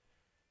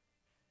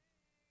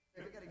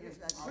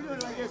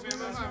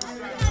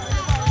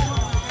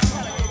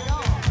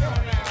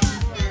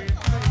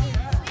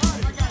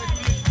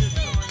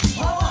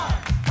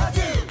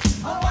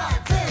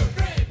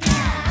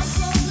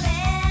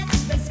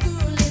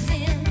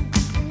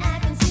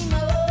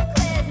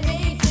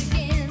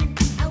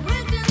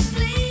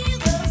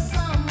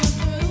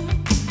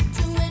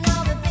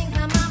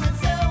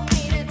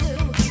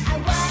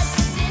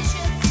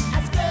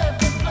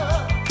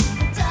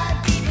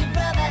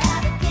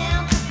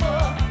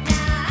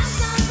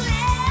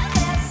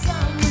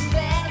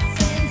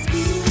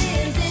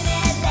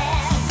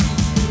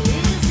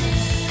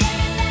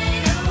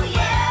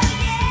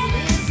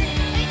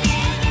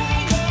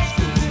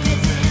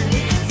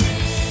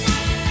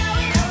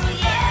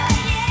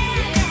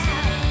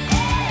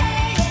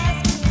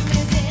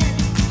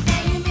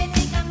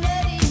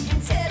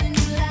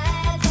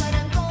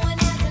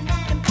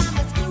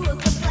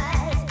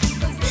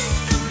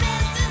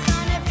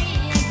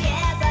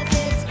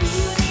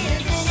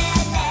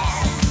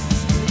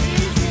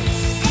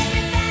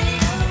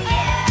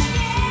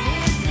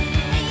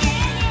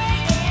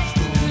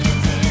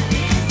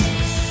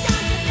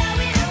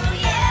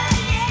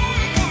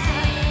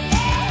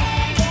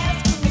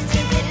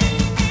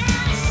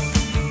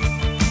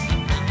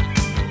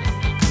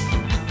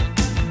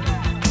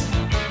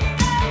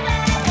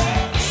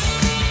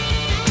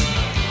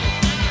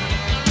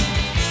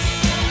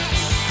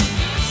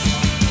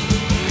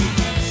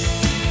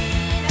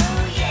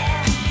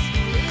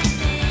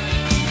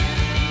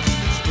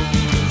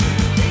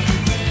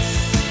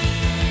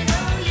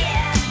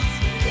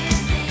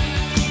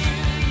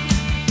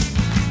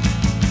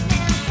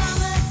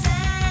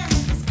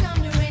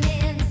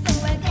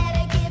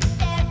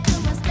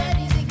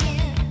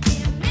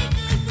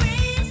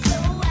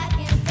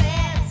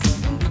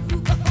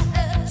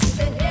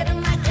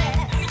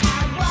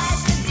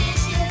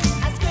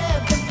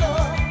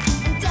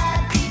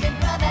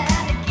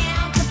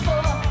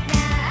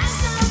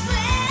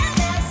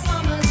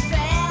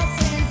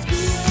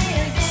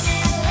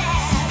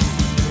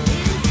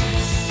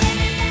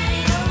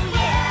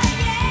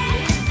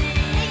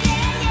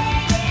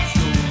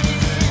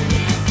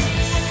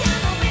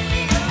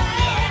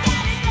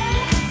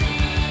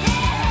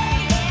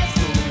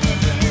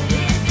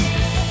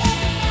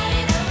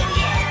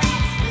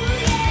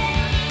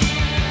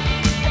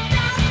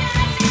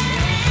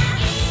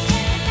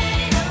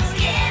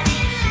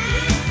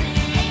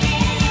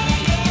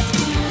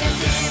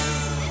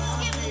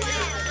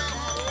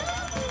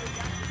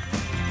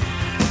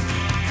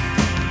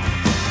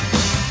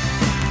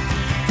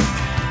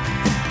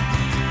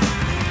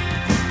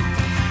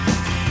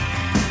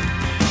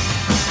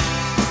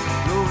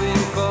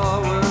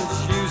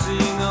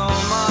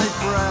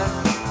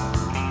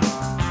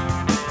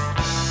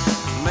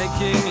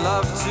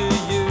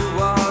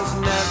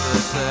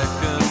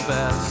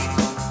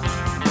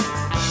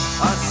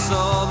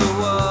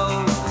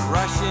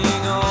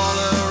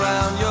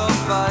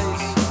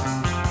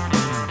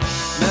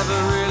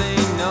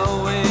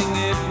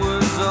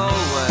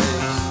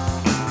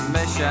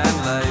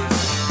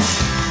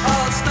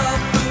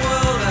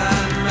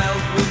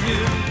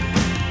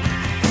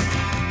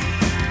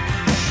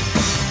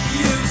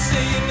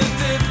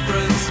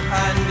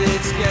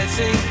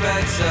 getting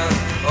better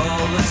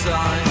all the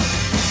time.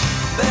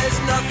 There's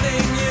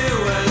nothing you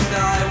and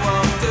I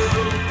won't do.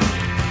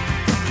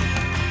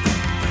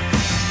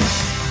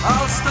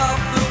 I'll stop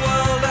the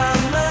world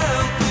and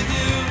melt with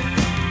you.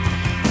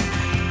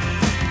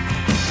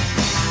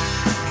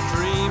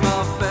 Dream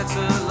of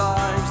better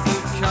lives, the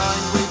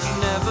kind which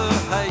never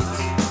hate.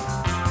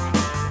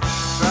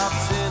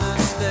 Trapped in a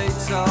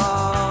state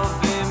of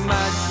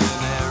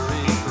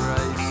imaginary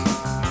grace.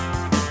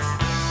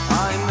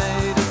 I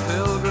made a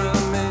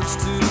pilgrimage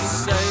to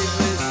save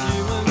this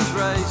human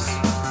race.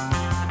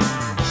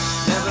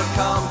 Never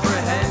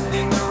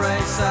comprehending the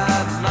race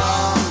had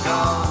long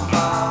gone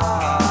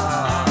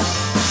by.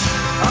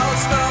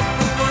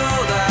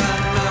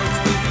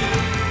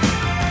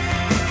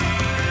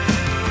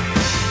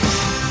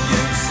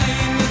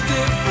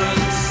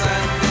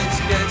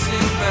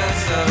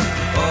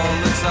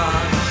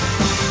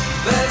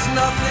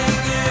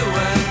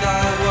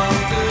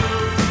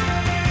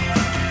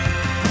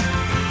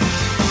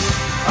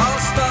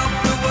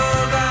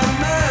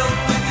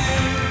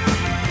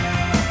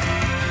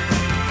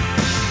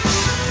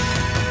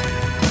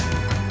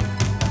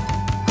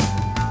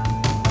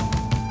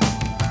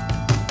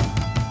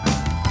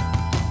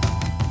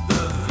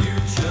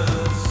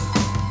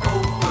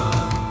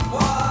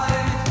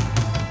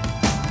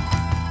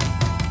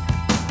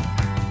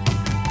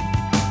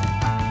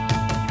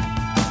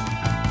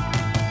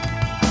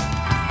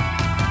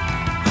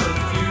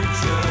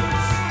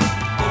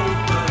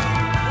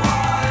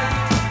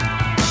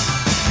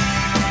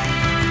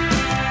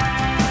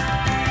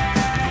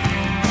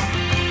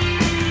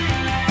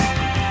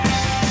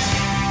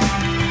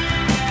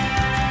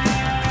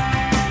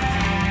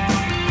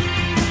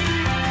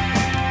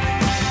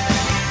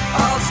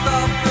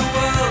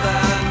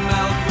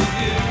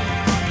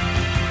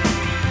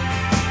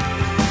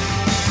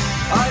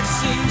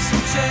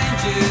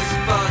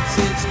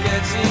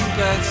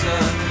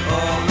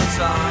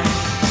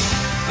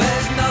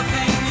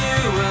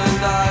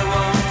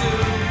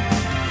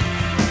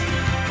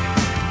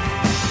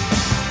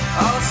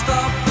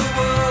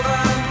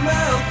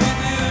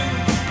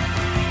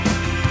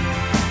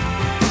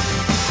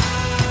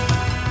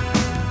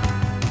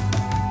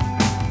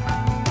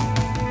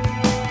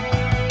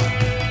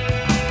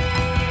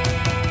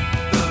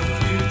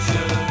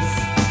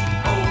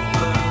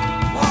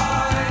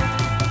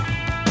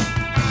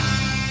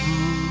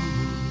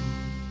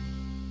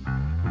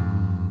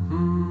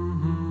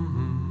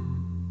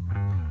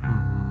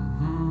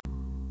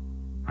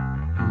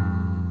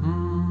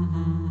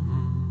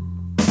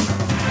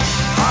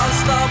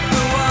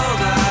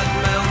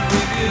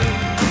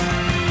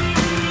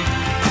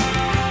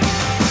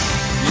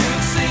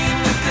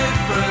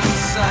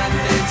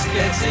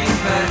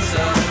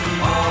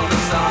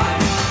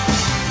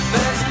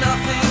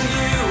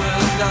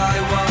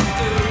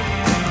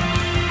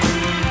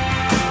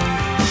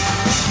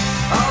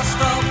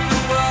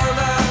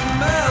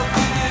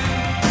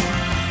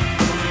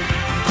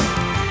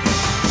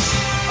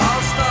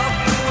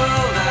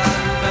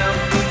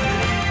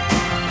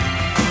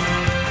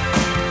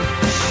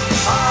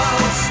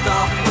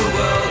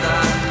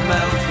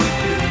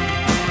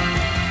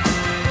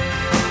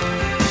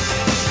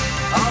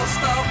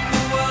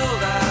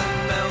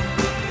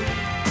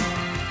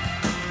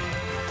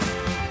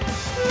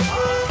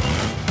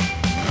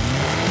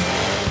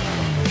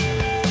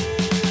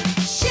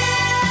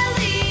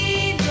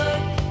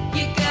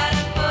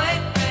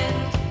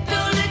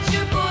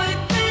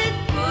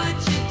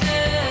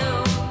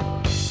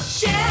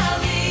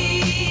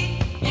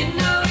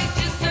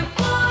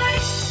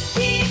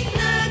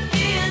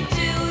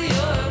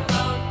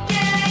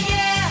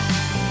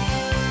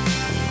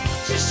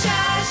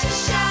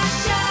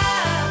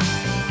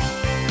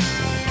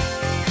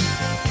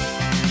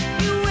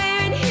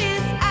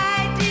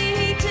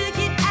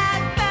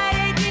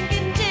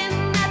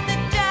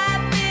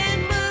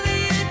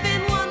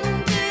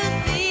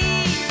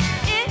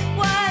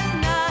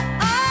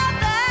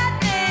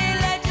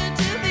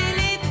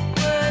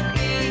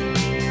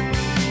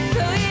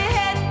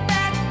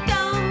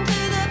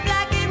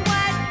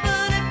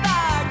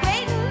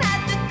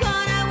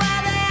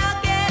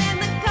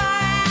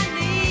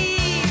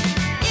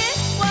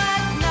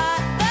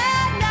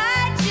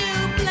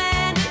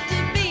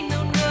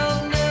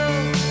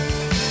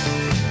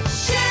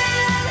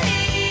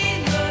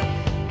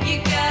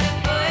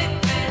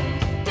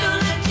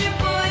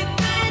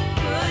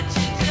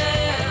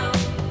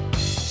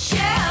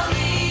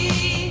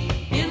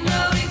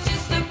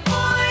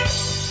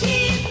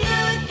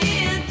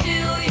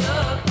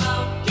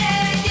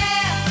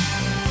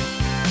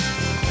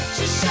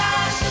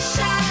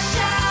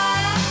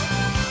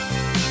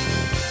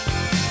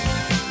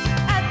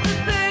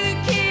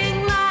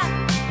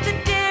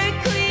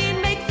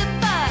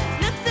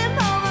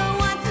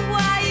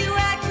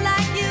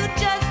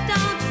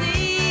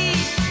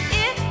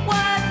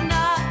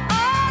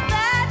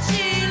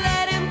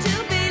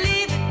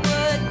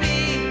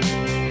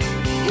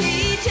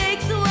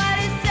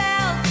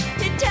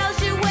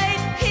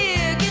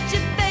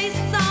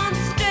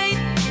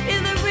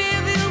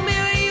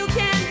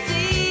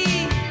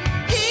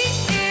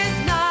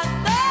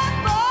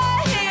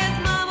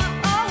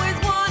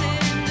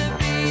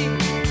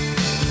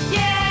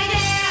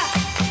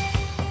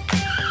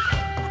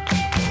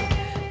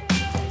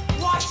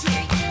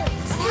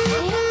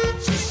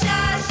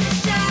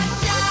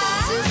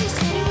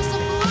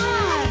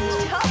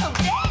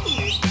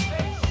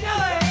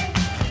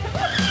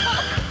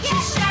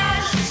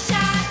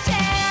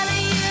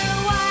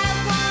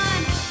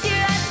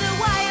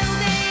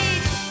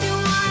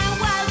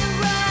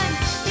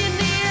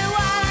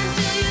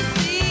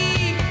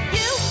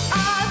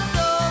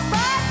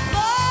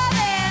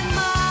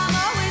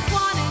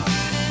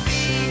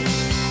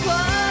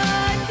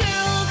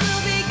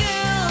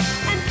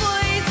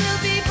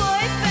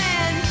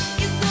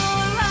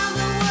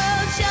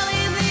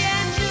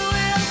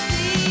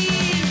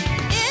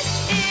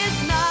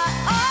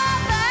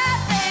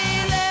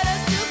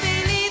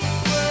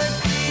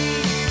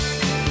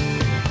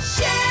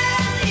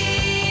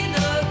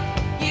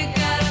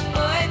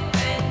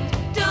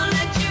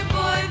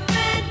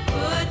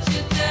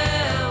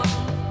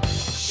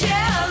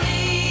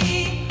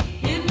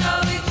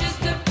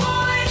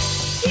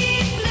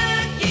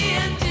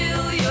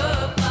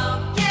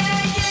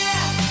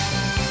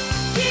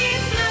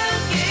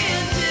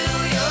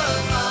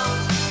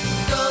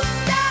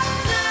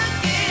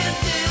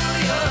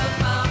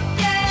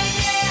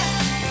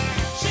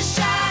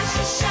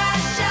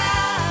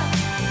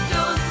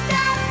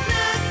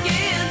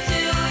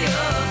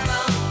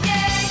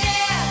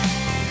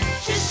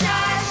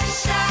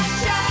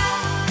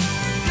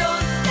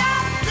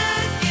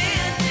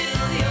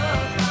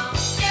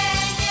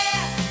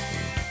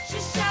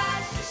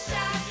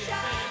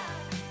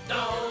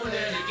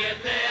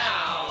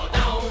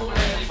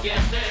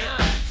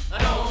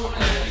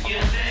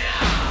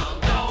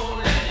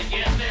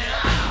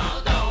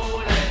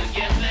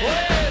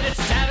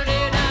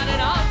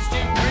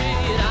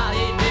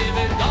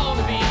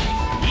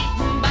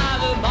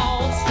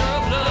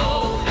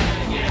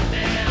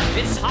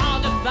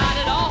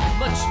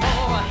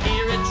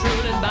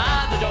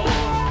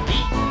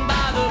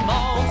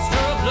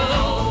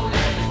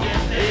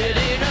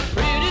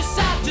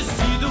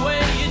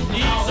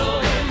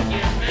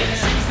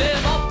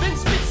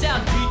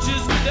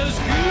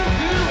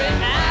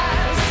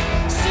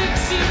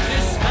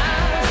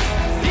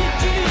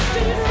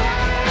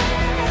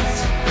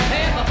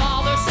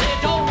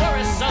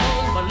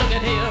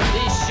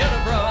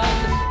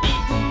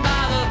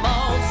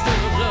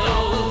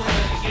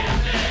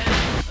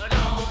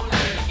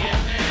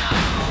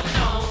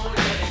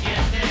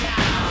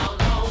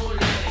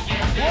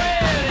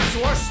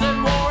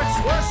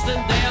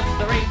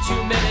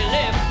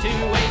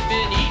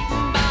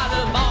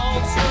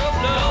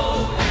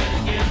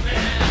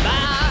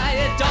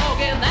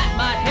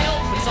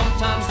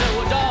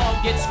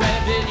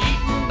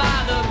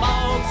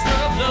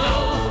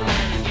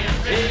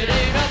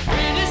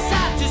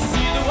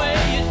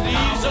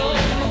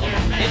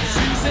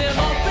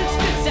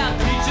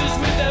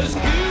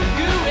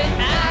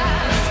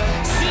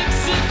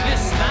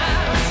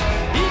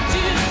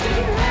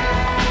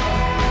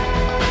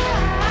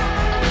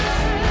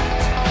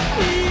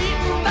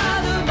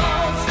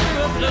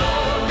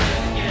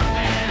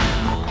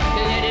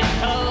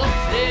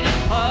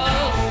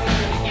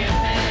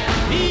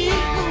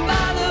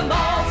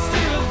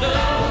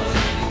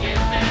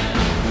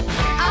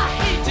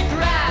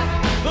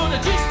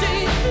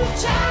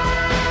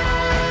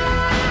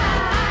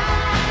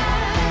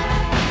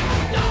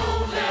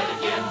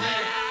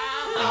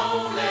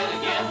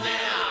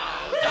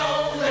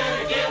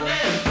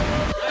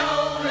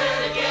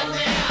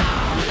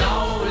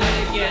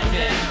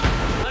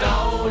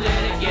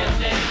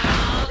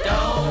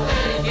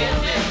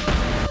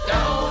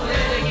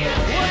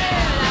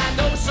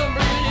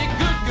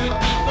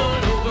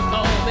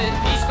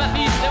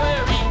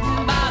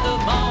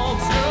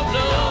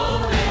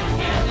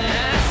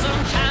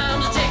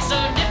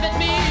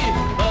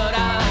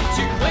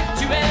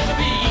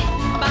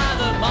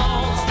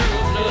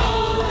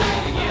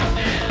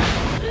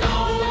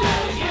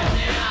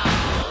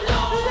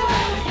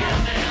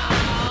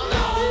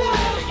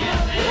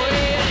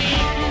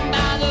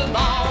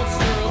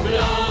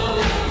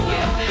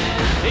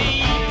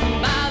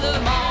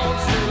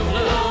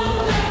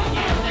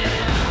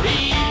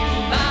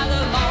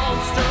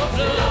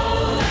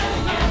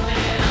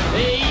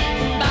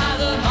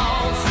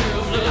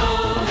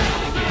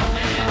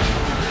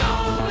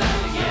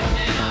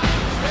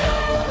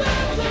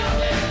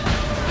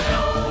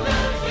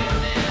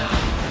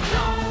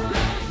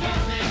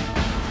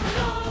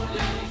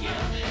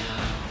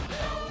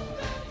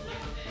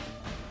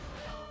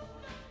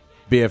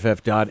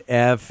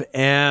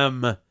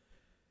 BFF.FM.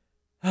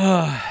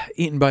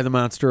 Eaten by the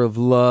Monster of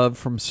Love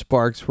from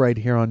Sparks right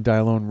here on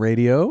Dialone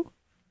Radio.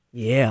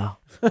 Yeah.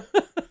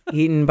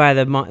 Eaten by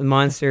the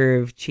monster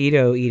of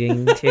Cheeto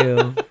eating,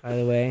 too, by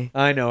the way.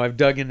 I know. I've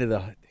dug into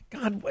the...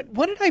 God,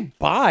 what did I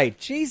buy?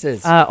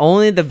 Jesus.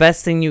 Only the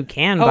best thing you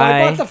can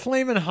buy. I bought the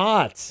Flamin'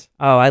 Hots.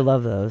 Oh, I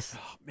love those.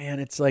 Oh, man,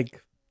 it's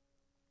like...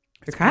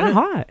 They're kind of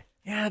hot.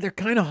 Yeah, they're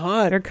kind of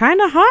hot. They're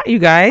kind of hot, you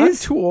guys. I'm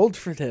too old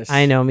for this.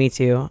 I know, me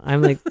too.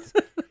 I'm like...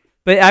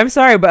 But I'm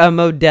sorry, but a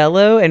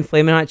Modelo and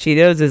Flamin' Hot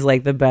Cheetos is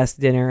like the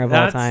best dinner of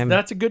all time.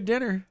 That's a good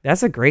dinner.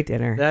 That's a great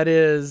dinner. That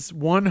is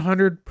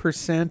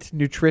 100%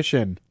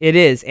 nutrition. It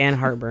is, and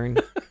heartburn.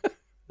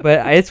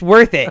 But it's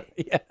worth it.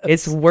 Yes.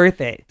 It's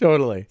worth it.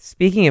 Totally.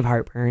 Speaking of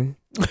heartburn,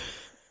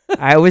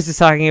 I was just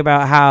talking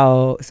about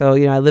how,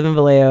 I live in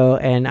Vallejo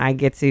and I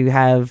get to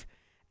have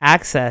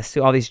access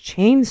to all these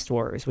chain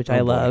stores, which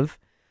I love.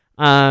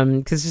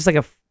 Because it's just like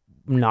a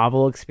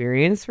novel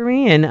experience for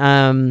me.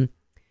 And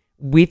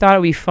we thought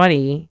it'd be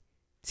funny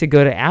to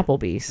go to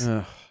Applebee's.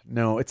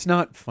 No, it's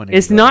not funny.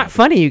 It's not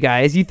funny, you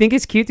guys. You think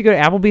it's cute to go to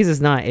Applebee's?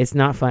 It's not. It's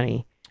not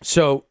funny.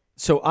 So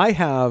I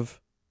have...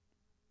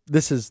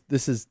 This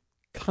is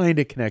kind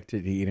of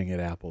connected to eating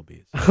at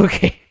Applebee's.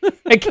 Okay.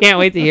 I can't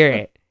wait to hear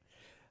it.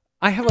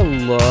 I have a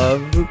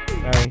love...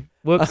 Sorry.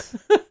 Whoops.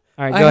 All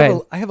right, go ahead.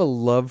 I have a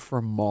love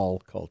for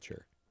mall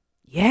culture.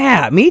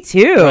 Yeah, me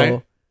too.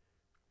 Right?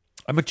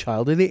 I'm a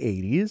child of the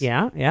 80s.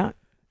 Yeah.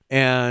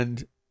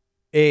 And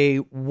a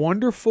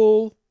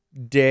wonderful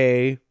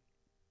day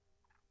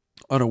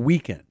on a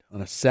weekend,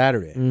 on a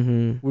Saturday,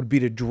 would be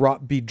to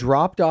be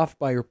dropped off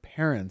by your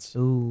parents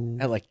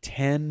at like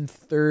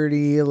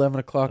 10:30, 11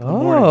 o'clock in the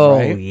morning,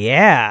 right? Oh,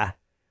 yeah.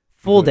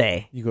 Full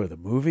day. You go to the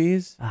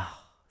movies. Oh,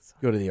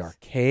 go to the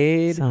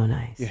arcade. So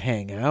nice. You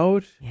hang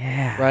out.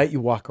 Yeah. Right?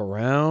 You walk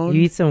around.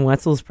 You eat some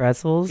Wetzel's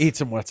pretzels. Eat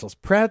some Wetzel's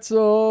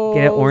pretzels.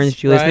 Get an Orange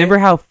Julius. Right? Remember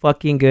how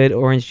fucking good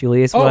Orange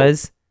Julius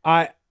was?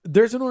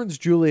 There's an Orange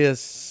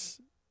Julius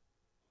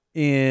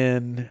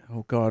in,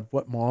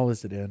 what mall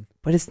is it in?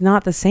 But it's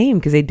not the same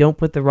because they don't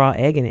put the raw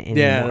egg in it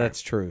anymore. Yeah,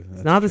 that's true.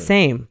 It's not the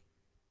same.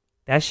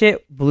 That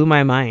shit blew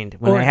my mind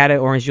when I had an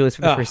Orange Julius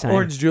for the first time.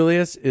 Orange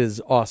Julius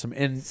is awesome.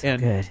 And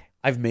good.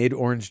 I've made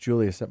Orange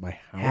Julius at my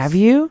house. Have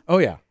you? Oh,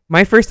 yeah.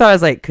 My first thought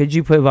was like, could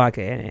you put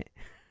vodka in it?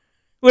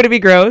 Would it be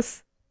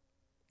gross?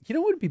 You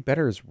know what would be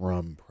better is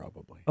rum,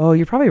 probably. Oh,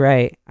 you're probably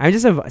right. I'm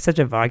just such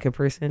a vodka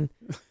person.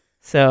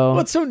 So Well,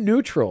 it's so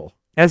neutral.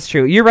 That's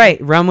true. You're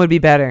right. Rum would be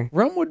better.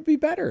 Rum would be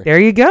better. There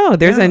you go.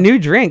 There's a new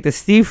drink. The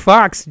Steve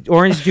Foxx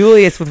Orange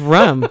Julius with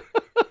rum.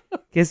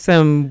 Get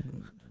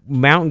some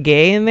Mount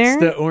Gay in there.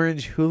 It's the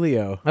Orange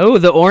Julio. Oh,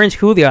 the Orange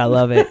Julio. I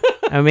love it.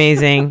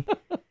 Amazing.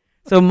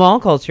 So mall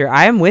culture.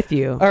 I am with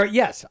you.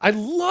 Yes. I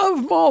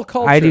love mall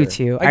culture. I do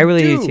too. I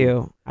really do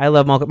too. I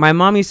love mall. My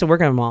mom used to work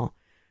at a mall.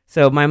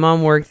 So my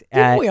mom worked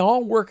Didn't we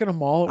all work at a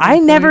mall? I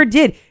never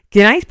did.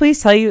 Can I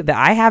please tell you that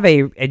I have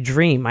a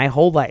dream my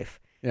whole life.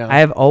 Yeah. I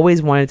have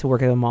always wanted to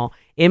work at a mall.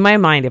 In my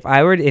mind, if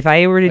I were to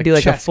like do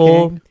like Chess a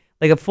full King?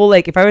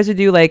 if I was to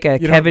do like a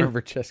You Kevin, don't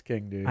remember Chess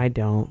King, dude. I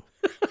don't.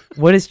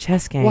 What is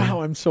Chess King?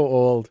 Wow, I'm so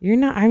old. You're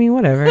not. I mean,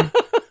 whatever.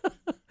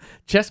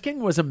 Chess King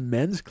was a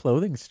men's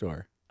clothing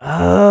store.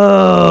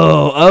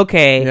 Oh,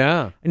 okay.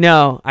 Yeah.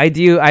 No, I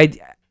do. I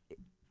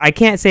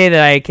can't say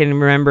that I can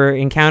remember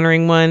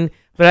encountering one,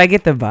 but I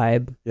get the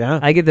vibe. Yeah.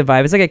 I get the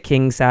vibe. It's like a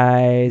king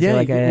size. Yeah. Or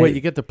like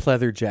you get the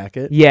pleather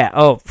jacket. Yeah.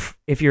 Oh,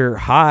 if you're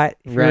hot,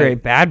 if you're a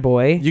bad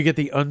boy, you get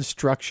the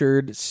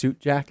unstructured suit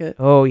jacket.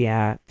 Oh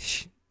yeah.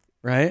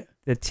 Right.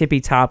 The tippy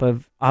top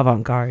of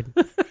avant-garde.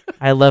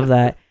 I love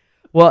that.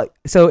 Well,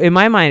 so in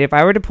my mind, if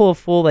I were to pull a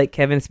full like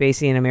Kevin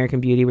Spacey in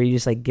American Beauty, where you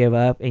just like give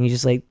up and you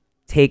just like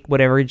take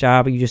whatever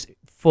job, you just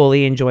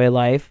fully enjoy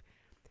life.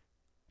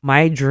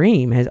 My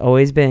dream has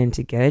always been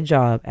to get a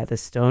job at the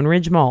Stone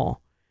Ridge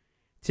Mall,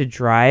 to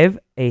drive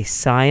a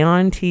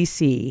Scion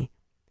TC,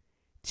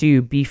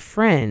 to be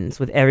friends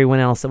with everyone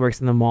else that works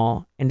in the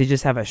mall, and to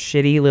just have a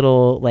shitty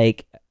little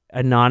like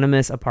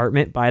anonymous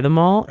apartment by the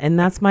mall, and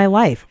that's my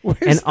life. Where's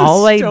and the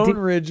all Stone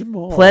Ridge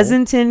Mall?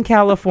 Pleasanton,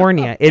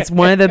 California. It's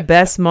one of the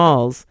best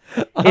malls.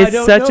 It's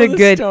don't such know a the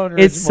good. Stone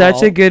Ridge It's such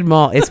Mall. a good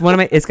mall. It's one of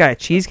my. It's got a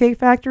Cheesecake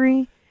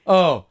Factory.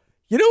 Oh,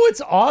 you know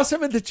what's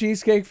awesome at the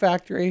Cheesecake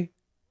Factory?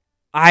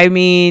 I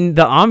mean,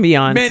 the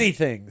ambiance. Many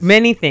things.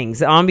 Many things.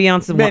 The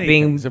ambiance of Many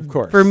being, things, of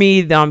course. For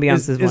me, the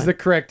ambiance is one. the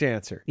correct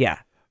answer. Yeah.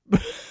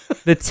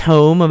 The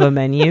tome of a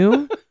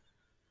menu.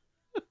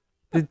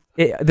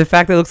 The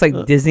fact that it looks like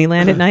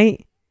Disneyland at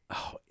night.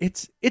 Oh,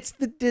 it's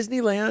the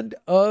Disneyland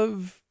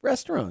of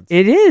restaurants.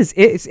 It is.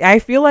 I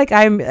feel like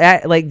I'm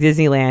at like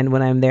Disneyland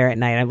when I'm there at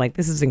night. I'm like,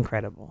 this is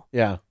incredible.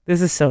 Yeah.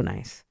 This is so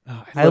nice.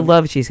 Oh, I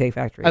love Cheesecake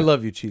Factory. I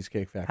love you,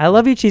 Cheesecake Factory. I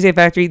love you, Cheesecake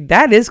Factory.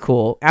 That is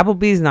cool.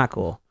 Applebee's not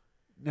cool.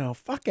 No,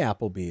 fuck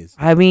Applebee's.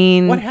 I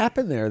mean, what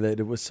happened there that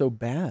it was so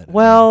bad?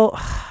 Well,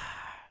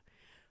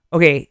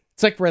 okay.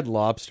 It's like Red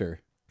Lobster.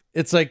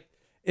 It's like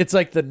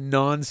the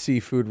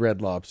non-seafood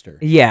Red Lobster.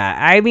 Yeah,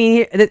 I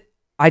mean,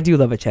 I do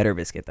love a cheddar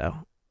biscuit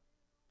though.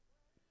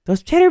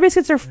 Those cheddar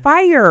biscuits are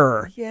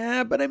fire.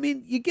 Yeah, but I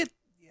mean, you get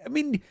I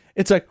mean,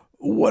 it's like,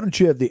 why don't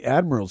you have the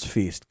Admiral's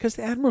Feast? Because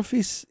the Admiral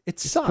Feast, it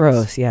sucks.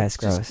 Gross. Yeah, it's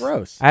just gross.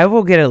 gross. I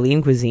will get a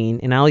lean cuisine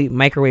and I'll eat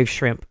microwave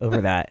shrimp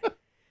over that.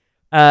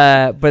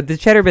 But the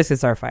cheddar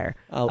biscuits are fire.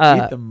 I'll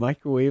eat the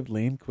microwave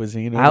lean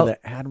cuisine over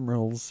the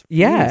Admiral's Feast.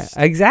 Yeah,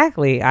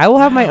 exactly. I will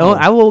have my own.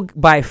 I will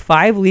buy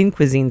 5 lean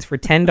cuisines for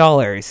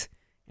 $10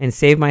 and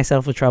save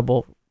myself the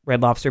trouble,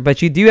 Red Lobster.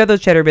 But you do have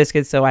those cheddar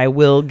biscuits, so I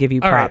will give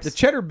you props. All right, the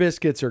cheddar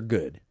biscuits are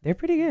good. They're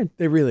pretty good.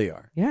 They really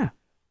are. Yeah.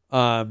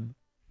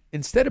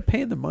 Instead of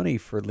paying the money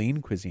for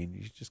lean cuisine,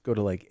 you just go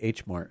to like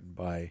H Mart and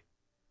buy.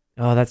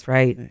 Oh, that's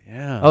right.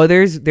 Yeah. Oh,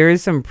 there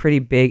is some pretty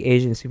big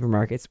Asian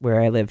supermarkets where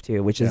I live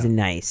too, which is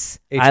nice.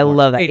 H-Mart. I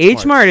love that.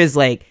 H-Mart's H Mart is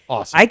like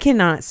awesome. I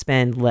cannot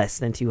spend less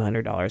than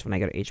 $200 when I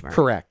go to H Mart.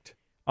 Correct.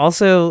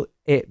 Also,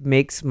 it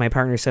makes my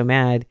partner so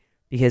mad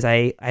because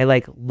I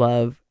like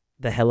love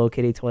the Hello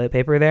Kitty toilet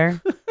paper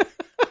there.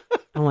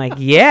 I'm like,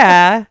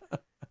 yeah,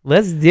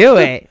 let's do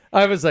it.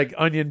 I was like,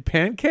 onion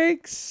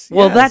pancakes?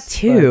 Well, Yes, that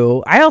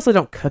too. I also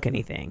don't cook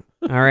anything.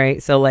 All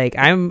right. So like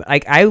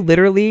I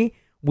literally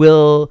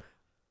will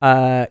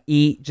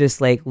eat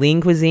just like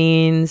lean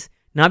cuisines,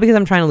 not because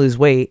I'm trying to lose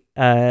weight,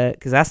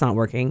 because that's not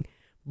working,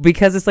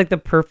 because it's like the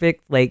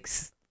perfect like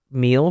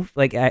meal.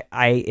 Like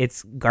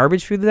it's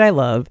garbage food that I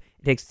love.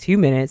 It takes 2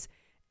 minutes.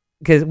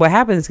 Because what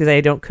happens, because I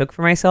don't cook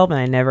for myself and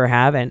I never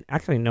have, and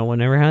actually no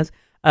one ever has.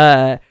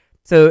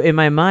 So in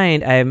my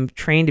mind, I'm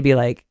trained to be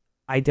like,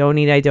 I don't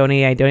eat,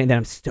 then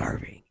I'm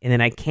starving. And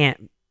then I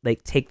can't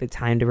like take the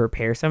time to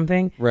prepare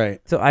something. Right.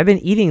 So I've been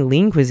eating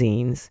lean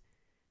cuisines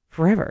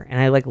forever and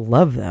I like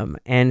love them.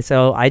 And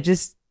so I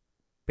just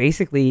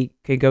basically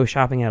could go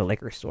shopping at a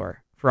liquor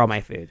store for all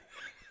my food.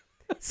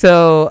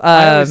 So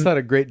I always thought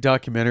a great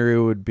documentary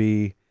would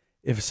be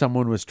if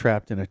someone was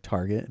trapped in a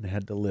Target and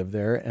had to live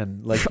there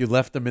and like you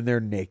left them in there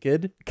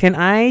naked. Can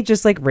I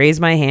just like raise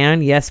my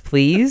hand? Yes,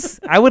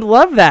 please. I would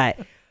love that.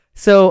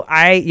 So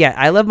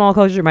I love mall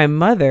culture. My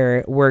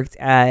mother worked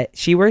at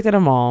a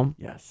mall.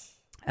 Yes.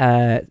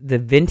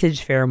 The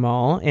Vintage Fair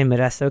Mall in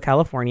Modesto,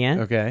 California.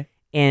 Okay.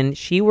 And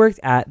she worked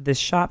at this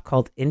shop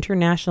called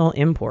International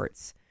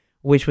Imports,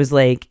 which was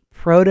like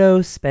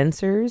proto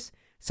Spencer's.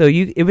 So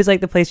it was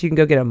like the place you can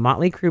go get a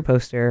Motley Crue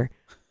poster,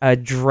 a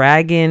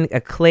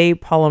clay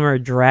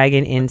polymer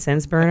dragon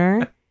incense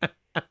burner,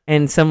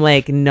 and some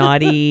like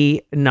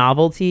naughty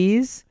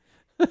novelties.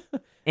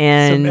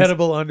 And some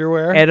edible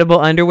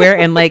underwear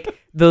and like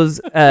those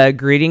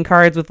greeting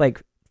cards with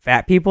like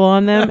fat people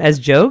on them as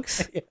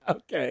jokes. Yeah,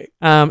 okay.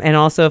 And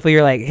also if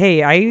you're like,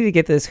 hey, I need to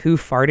get this Who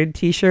Farted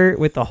t-shirt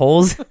with the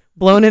holes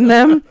blown in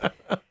them.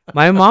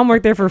 My mom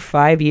worked there for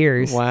 5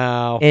 years.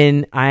 Wow.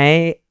 And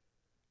let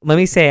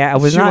me say,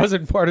 she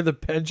wasn't part of the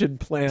pension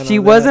plan. She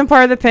wasn't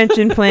part of the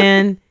pension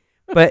plan.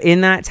 But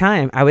in that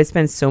time, I would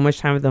spend so much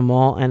time at the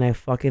mall and I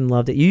fucking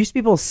loved it. You used to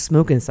be able to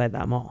smoke inside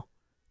that mall.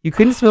 You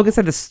couldn't smoke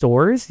inside the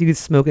stores. You could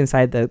smoke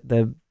inside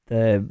the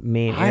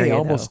main area. I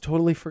almost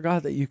totally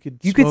forgot that you could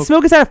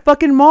smoke inside a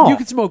fucking mall. You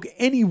could smoke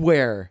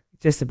anywhere.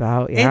 Just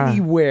about, yeah.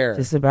 Anywhere.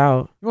 Just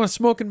about. You want to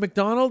smoke in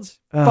McDonald's?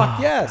 Oh,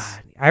 Fuck yes.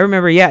 God. I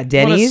remember, Denny's.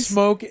 You want to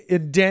smoke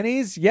in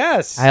Denny's?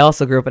 Yes. I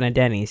also grew up in a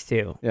Denny's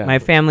too. Yeah. My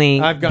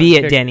family at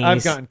Denny's.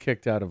 I've gotten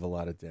kicked out of a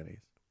lot of Denny's.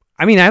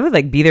 I mean, I would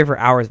like be there for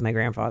hours with my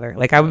grandfather.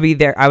 Like I would be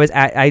there.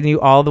 I knew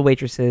all the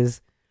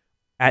waitresses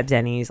at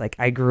Denny's. Like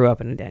I grew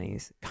up in a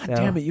Denny's. God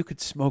damn it, you could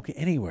smoke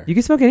anywhere. You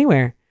could smoke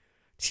anywhere.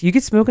 You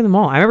could smoke in the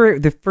mall. I remember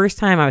the first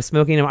time I was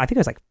smoking, I think I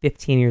was like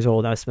 15 years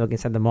old. I was smoking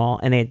inside the mall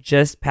and they had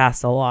just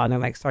passed a law and they're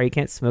like, sorry, you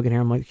can't smoke in here.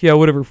 I'm like, yeah,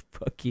 whatever.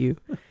 Fuck you.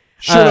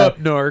 Shut up,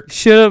 narc.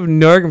 Shut up,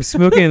 narc. I'm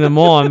smoking in the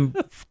mall. I'm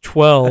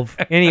 12.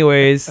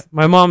 Anyways,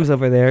 my mom's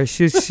over there.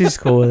 She's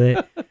cool with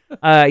it.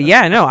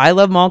 I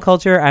love mall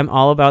culture. I'm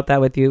all about that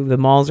with you. The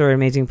malls are an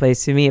amazing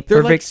place to me.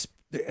 They're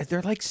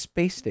like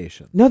space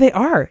stations. No, they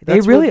are.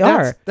 They really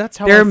are. That's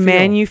how they're I feel.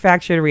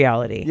 manufactured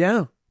reality.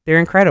 Yeah. They're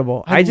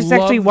incredible. I just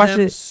actually watched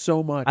it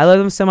so much. I love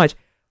them so much.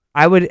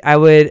 I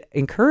would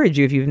encourage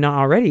you, if you've not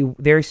already,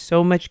 there's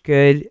so much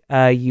good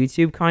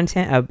YouTube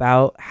content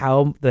about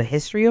the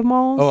history of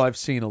malls. Oh, I've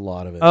seen a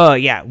lot of it. Oh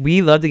yeah,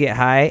 we love to get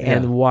high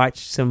and watch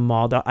some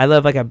mall. I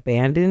love like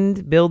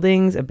abandoned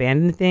buildings,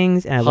 abandoned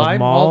things, and I love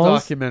malls. Mall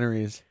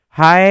documentaries.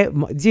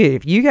 Dude,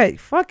 if you got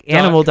fuck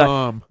animal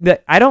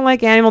I don't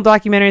like animal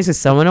documentaries because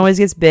someone always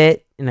gets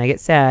bit and I get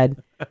sad.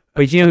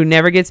 But you know who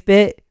never gets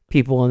bit?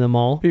 People in the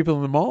mall. People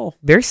in the mall.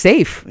 They're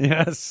safe.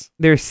 Yes.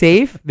 They're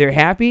safe. They're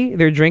happy.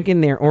 They're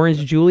drinking their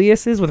orange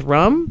Julius's with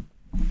rum.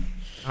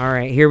 All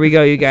right, here we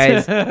go, you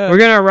guys. We're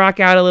going to rock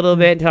out a little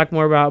bit and talk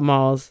more about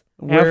malls.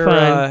 Have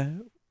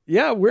fun.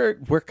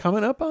 We're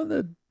coming up on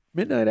the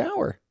midnight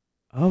hour.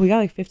 Oh, we got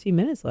like 15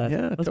 minutes left.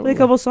 Yeah, Let's play a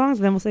couple songs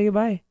and then we'll say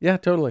goodbye. Yeah,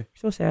 totally.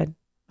 So sad.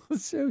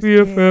 So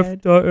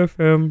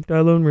BFF.FM,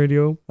 Dial-Lone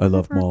Radio. I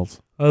love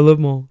malls. I love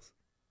malls.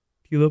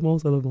 Do you love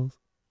malls? I love malls.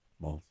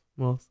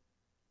 Malls.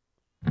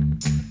 Stop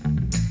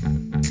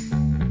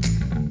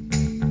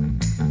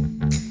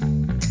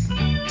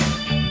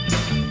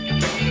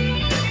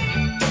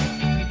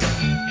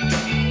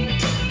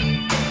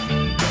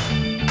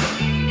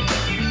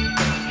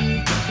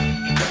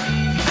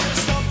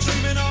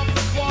dreaming of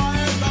the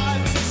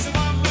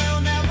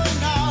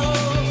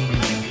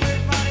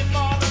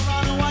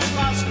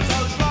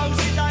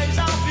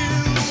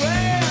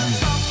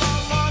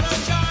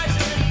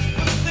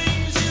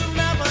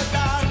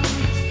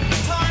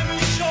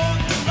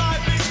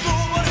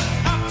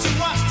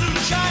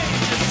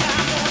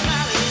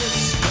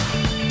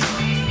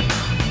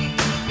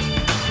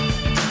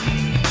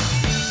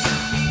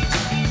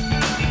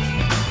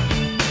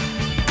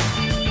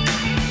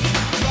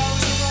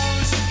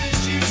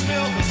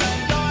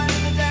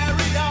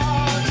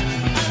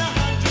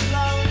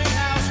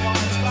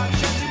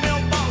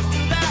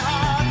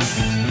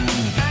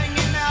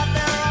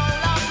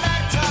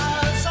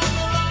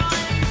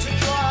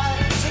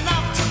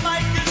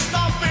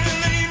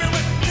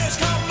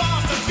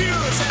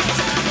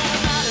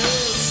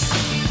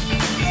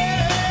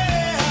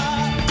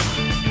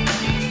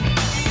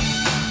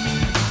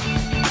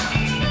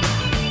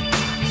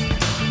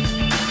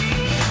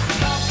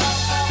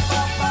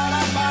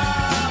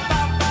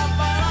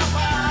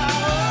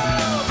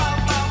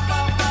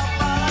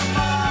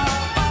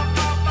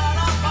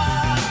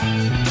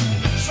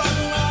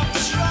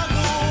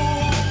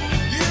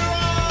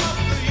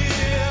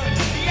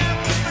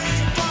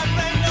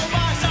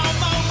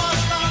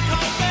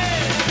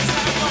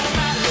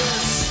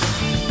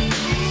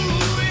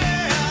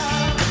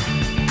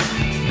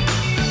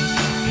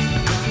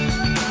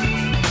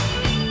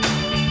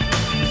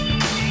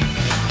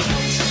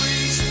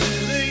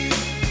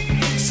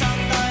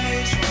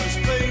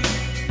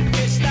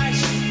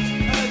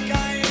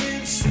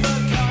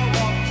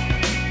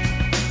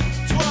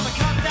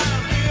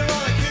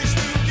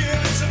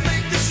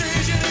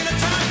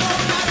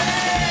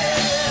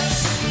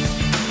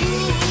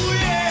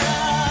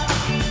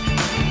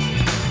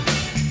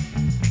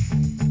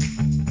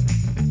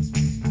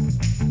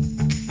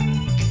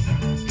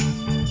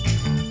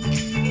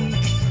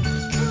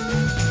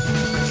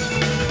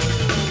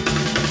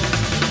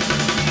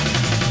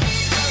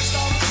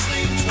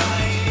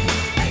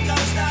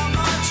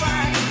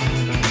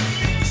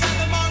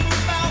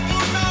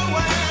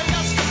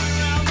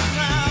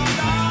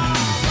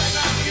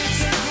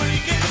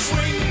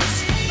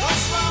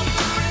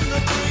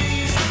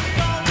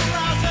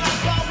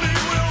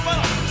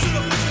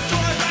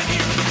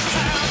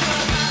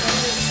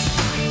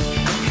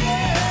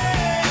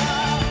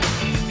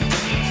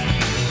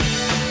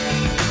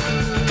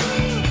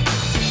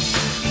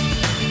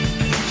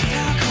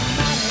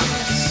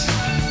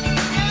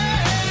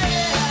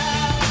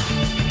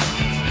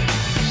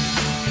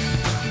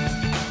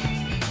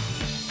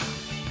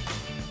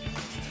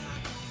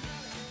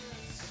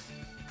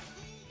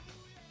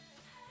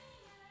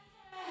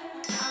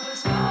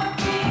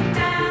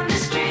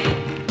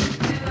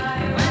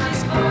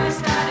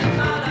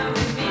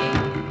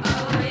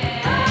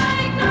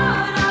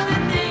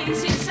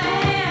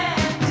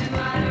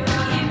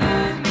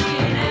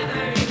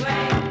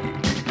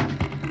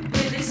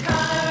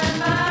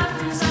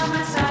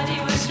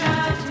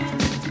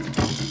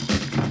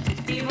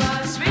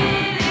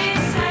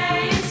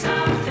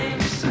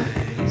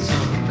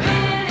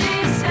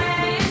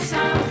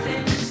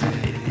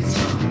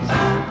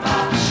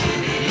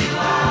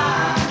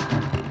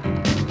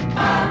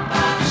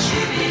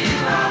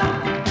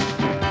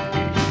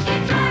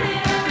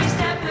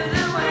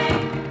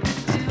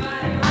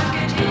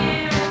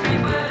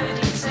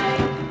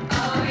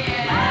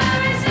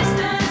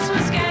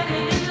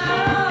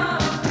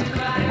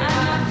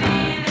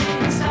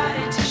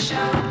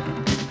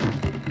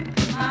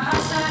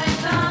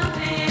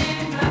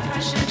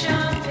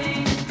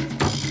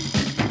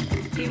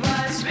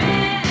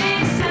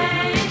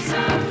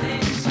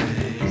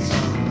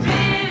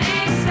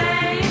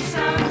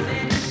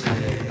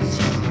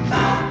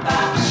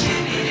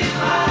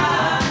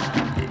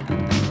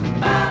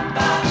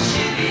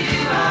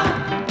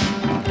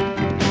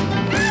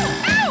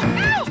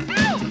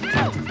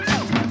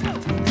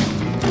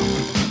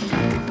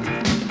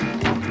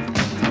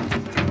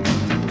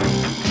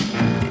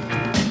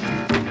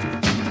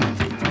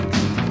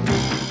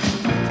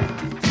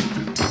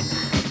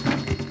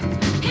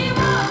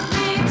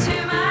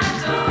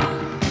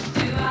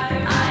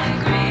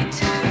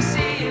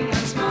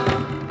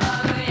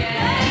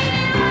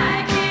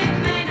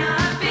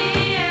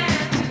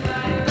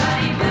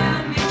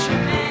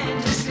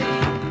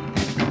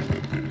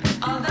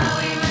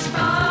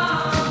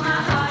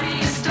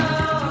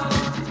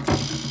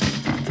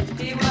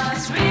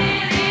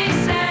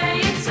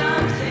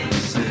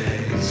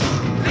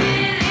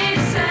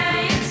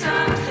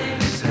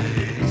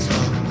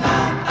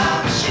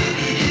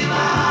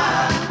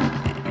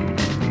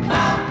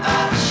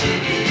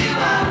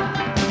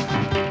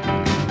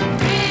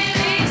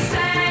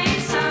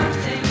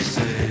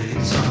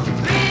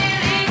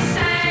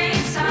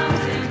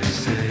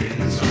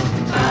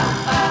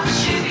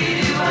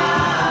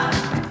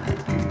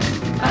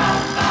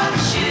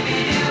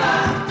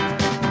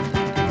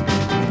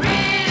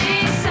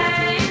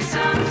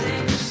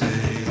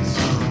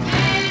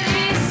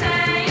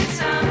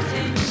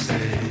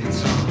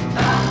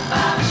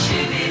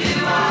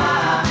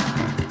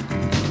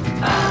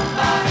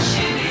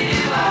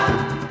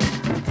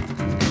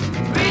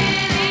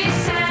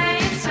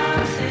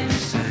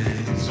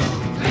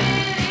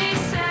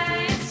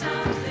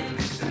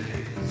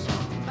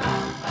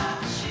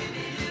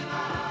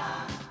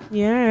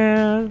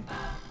Yeah.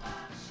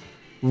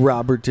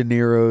 Robert De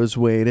Niro's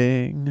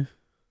Waiting.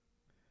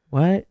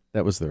 What?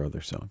 That was their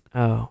other song.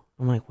 Oh,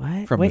 I'm like,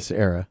 what? From this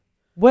era.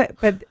 What?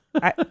 But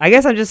I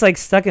guess I'm just like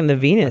stuck in the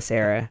Venus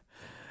era.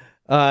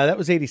 That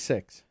was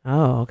 86.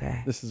 Oh,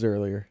 okay. This is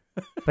earlier.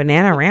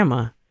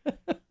 Bananarama.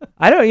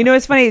 I don't. You know,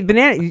 it's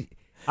funny.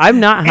 I'm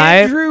not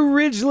high. Andrew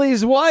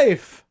Ridgely's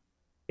wife.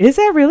 Is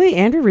that really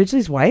Andrew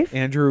Ridgely's wife?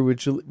 Andrew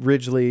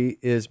Ridgely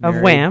is married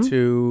of Wham.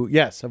 to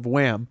of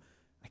Wham.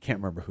 I can't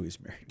remember who he's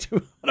married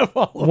to.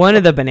 One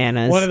of the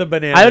bananas. One of the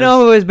bananas. I don't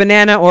know if it was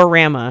Banana or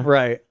Rama.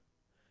 Right.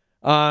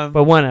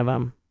 But one of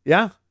them.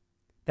 Yeah.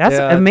 That's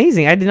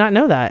amazing. I did not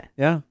know that.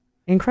 Yeah.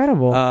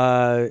 Incredible.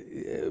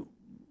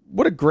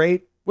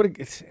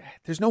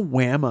 There's no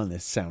Wham on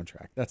this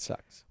soundtrack. That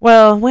sucks.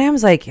 Well,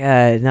 Wham's like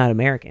not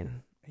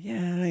American.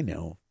 Yeah, I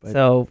know. But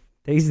so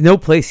there's no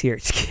place here.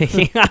 Just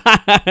kidding.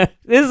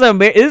 This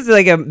is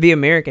like the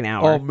American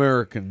hour. All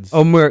Americans.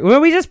 Well,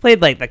 we just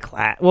played like the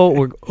Clash.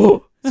 Well,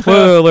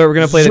 spoiler alert, we're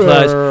gonna play the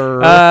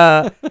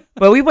Clash.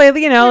 But we played,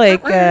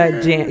 like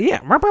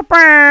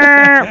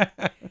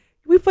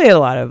we play a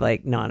lot of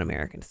like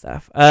non-American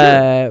stuff.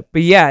 But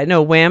yeah,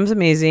 no, Wham's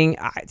amazing.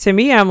 To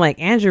me, I'm like,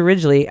 Andrew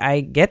Ridgely,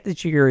 I get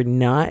that you're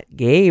not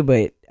gay,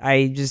 but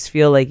I just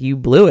feel like you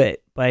blew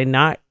it by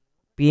not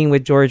being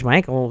with George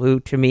Michael, who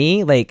to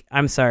me, like,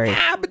 I'm sorry.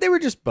 But they were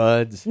just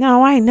buds.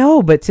 No, I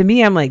know, but to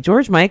me, I'm like,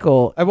 George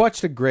Michael. I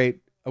watched a great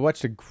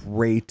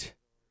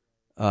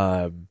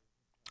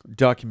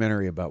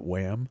documentary about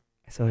Wham.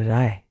 So did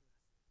I.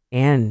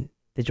 And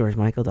the George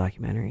Michael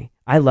documentary.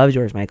 I love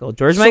George Michael.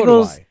 George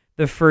Michael's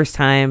the first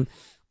time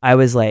I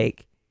was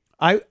like,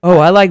 I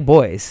like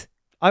boys.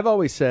 I've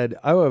always said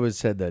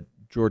that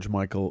George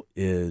Michael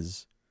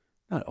is,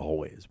 not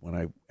always, when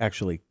I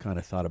actually kind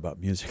of thought about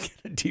music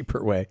in a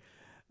deeper way,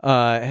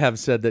 have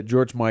said that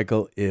George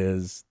Michael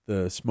is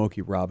the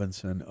Smokey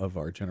Robinson of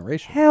our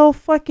generation. Hell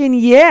fucking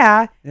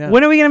yeah.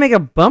 When are we going to make a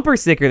bumper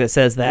sticker that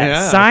says that?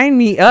 Yeah. Sign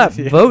me up.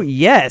 Vote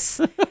yes.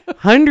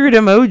 100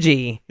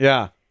 emoji.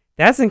 Yeah.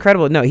 That's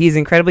incredible. No, he's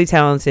incredibly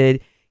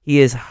talented. He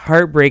is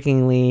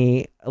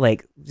heartbreakingly,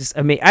 like, just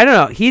amazing. I don't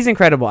know. He's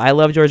incredible. I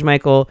love George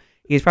Michael.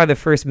 He's probably the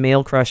first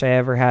male crush I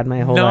ever had in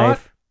my whole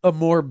life. A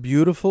more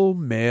beautiful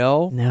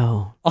male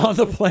on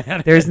the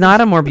planet. There's not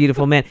a more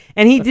beautiful man.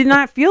 And he did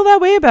not feel that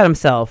way about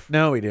himself.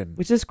 No, he didn't.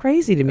 Which is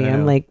crazy to me.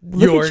 I'm like,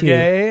 look You're at you.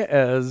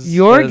 gay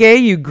You're gay,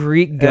 you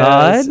Greek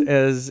god.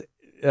 As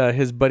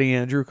his buddy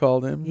Andrew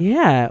called him.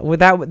 Yeah.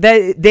 Without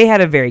that, they had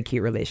a very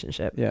cute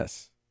relationship.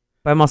 Yes.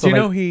 But I'm also do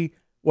you know he...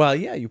 Well,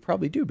 yeah, you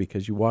probably do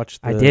because you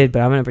watched I did,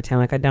 but I'm going to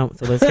pretend like I don't.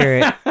 So let's hear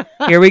it.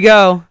 Here we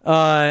go.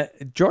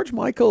 George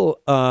Michael,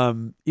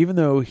 even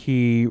though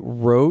he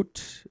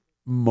wrote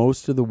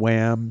most of the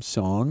Wham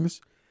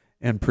songs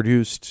and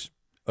produced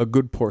a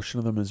good portion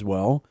of them as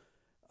well,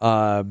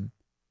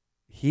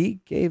 he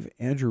gave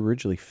Andrew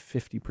Ridgely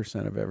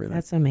 50% of everything.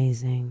 That's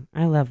amazing.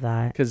 I love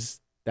that. Because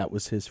that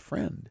was his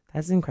friend.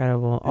 That's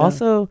incredible. Yeah.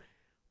 Also,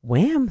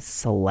 Wham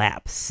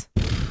slaps.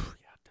 Yeah,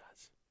 it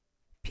does.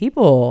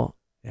 People...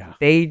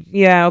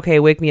 Yeah. Okay,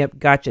 Wake Me Up,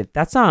 Gotcha.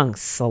 That song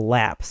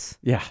slaps.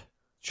 Yeah,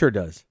 sure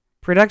does.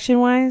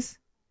 Production-wise?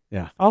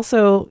 Yeah.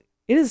 Also,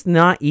 it is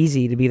not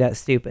easy to be that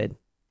stupid.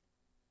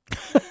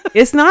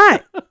 It's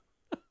not.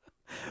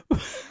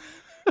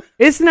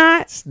 It's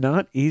not. It's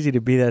not easy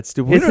to be that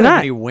stupid. We don't have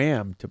any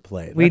Wham to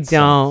play. We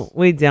don't.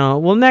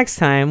 Well, next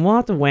time. We'll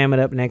have to Wham it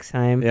up next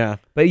time. Yeah.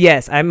 But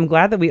yes, I'm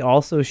glad that we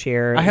also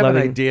share. I have an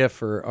idea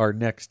for our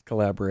next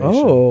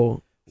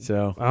collaboration.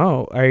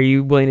 Are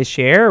you willing to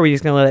share, or are we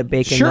just gonna let it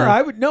bake in? Sure,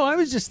 I would. No, I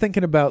was just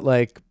thinking about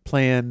like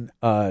playing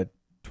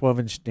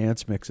 12-inch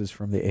dance mixes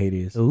from the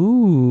 80s.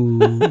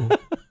 Ooh,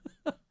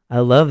 I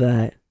love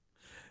that.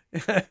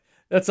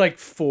 That's like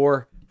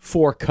four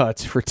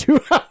cuts for 2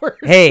 hours.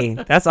 Hey,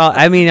 that's all.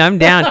 I mean, I'm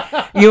down.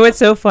 You know what's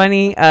so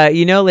funny?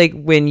 Like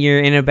when you're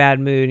in a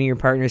bad mood and your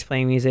partner's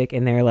playing music,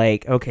 and they're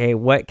like, "Okay,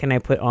 what can I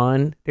put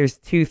on?" There's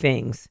 2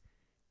 things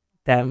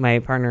that my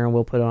partner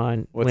will put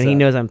on when he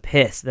knows I'm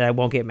pissed that I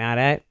won't get mad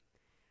at.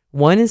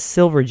 One is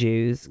Silver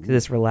Jews because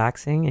it's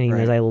relaxing and he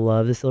knows I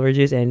love the Silver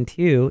Jews. And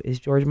 2 is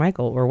George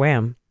Michael or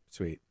Wham.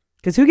 Sweet.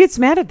 Because who gets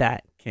mad at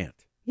that? Can't.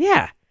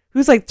 Yeah.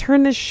 Who's like,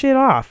 turn this shit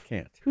off?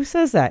 Can't. Who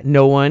says that?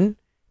 No one.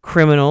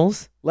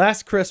 Criminals.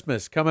 Last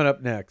Christmas coming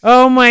up next.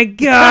 Oh my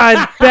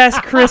God.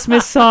 Best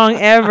Christmas song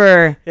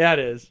ever. Yeah, it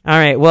is. All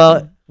right.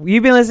 Well,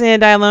 you've been listening to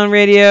Die Alone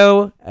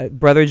Radio.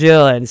 Brother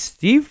Jill and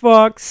Steve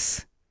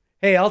Foxx.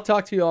 Hey, I'll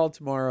talk to you all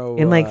tomorrow.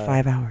 In like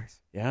 5 hours.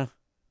 Yeah.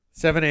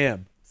 7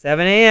 a.m.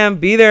 7 a.m.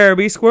 Be there.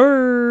 Be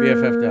square.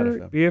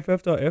 BFF.FM.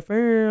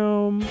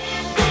 BFF.FM.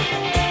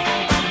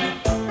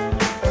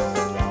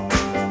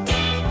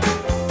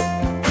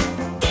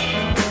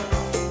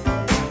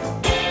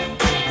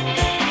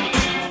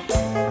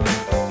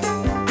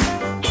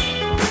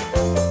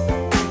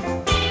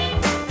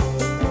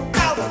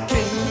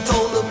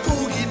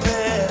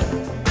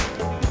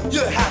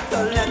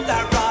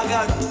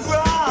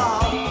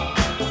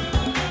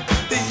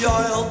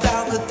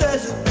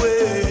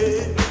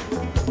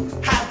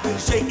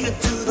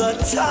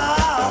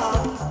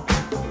 Top.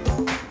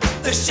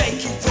 The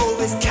shaky drove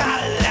his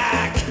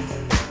Cadillac.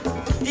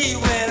 He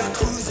went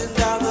cruising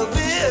down the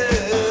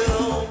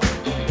bill.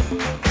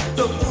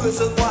 The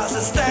wizard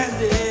was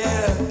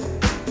standing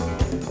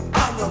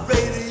on the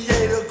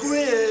radiator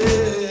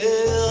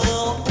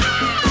grill.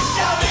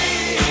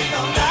 Shawty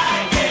don't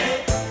like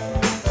it.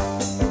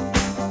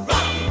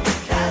 Rock the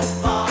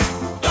Casbah,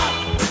 rock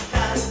the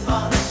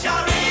Casbah.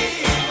 Shawty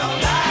don't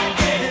like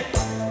it.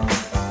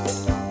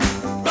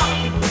 Rock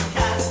the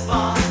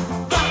Casbah,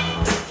 rock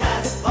the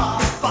Casbah.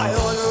 By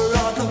order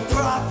of the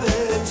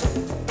prophet,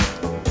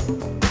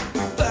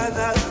 we find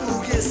that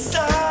boogie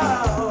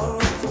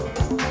sound.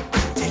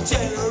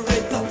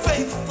 Degenerate the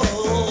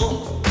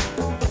faithful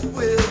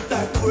with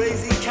that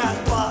crazy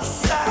Casbah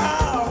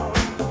sound.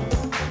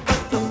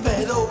 But the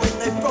better when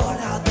they brought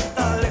out the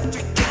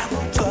electric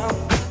cattle drum,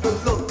 the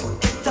local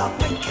guitar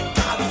picking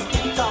guitars,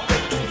 guitar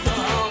picking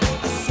drum.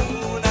 As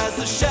soon as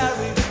the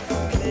sheriff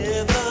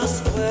cleared the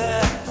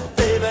square,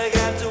 they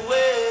began to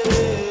wave.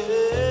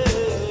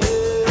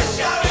 The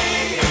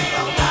sheriff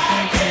don't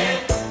like it.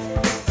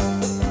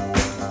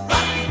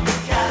 Rock the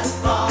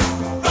Casbah,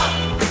 rock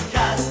the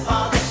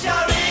Casbah. The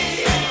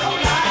sheriff don't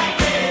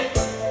like it.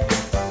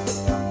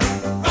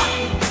 Rock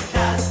the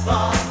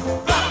Casbah,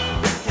 rock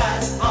the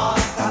Casbah.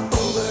 Now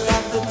over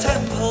at the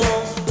temple,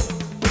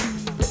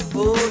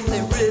 oh,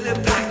 they really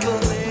pack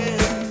 'em in.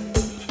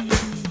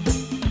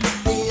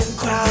 The in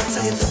crowd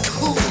say it's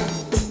cool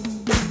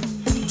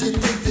to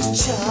think this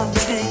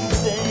chanting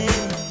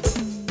thing.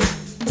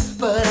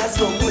 But as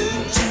the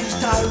wind changed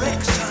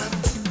direction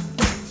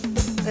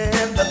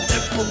and the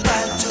temple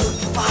band took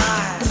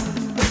fire,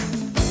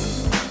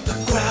 the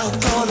crowd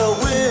got a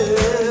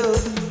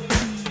whiff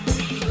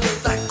of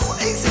that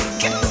crazy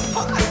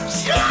Casbah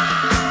chant.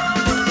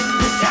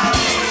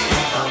 Shawty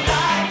don't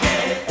like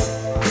it.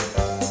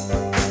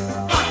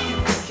 Rock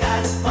the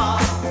Casbah,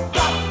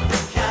 rock the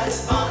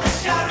Casbah. The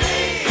shawty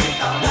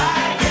don't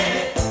like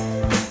it.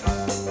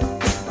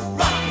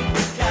 Rock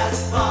the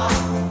Casbah,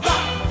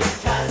 rock the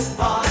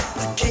Casbah.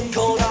 The king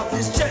called up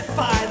his jet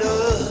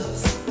fighters.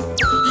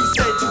 He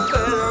said you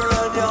better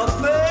run your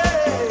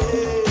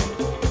pay.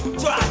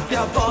 Drop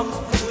your bombs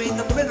between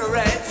the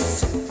minarets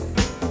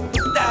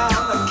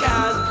down the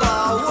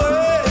Casbah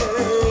way.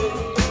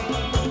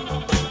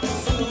 As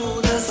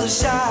soon as the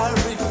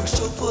sheriff